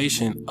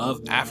colonization of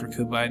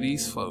Africa by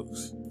these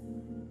folks.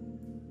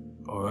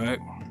 Alright.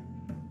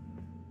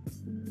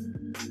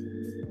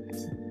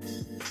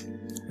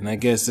 And I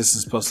guess this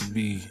is supposed to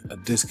be a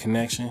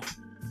disconnection.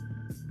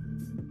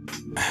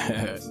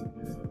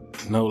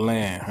 No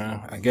land,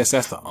 huh? I guess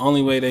that's the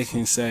only way they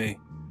can say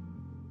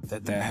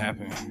that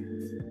happened.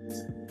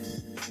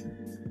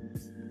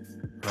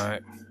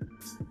 Right?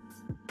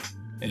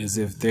 As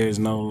if there's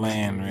no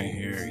land right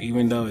here,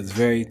 even though it's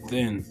very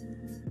thin.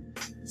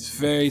 It's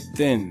very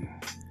thin.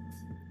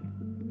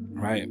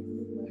 Right?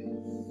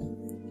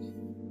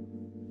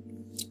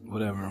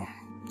 Whatever.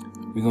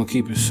 We're gonna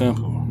keep it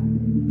simple.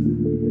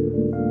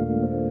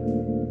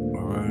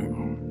 Alright.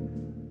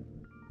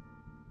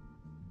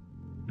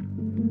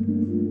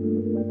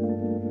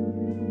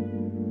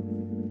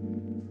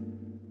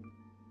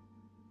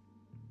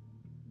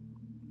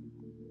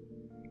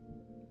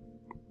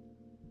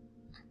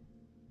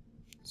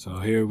 So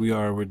here we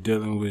are, we're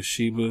dealing with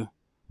Sheba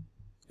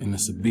and the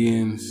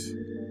Sabaeans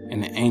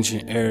and the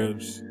ancient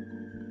Arabs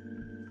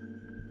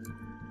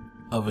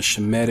of a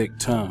Shemitic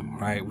tongue,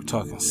 right? We're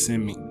talking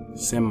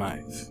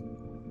Semites,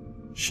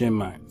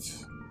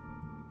 Shemites.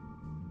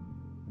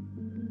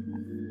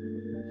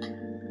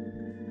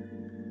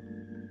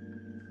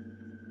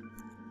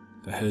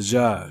 The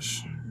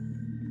Hajjaj.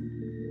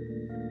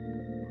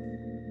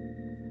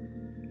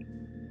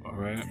 All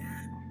right.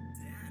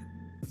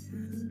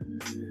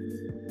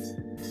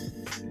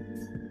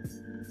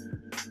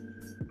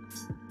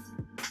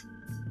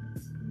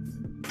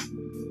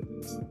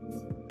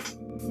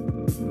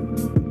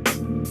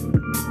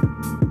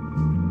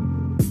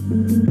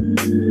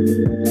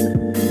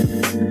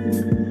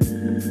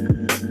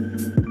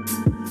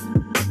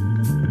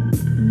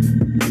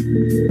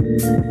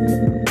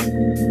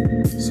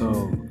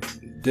 So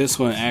this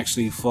one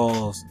actually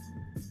falls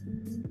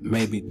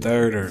maybe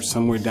third or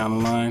somewhere down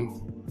the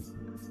line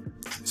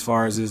as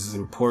far as its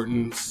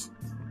importance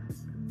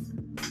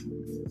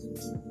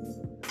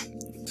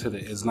to the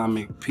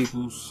Islamic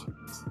peoples.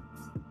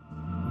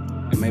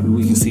 And maybe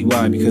we can see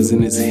why, because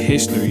in its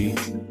history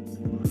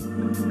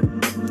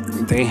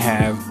they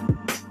have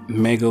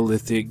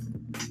megalithic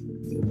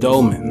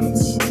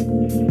dolmens.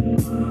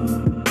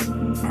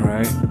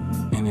 Alright?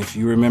 And if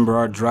you remember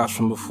our drops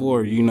from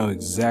before, you know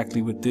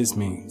exactly what this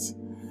means.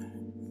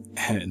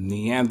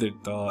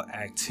 Neanderthal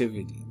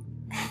activity.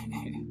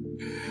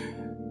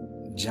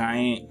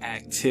 Giant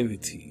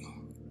activity.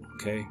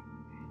 Okay?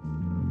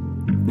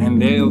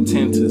 And they'll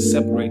tend to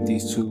separate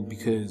these two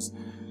because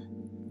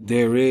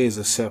there is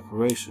a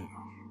separation.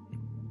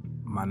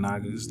 My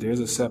Nagas, there's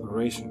a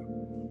separation.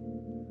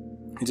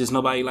 It's just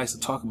nobody likes to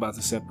talk about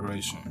the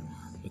separation.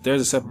 But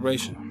there's a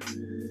separation.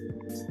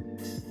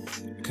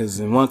 Because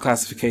in one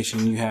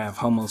classification you have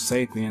Homo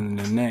sapien, and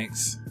the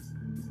next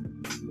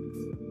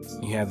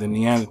you have the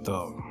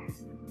Neanderthal.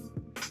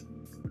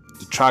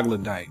 The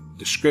troglodyte.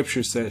 The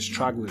scripture says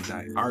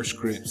troglodyte. Our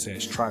script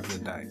says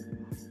troglodyte.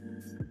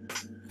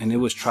 And it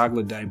was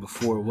troglodyte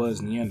before it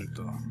was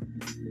Neanderthal.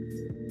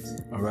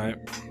 Alright?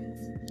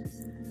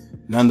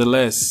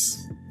 Nonetheless,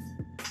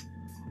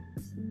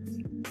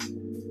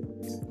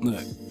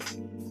 look.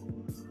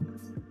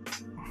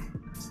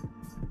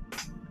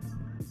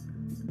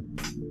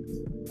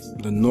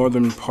 The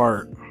northern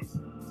part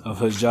of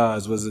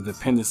Hejaz was a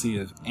dependency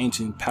of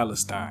ancient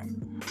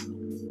Palestine.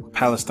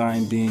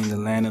 Palestine being the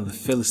land of the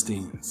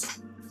Philistines.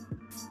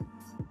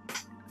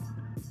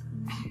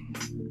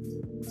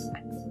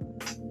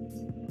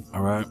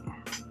 Alright.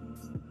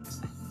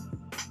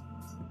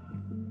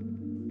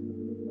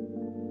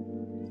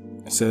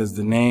 It says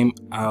the name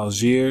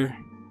Algier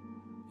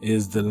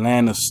is the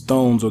land of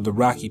stones or the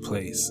rocky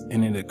place,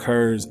 and it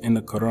occurs in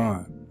the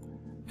Quran.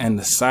 And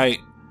the site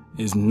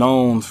is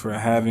known for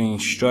having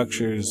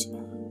structures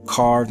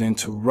carved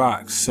into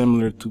rock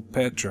similar to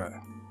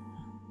Petra.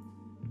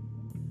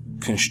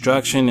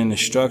 Construction in the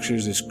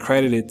structures is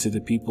credited to the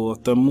people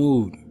of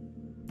Thamud.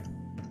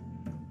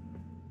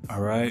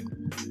 Alright?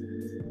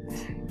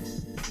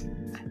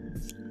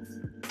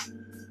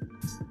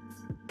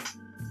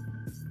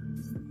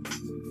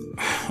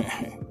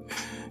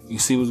 You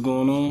see what's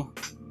going on?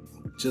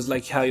 Just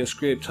like how your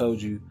script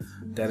told you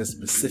that a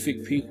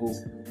specific people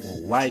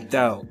were wiped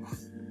out.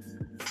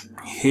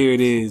 Here it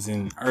is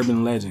in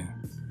urban legend.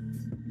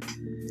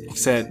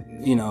 Except,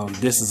 you know,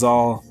 this is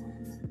all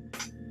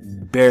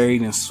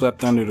buried and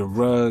swept under the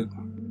rug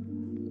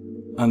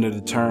under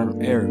the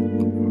term Arab.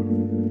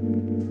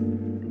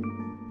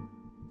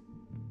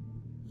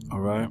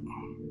 Alright?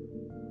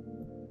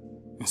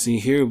 And see,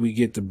 here we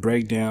get the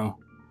breakdown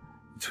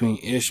between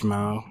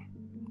Ishmael,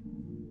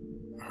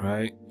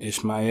 right?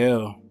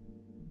 Ishmael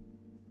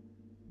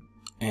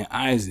and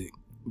Isaac.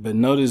 But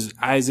notice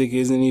Isaac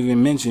isn't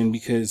even mentioned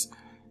because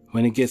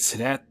when it gets to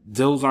that,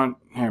 those aren't,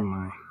 never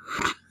mind.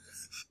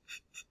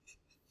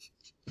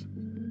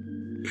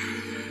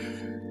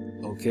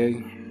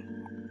 Okay?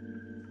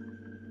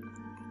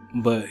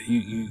 But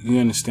you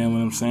understand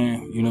what I'm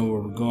saying? You know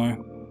where we're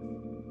going?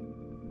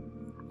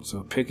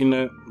 So picking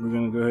up, we're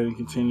going to go ahead and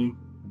continue.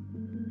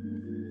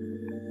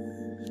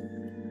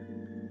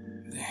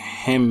 The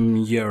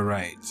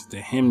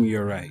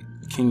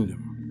Himyarite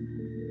kingdom.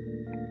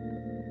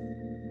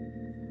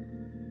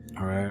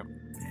 Alright?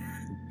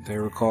 They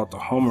were called the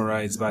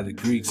Homerites by the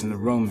Greeks and the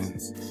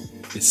Romans,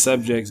 its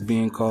subjects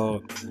being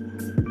called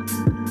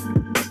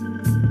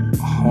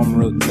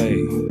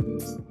Homrote.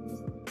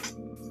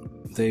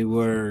 They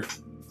were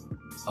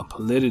a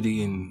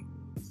polity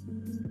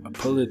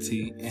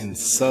in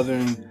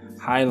southern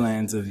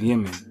highlands of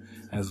Yemen,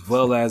 as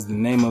well as the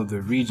name of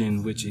the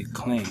region which it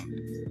claimed.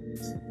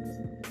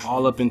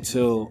 All up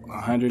until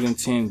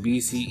 110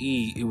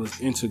 BCE, it was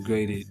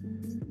integrated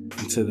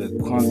into the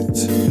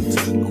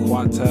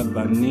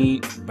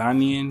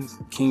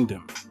Qatabanian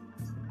kingdom,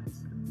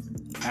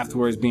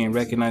 afterwards being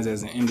recognized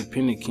as an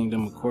independent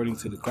kingdom. According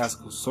to the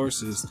classical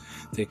sources,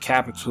 their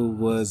capital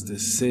was the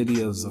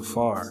city of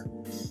Zafar.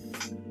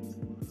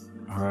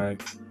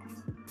 Alright.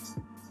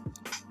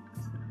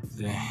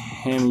 The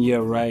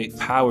Himyarite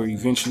power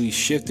eventually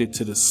shifted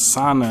to the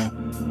Sana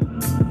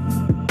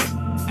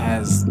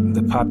as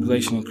the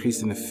population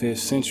increased in the 5th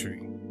century.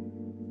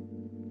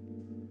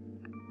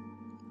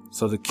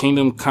 So the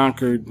kingdom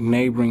conquered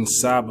neighboring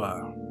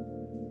Saba.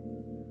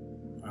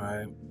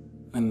 Alright.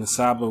 And the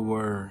Saba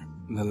was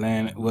the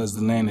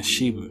land of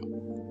Sheba.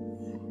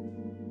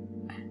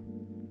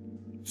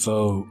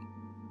 So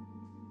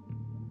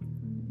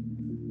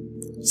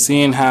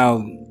seeing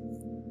how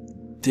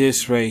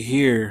this right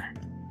here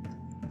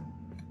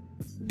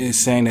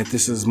is saying that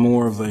this is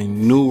more of a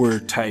newer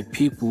type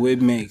people,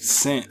 it makes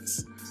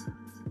sense.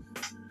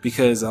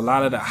 Because a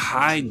lot of the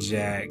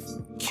hijack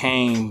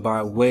came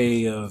by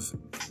way of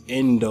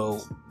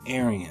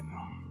Indo-Aryan.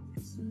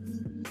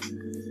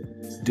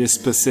 This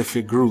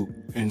specific group,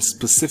 and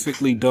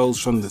specifically those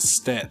from the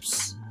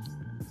steppes,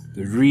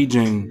 the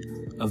region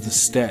of the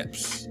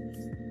steppes.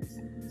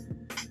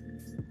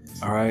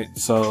 Alright,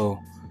 so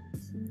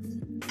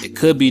it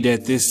could be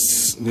that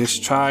this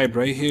tribe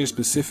right here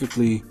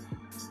specifically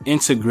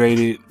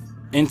integrated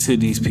into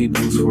these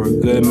peoples for a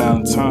good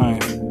amount of time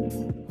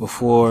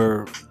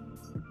before.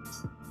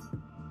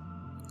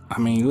 I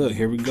mean, look,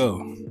 here we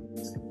go.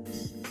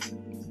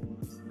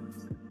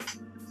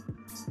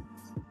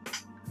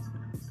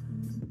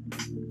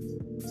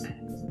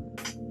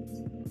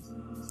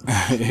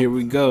 Here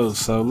we go.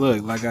 So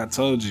look, like I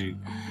told you,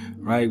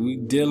 right, we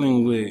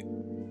dealing with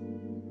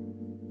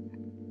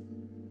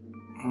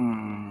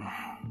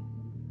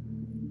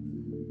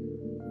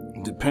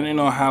depending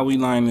on how we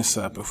line this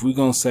up, if we're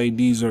gonna say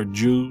these are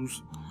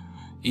Jews,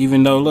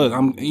 Even though, look,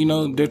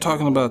 they're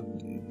talking about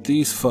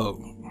these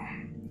folk.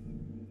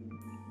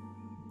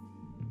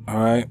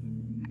 Alright?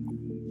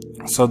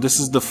 So this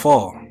is the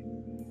fall.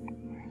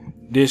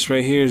 This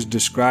right here is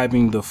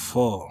describing the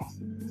fall.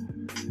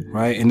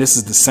 Right? And this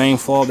is the same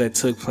fall that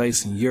took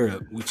place in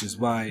Europe, which is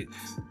why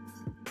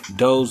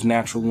those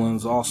natural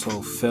ones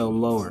also fell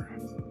lower.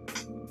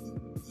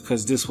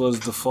 Because this was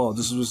the fall.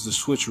 This was the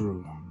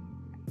switcheroo.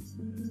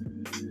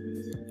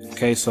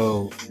 Okay,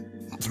 so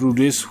through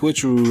this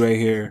switcheroo right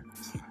here,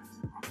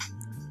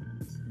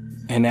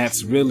 and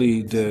that's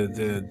really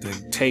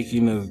the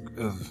taking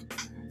of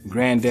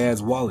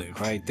Granddad's wallet,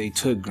 right? They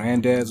took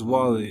Granddad's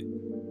wallet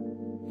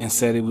and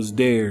said it was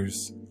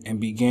theirs and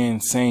began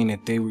saying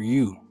that they were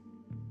you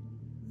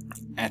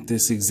at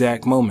this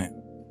exact moment.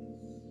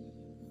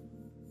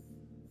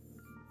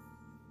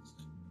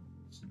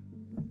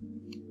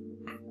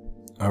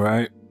 All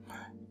right.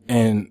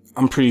 And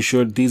I'm pretty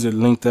sure these are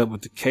linked up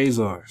with the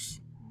Khazars.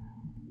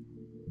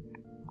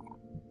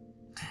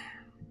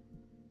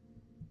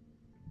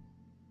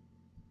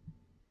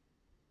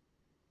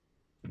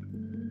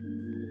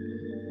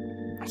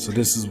 So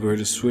this is where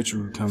the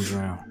switcheroo comes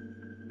around.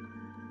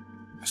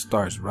 It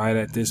starts right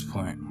at this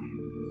point.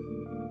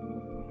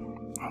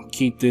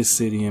 Keep this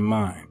city in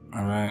mind,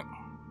 all right?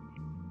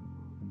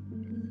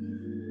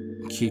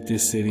 Keep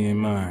this city in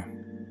mind.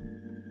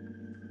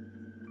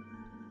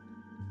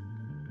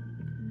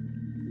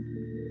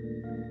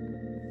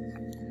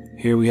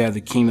 Here we have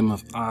the kingdom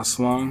of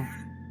Aslan.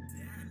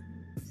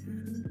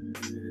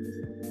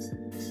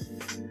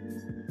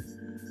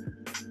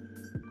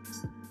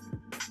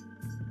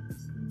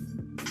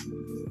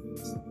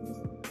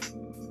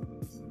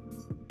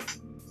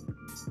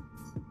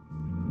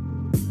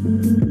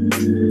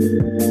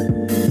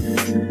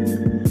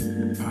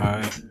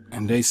 Alright,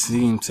 and they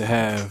seem to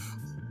have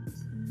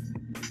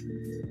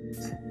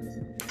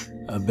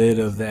a bit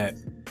of that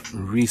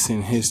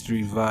recent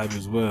history vibe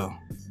as well.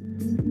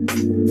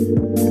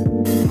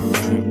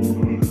 Alright.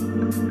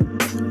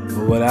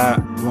 But what I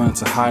wanted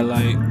to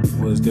highlight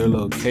was their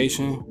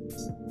location,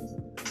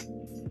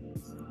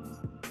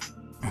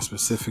 and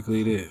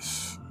specifically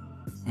this,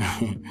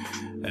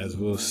 as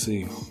we'll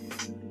see.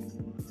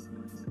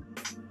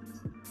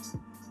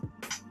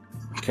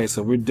 Okay,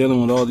 so we're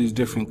dealing with all these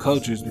different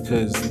cultures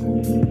because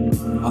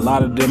a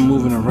lot of them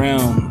moving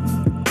around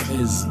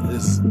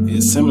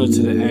is similar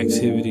to the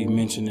activity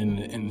mentioned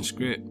in the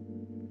script,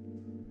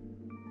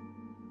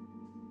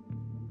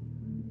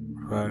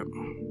 right?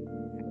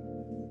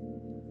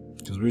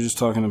 Because we're just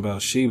talking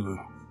about Sheba,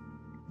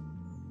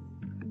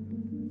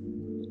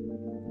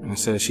 and it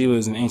says Sheba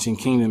is an ancient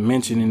kingdom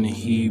mentioned in the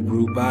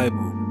Hebrew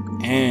Bible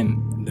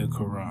and the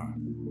Quran.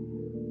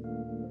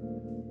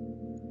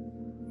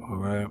 All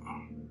right.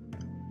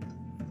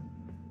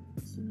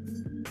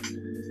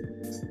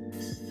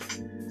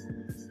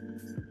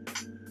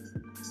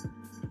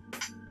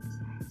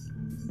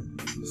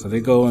 So they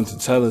go on to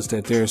tell us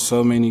that there are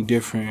so many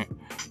different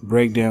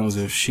breakdowns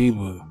of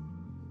Sheba.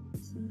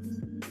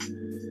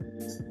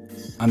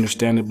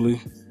 Understandably.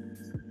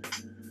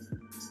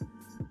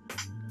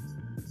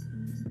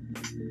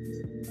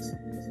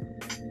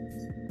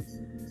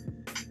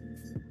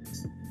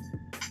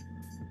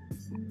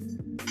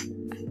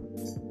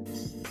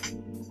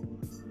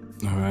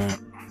 Alright.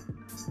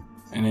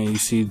 And then you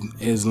see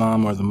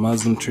Islam or the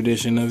Muslim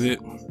tradition of it.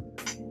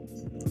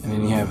 And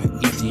then you have an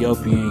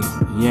Ethiopian,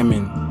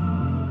 Yemen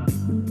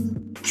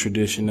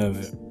tradition of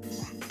it.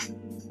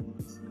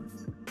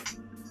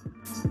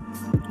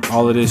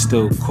 All of this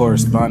still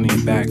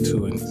corresponding back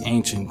to an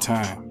ancient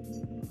time.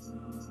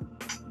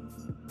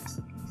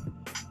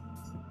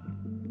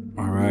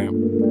 All right.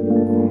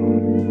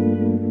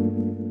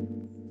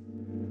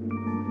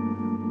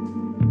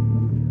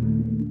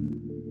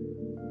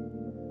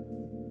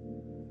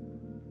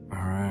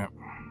 All right.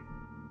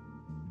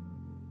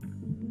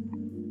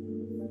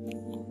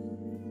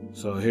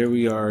 So here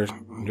we are.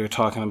 They're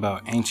talking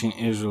about ancient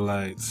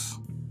Israelites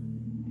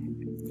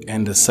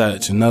and the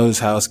such. And notice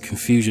how it's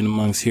confusion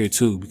amongst here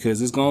too, because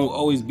there's going to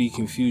always be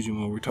confusion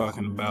when we're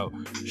talking about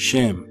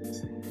Shem.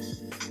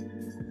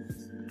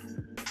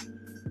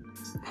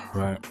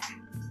 Right.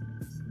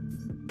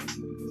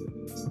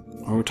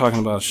 When we're talking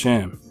about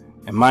Shem.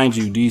 And mind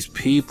you, these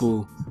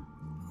people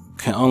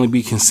can only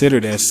be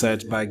considered as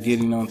such by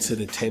getting onto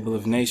the table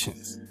of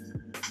nations.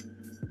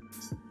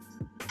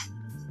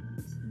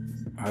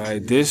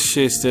 Alright, this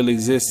shit still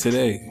exists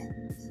today.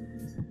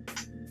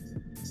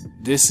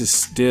 This is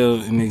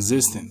still in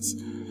existence.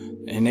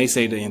 And they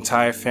say the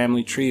entire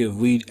family tree of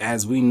we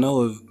as we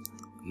know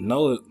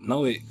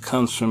it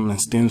comes from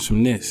and stems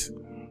from this.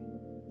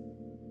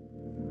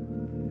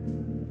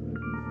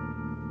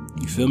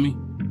 You feel me?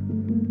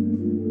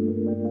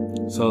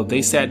 So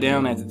they sat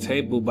down at the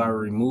table by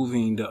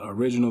removing the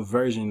original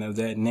version of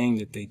that name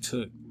that they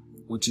took,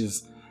 which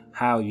is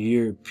how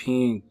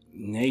European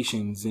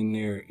nations in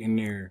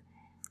their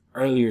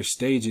earlier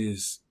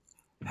stages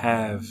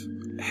have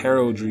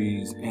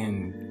heraldries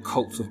and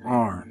coats of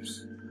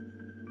arms.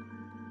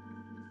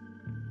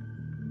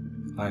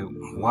 Like,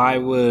 why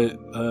would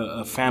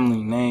a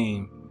family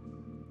name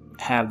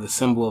have the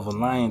symbol of a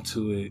lion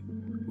to it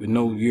with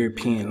no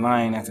European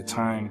lion at the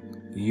time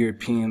the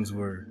Europeans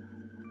were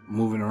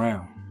moving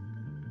around?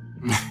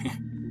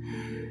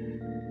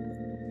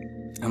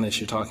 Unless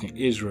you're talking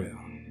Israel.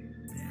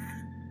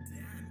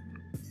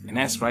 And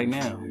that's right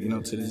now, you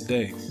know, to this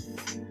day.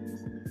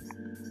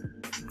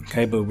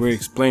 Okay, but we're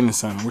explaining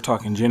something. We're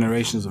talking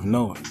generations of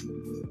Noah.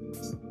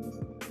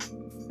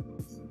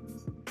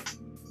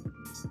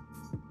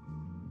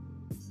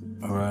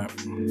 All right.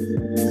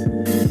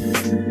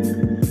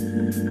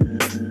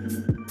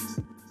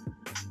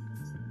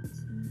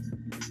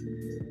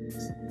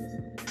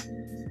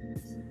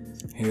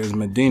 Here's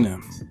Medina.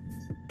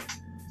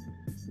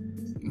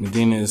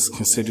 Medina is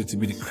considered to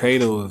be the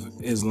cradle of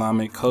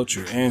Islamic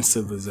culture and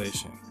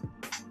civilization.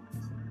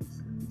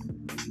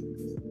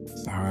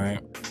 All right.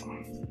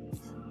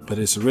 But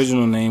its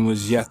original name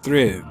was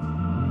Yathrib.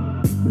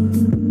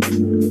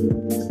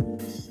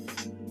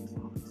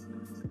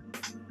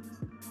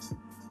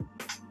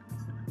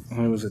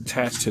 And it was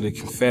attached to the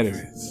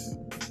Confederates.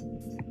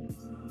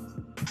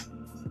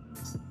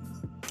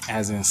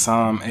 As in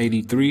Psalm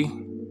 83.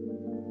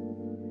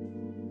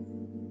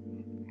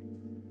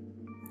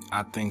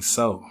 I think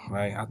so,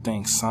 right? I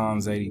think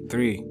Psalms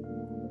 83.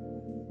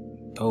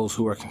 Those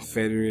who are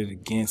confederate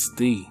against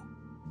thee.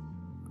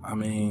 I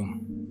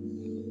mean,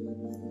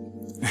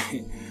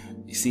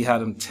 you see how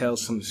them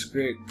tells from the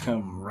script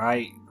come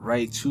right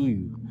to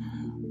you.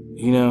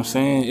 You know what I'm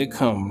saying? It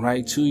come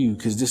right to you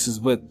because this is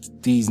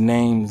what these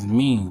names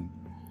mean.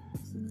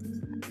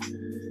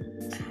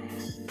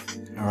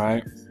 All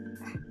right?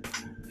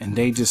 And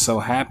they just so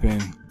happen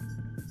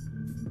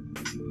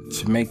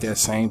to make that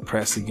same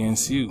press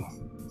against you.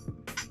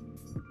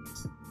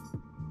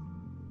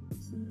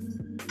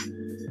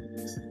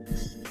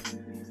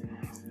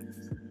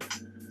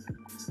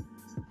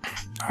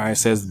 All right, it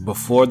says,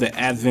 before the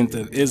advent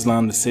of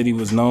Islam, the city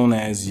was known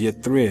as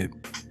Yathrib.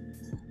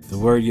 The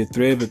word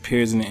Yathrib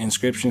appears in the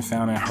inscription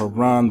found in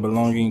Haran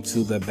belonging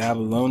to the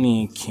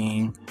Babylonian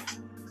king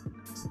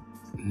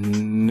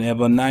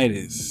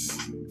Nabonidus.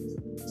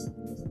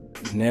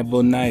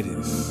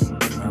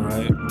 All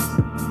right.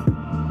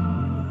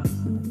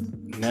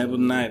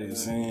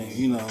 Nabonidus, and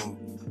you know,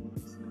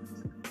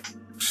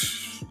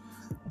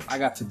 I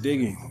got to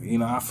digging. You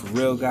know, I for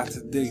real got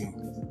to digging.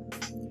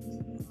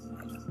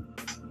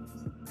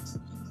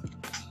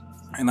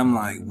 And I'm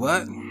like,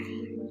 what?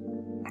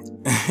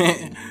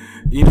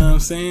 You know what I'm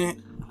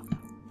saying?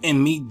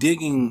 And me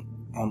digging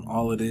on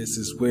all of this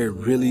is where it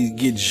really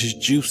gets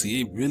juicy.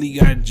 It really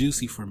got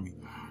juicy for me.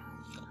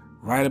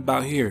 Right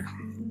about here.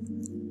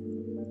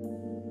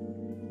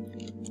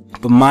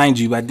 But mind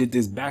you, I did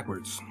this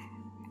backwards.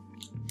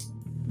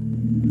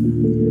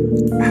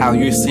 How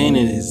you're seeing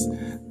it is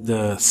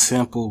the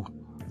simple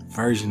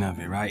version of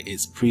it, right?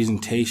 It's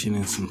presentation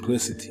and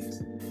simplicity.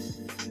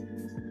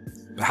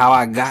 But how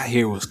I got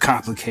here was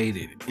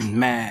complicated and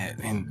mad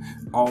and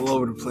all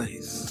over the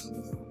place.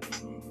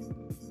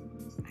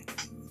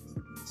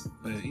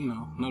 But, you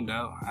know, no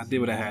doubt, I did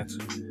what I had to.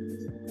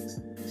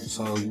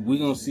 So we're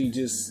going to see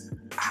just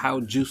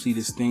how juicy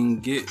this thing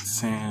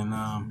gets. And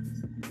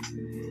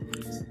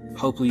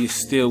hopefully you're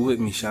still with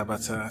me.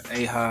 Shabbat.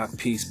 Ahab,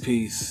 peace to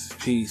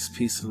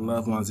the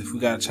loved ones. If we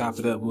got to chop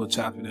it up, we'll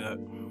chop it up.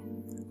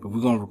 But we're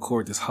going to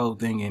record this whole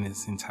thing in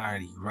its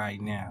entirety right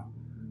now.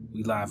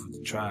 We live with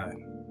the tribe.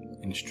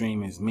 And the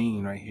stream is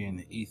mean right here in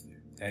the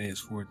ether. That is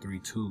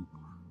 432.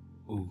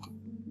 Ooh.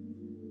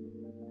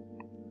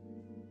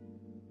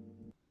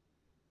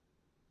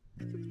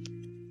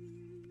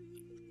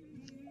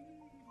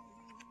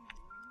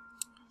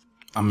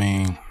 I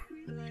mean,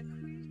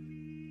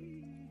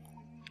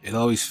 it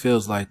always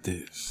feels like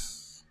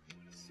this.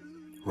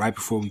 Right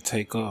before we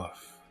take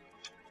off.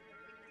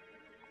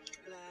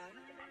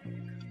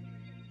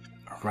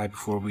 Right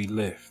before we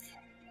lift.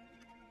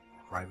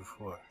 Right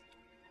before.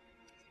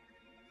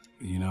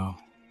 You know,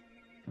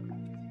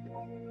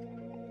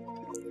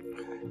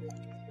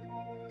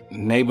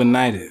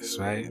 Nabonidus,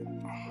 right?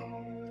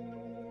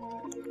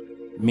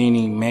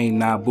 Meaning, may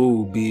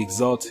Nabu be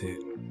exalted,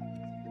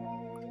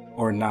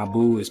 or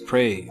Nabu is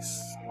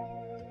praised.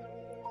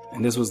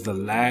 And this was the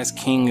last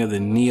king of the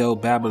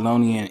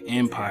Neo-Babylonian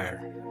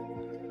Empire,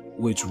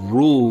 which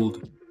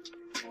ruled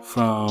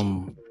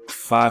from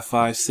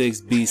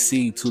 556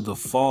 BC to the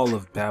fall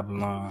of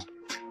Babylon.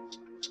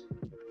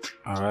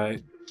 All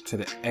right. To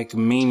the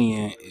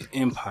Achaemenid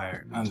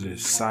Empire under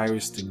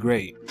Cyrus the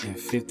Great in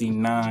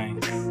 539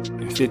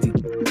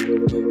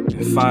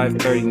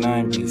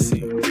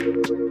 BC.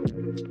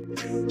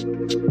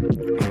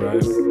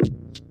 Alright.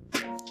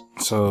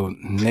 So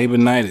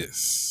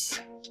Nabonidus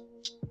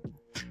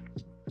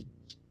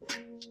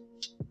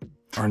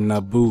or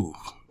Nabu.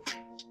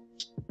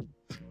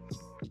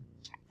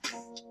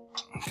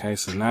 Okay,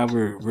 so now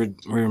we're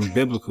in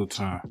biblical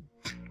time.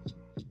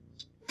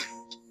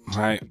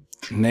 Right?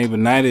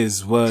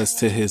 Nabonidus was,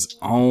 to his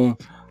own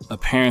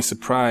apparent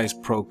surprise,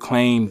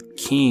 proclaimed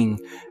king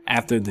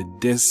after the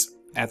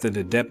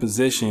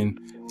deposition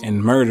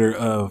and murder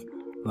of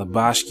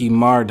Labashki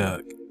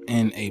Marduk,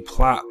 in a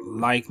plot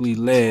likely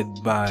led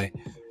by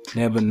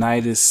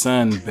Nebuchadnezzar's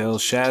son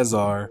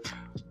Belshazzar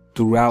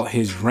throughout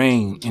his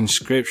reign.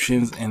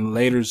 Inscriptions and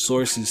later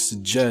sources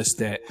suggest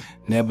that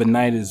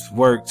Nebuchadnezzar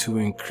worked to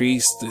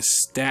increase the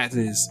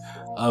status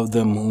of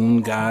the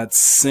moon god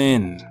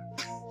Sin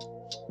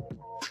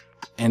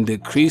and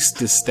decrease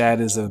the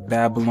status of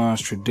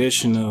Babylon's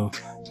traditional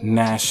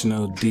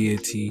national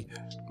deity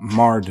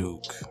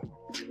Marduk.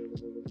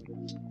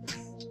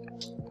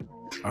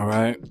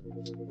 Alright,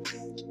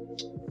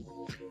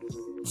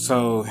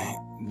 so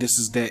this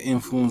is that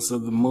influence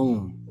of the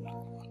moon.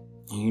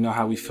 And you know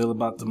how we feel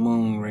about the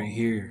moon right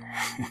here.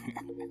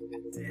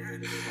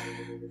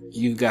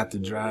 You've got to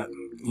drop,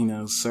 you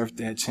know, surf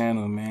that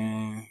channel,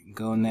 man.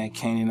 Go in that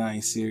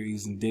Canaanite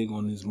series and dig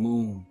on this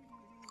moon.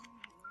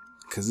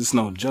 Cause it's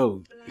no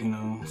joke, you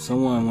know.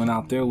 Someone went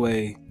out their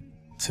way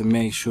to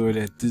make sure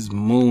that this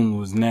moon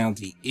was now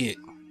the it.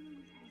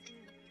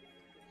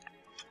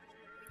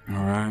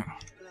 Alright.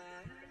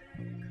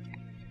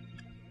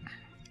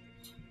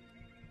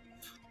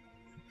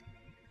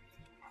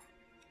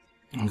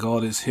 And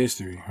all this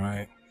history,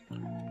 right?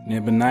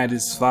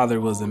 Nebuchadnezzar's father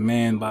was a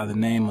man by the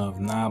name of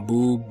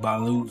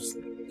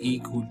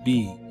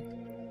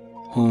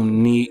Nabu-balus-iqudi,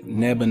 whom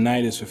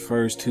Nebuchadnezzar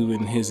refers to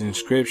in his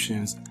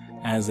inscriptions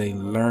as a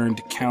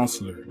learned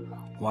counselor,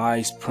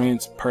 wise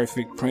prince,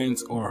 perfect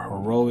prince, or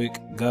heroic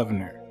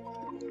governor.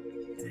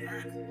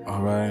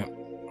 Alright.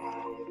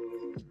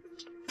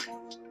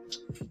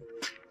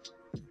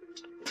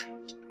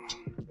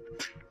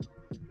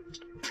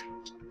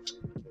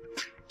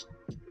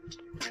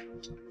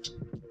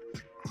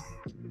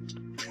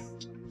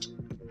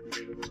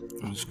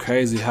 It's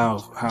crazy how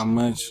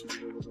much,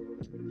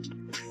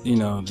 you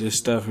know, this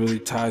stuff really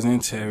ties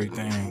into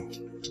everything.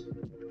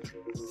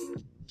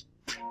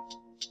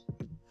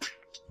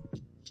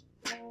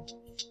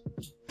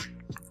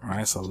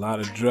 Alright, it's a lot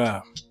of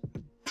drop.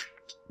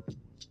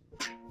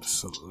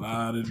 It's a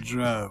lot of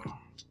drop.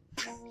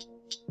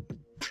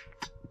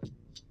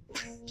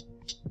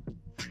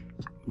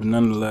 But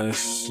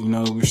nonetheless, you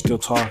know, we're still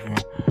talking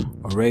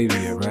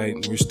Arabia, right?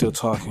 We're still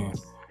talking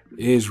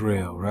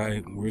Israel,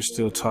 right? We're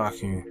still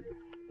talking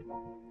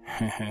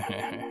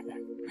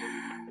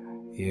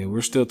yeah,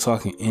 we're still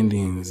talking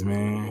Indians,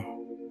 man.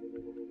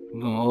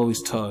 We're gonna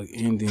always talk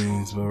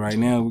Indians, but right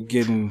now we're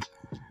getting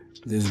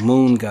this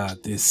moon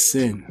god, this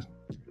Sin,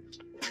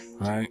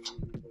 right?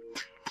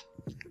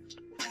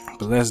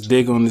 But let's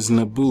dig on this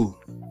Nabu,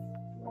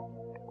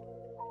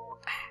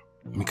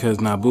 because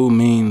Nabu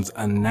means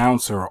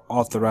announcer or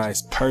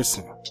authorized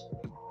person,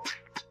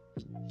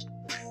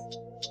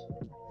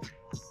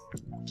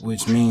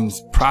 which means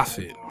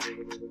prophet.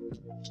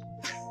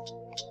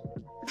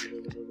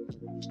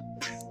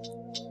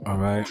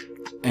 Alright,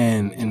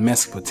 and in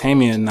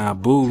Mesopotamia,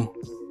 Nabu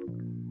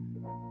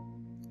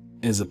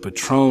is a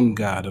patron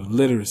god of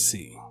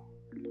literacy.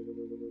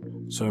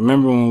 So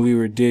remember when we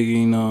were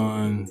digging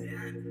on,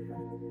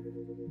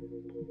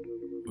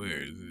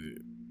 where is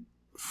it?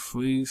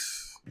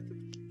 Fleece?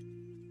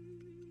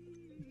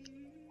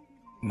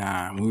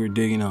 Nah, we were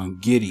digging on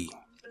Giddy.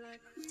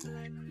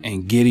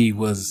 And Giddy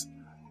was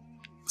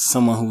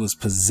someone who was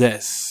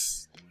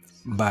possessed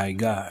by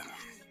God.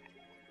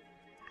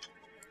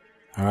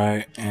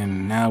 Alright,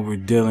 and now we're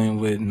dealing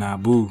with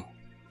Nabu,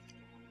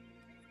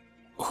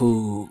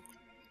 who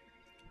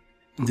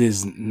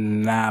this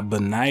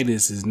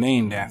Nabonidus is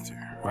named after,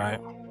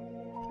 right?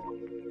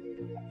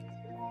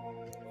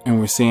 And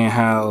we're seeing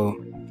how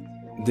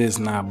this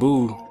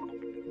Nabu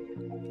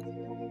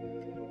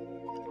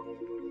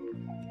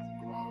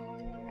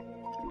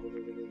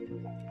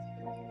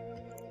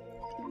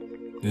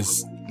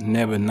this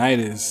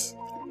Nabonidus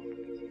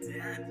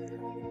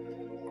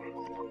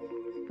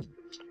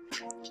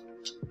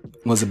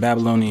was a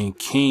Babylonian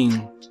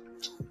king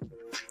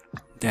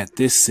that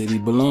this city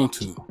belonged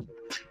to,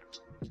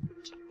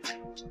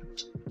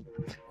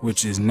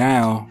 which is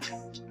now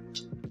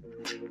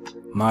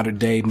modern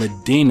day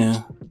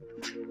Medina,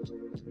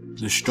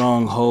 the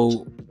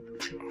stronghold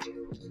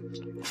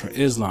for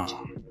Islam.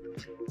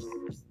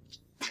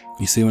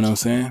 You see what I'm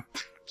saying?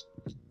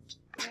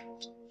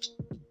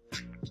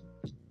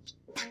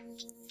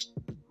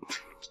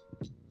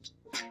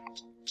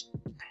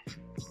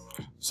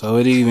 So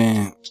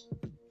it's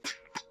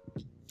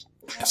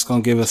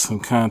gonna give us some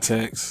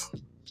context.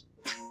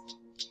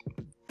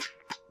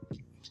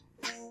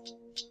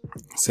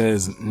 It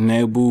says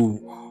Nabu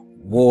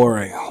wore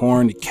a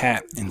horned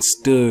cap and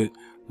stood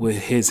with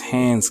his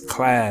hands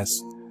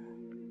clasped.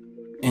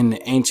 In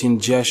the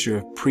ancient gesture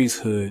of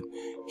priesthood,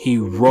 he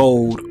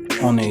rode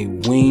on a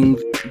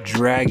winged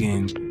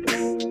dragon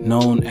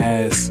known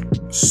as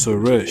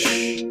Sarush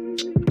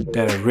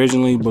that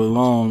originally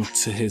belonged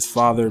to his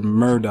father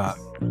Marduk.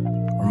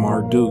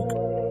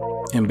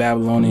 In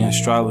Babylonian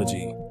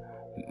astrology,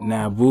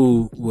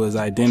 Nabu was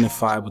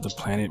identified with the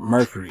planet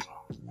Mercury.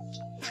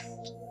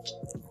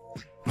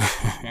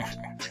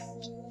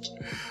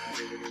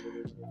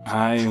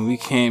 Alright, we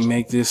can't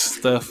make this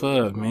stuff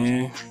up,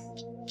 man.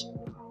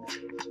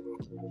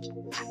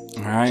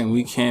 Alright,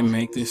 we can't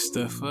make this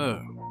stuff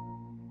up.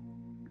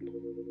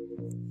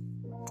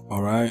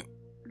 Alright.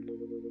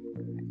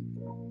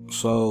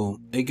 So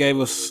it gave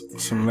us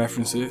some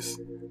references.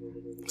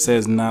 It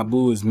says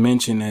Nabu is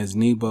mentioned as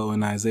Nebo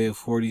in Isaiah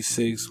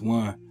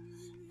 46:1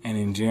 and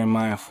in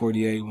Jeremiah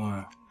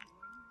 48:1.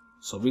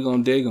 So we're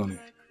gonna dig on it.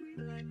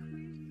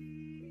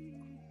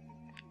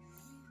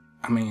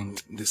 I mean,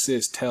 this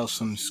is Tales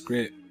from the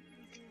Script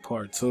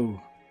Part 2.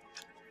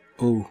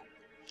 Ooh,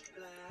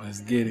 let's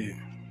get it.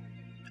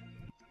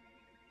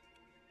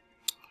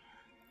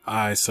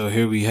 Alright, so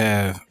here we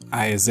have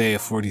Isaiah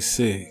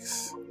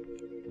 46,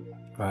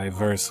 right,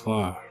 verse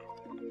 1.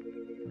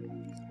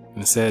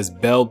 And it says,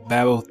 Bel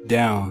boweth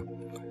down,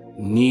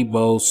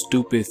 Nebo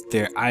stoopeth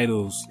their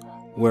idols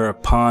were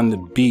upon the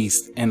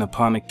beast and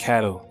upon the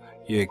cattle.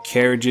 Your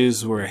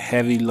carriages were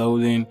heavy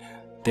loading,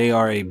 they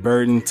are a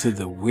burden to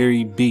the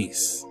weary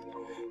beasts.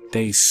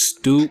 They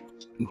stoop,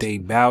 they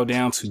bow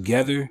down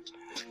together.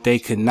 They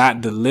could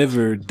not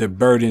deliver the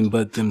burden,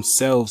 but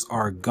themselves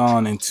are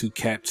gone into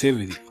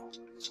captivity.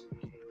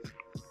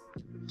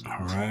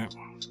 Alright.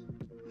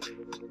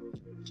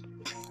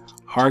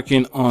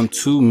 Hearken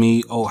unto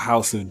me, O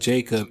house of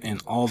Jacob,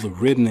 and all the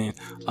remnant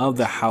of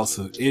the house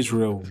of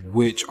Israel,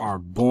 which are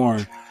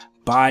born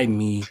by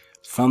me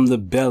from the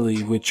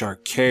belly, which are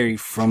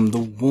carried from the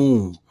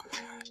womb.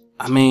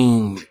 I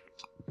mean,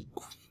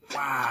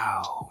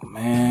 wow,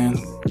 man.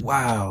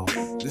 Wow.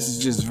 This is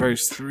just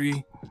verse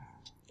 3.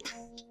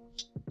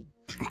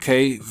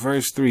 Okay,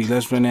 verse 3.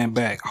 Let's run that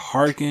back.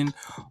 Hearken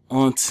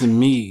unto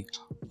me,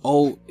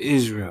 O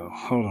Israel.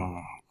 Hold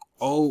on.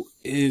 O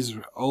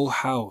Israel, O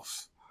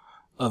house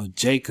of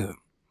Jacob,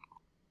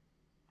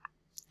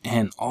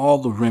 and all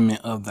the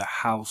remnant of the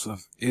house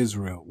of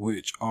Israel,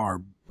 which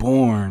are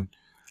born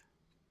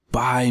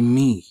by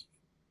me.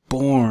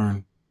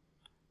 Born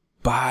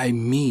by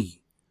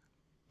me.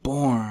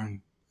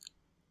 Born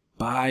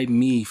by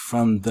me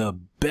from the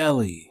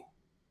belly,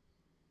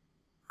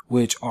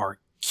 which are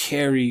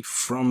carried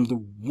from the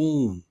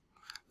womb.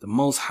 The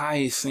Most High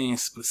is saying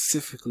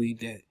specifically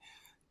that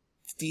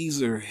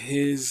these are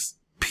his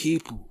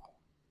people,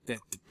 that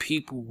the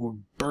people were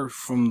birthed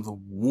from the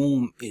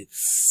womb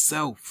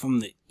itself, from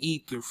the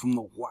ether, from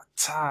the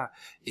Wata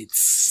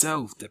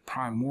itself, the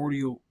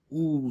primordial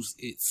ooze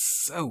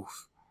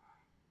itself.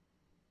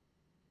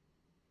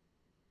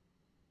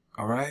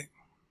 Alright?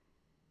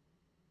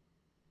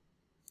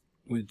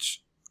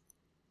 Which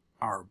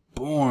are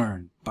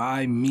born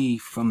by me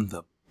from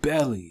the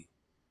belly,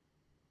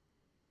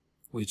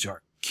 which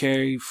are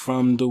carried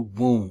from the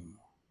womb.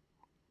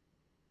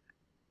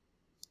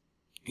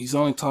 He's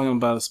only talking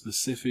about a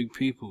specific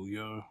people,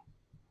 yo.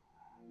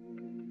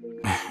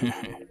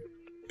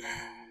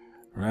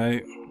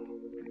 Right?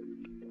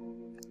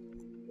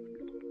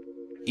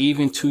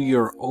 Even to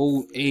your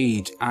old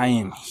age I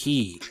am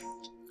he,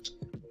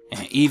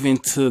 and even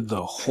to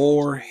the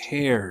hoar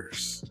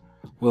hairs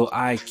will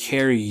I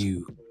carry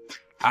you.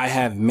 I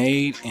have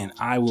made and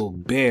I will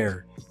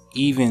bear,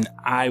 even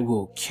I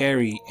will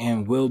carry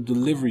and will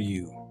deliver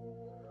you.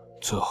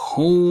 To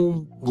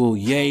whom will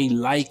ye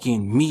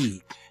liken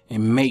me,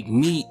 and make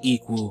me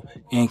equal,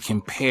 and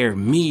compare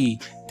me,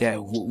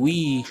 that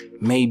we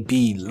may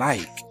be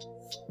like?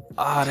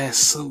 Ah, that's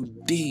so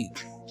deep.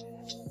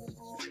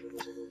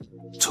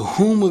 To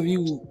whom of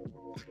you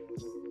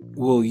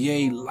will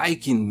ye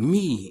liken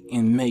me,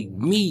 and make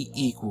me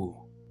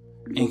equal,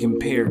 and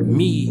compare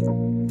me,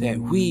 that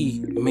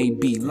we may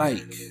be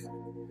like?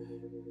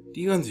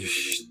 Do you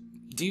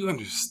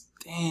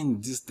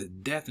understand just the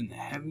depth and the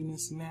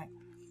heaviness in that?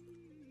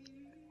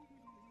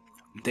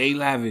 They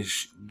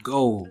lavish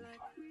gold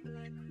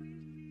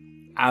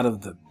out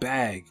of the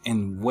bag,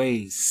 and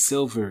weigh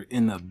silver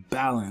in a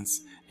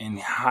balance, and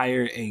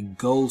hire a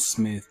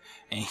goldsmith,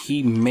 and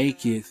he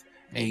maketh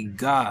a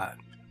god,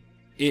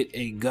 it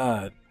a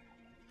god.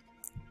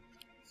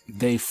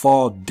 They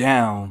fall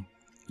down,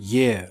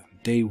 yeah,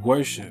 they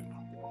worship.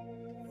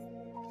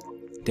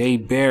 They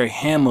bear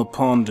him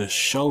upon the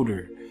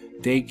shoulder,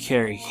 they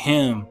carry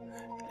him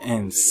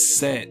and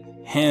set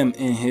him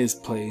in his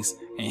place,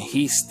 and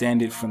he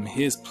standeth from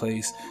his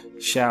place.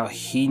 Shall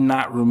he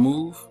not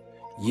remove?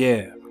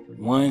 Yeah,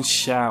 one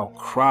shall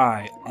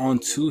cry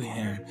unto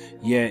him,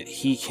 yet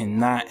he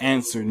cannot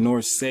answer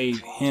nor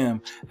save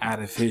him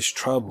out of his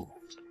trouble.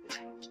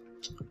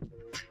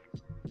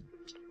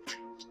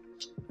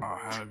 Oh,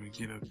 how did we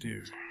get up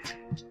there?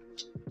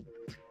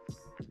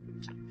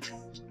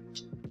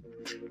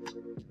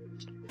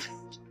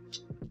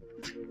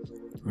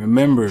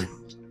 Remember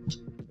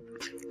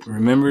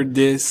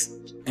this,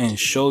 and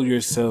show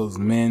yourselves,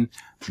 men.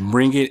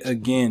 Bring it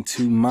again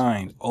to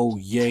mind, O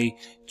ye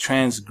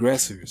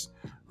transgressors.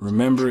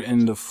 Remember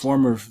in the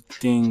former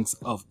things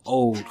of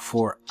old,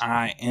 for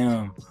I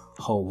am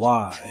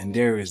Hawa, and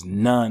there is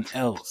none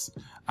else.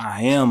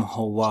 I am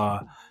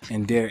Hawa,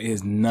 and there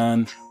is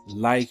none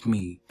like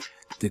me,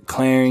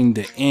 declaring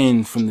the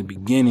end from the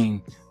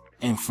beginning,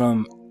 and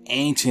from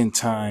ancient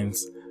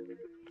times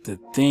the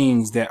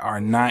things that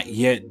are not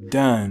yet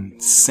done,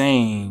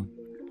 saying,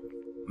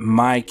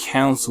 my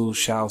counsel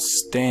shall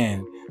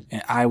stand,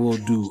 and I will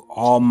do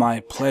all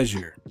my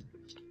pleasure.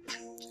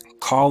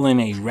 Calling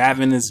a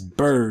ravenous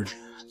bird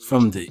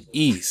from the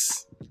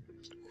east,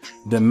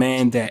 the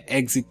man that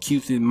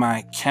executed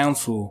my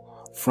counsel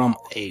from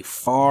a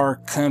far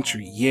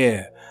country.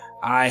 Yeah,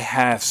 I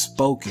have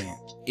spoken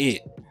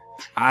it.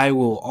 I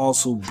will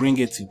also bring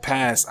it to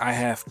pass. I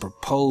have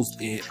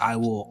proposed it. I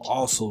will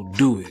also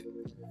do it.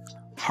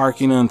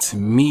 Hearken unto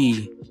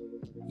me,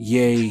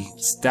 yea,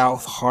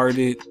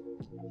 stout-hearted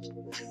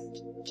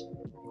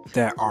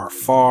that are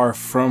far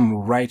from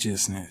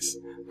righteousness.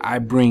 I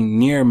bring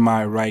near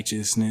my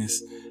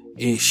righteousness.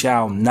 It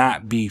shall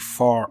not be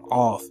far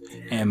off,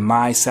 and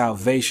my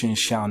salvation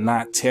shall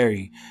not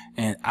tarry.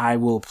 And I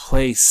will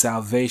place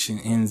salvation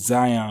in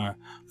Zion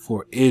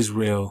for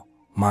Israel,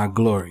 my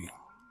glory.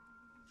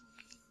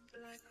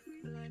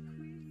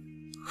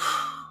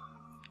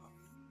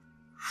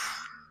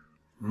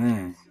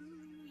 Man,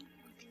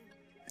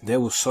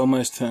 there was so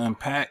much to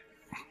unpack.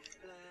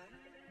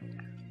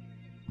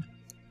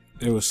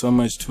 There was so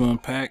much to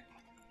unpack.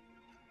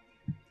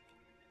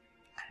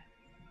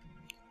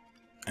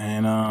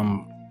 And,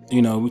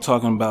 you know, we're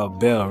talking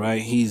about Baal,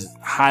 right? He's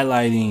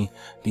highlighting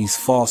these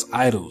false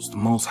idols. The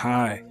Most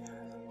High,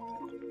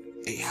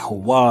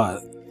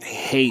 Hawa,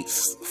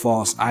 hates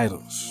false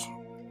idols,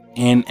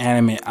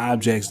 inanimate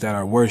objects that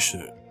are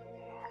worshipped,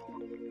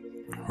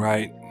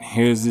 right?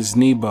 Here's this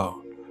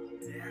Nebo,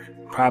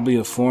 probably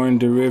a foreign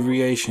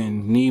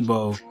derivation.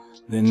 Nebo,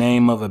 the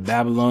name of a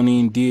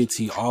Babylonian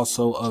deity,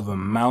 also of a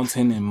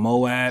mountain in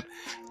Moab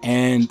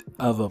and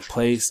of a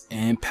place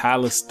in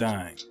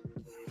Palestine.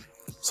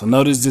 So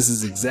notice this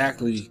is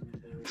exactly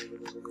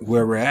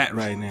where we're at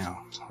right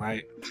now,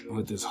 right?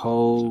 With this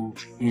whole,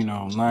 you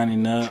know,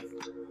 lining up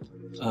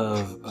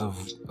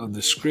of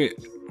the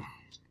script.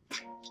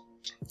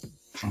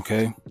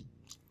 Okay.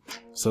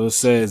 So it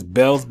says,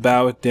 Baal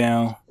boweth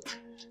down,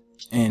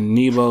 and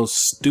Nebo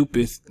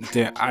stoopeth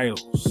their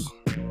idols.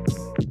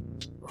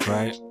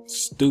 Right?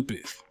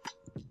 Stoopeth.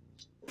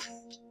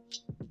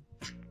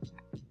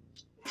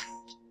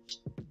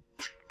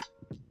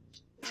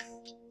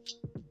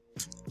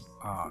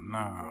 Oh no,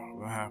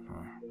 what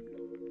happened?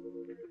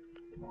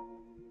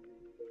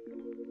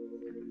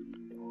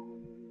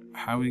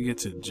 How we get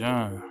to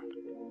John?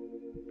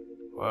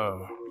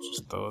 Whoa,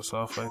 just throw us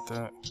off like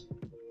that?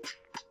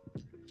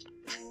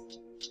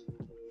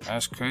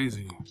 That's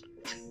crazy.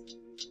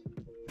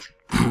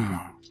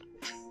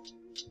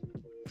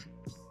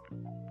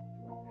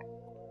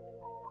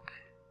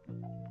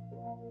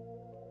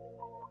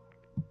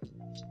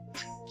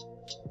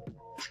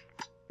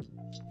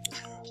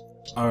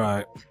 All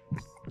right.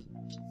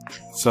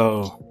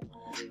 So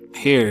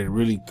here it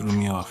really threw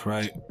me off,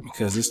 right?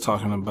 Because it's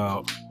talking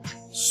about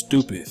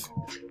stoopeth,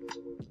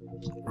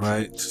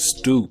 right? To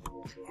stoop.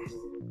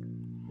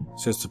 It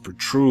says to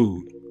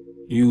protrude,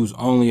 used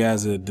only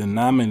as a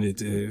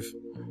denominative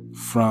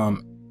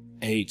from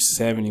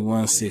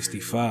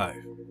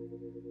H7165,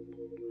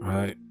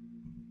 right?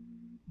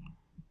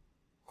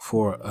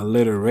 For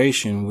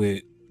alliteration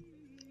with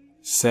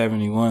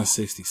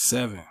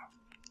 7167.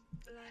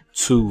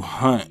 To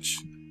hunch,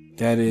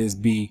 that is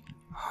be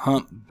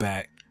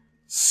humpback,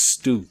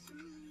 stoop.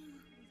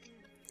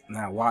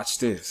 Now watch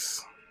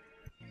this.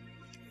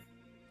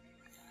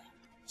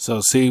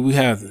 So see, we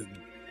have the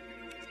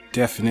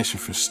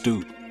definition for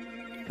stoop.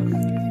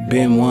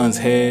 Bend one's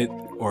head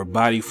or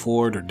body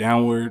forward or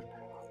downward,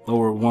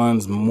 lower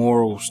one's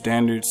moral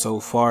standard so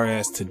far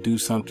as to do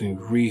something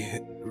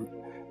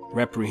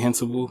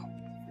reprehensible.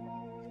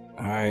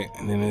 Alright,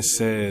 and then it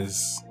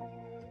says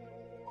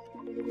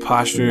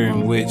posture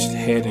in which the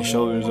head and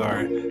shoulders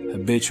are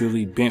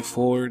habitually bent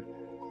forward.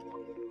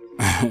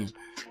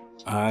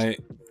 Alright,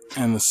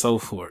 and so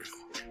forth.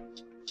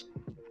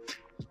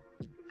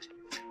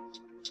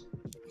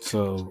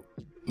 So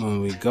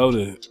when we go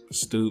to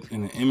stoop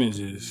in the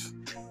images,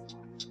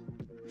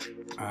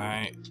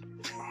 alright,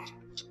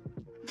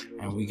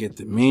 and we get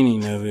the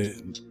meaning of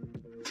it.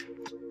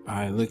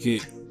 Alright, look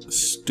at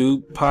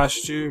stoop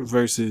posture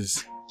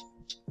versus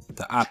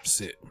the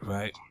opposite,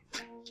 right?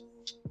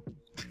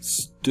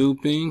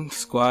 Stooping,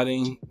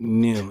 squatting,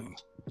 kneeling.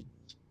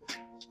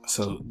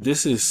 So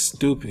this is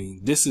stooping.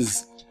 This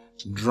is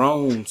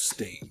drone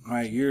state,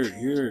 right?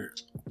 You're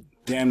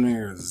damn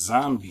near a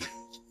zombie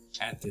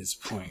at this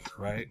point,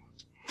 right?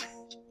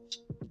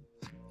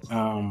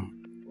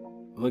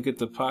 Look at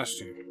the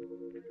posture.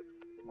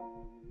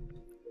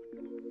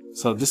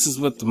 So this is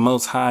what the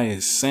Most High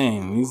is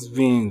saying. He's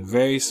being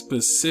very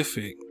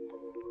specific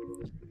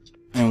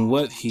in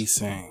what he's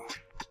saying.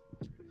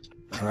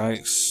 All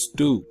right,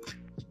 stoop.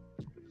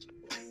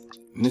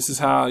 And this is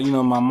how, you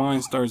know, my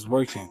mind starts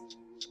working.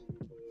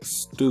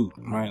 Stoop,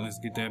 right? Let's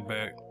get that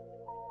back.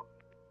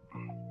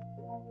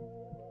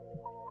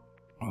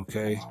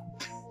 Okay.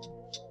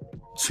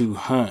 To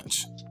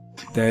hunch,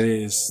 that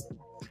is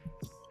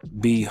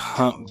be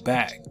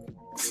humpback.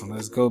 So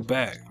let's go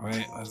back,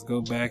 right? Let's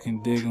go back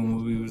and dig on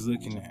what we was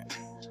looking at.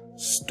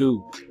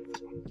 Stoop.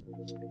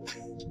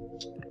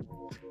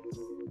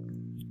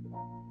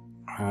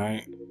 All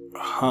right.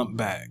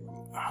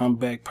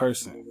 Humpback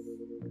person.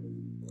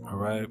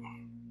 right?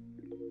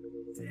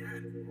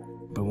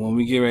 But when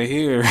we get right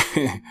here,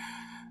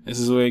 this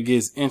is where it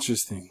gets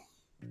interesting.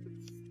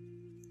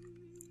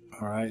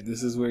 All right,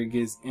 this is where it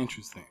gets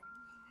interesting.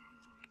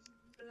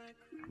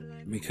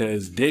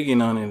 Because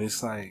digging on it,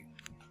 it's like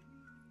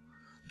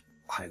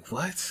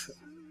what?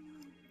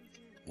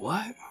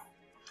 What?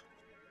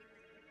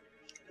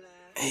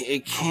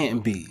 It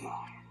can't be.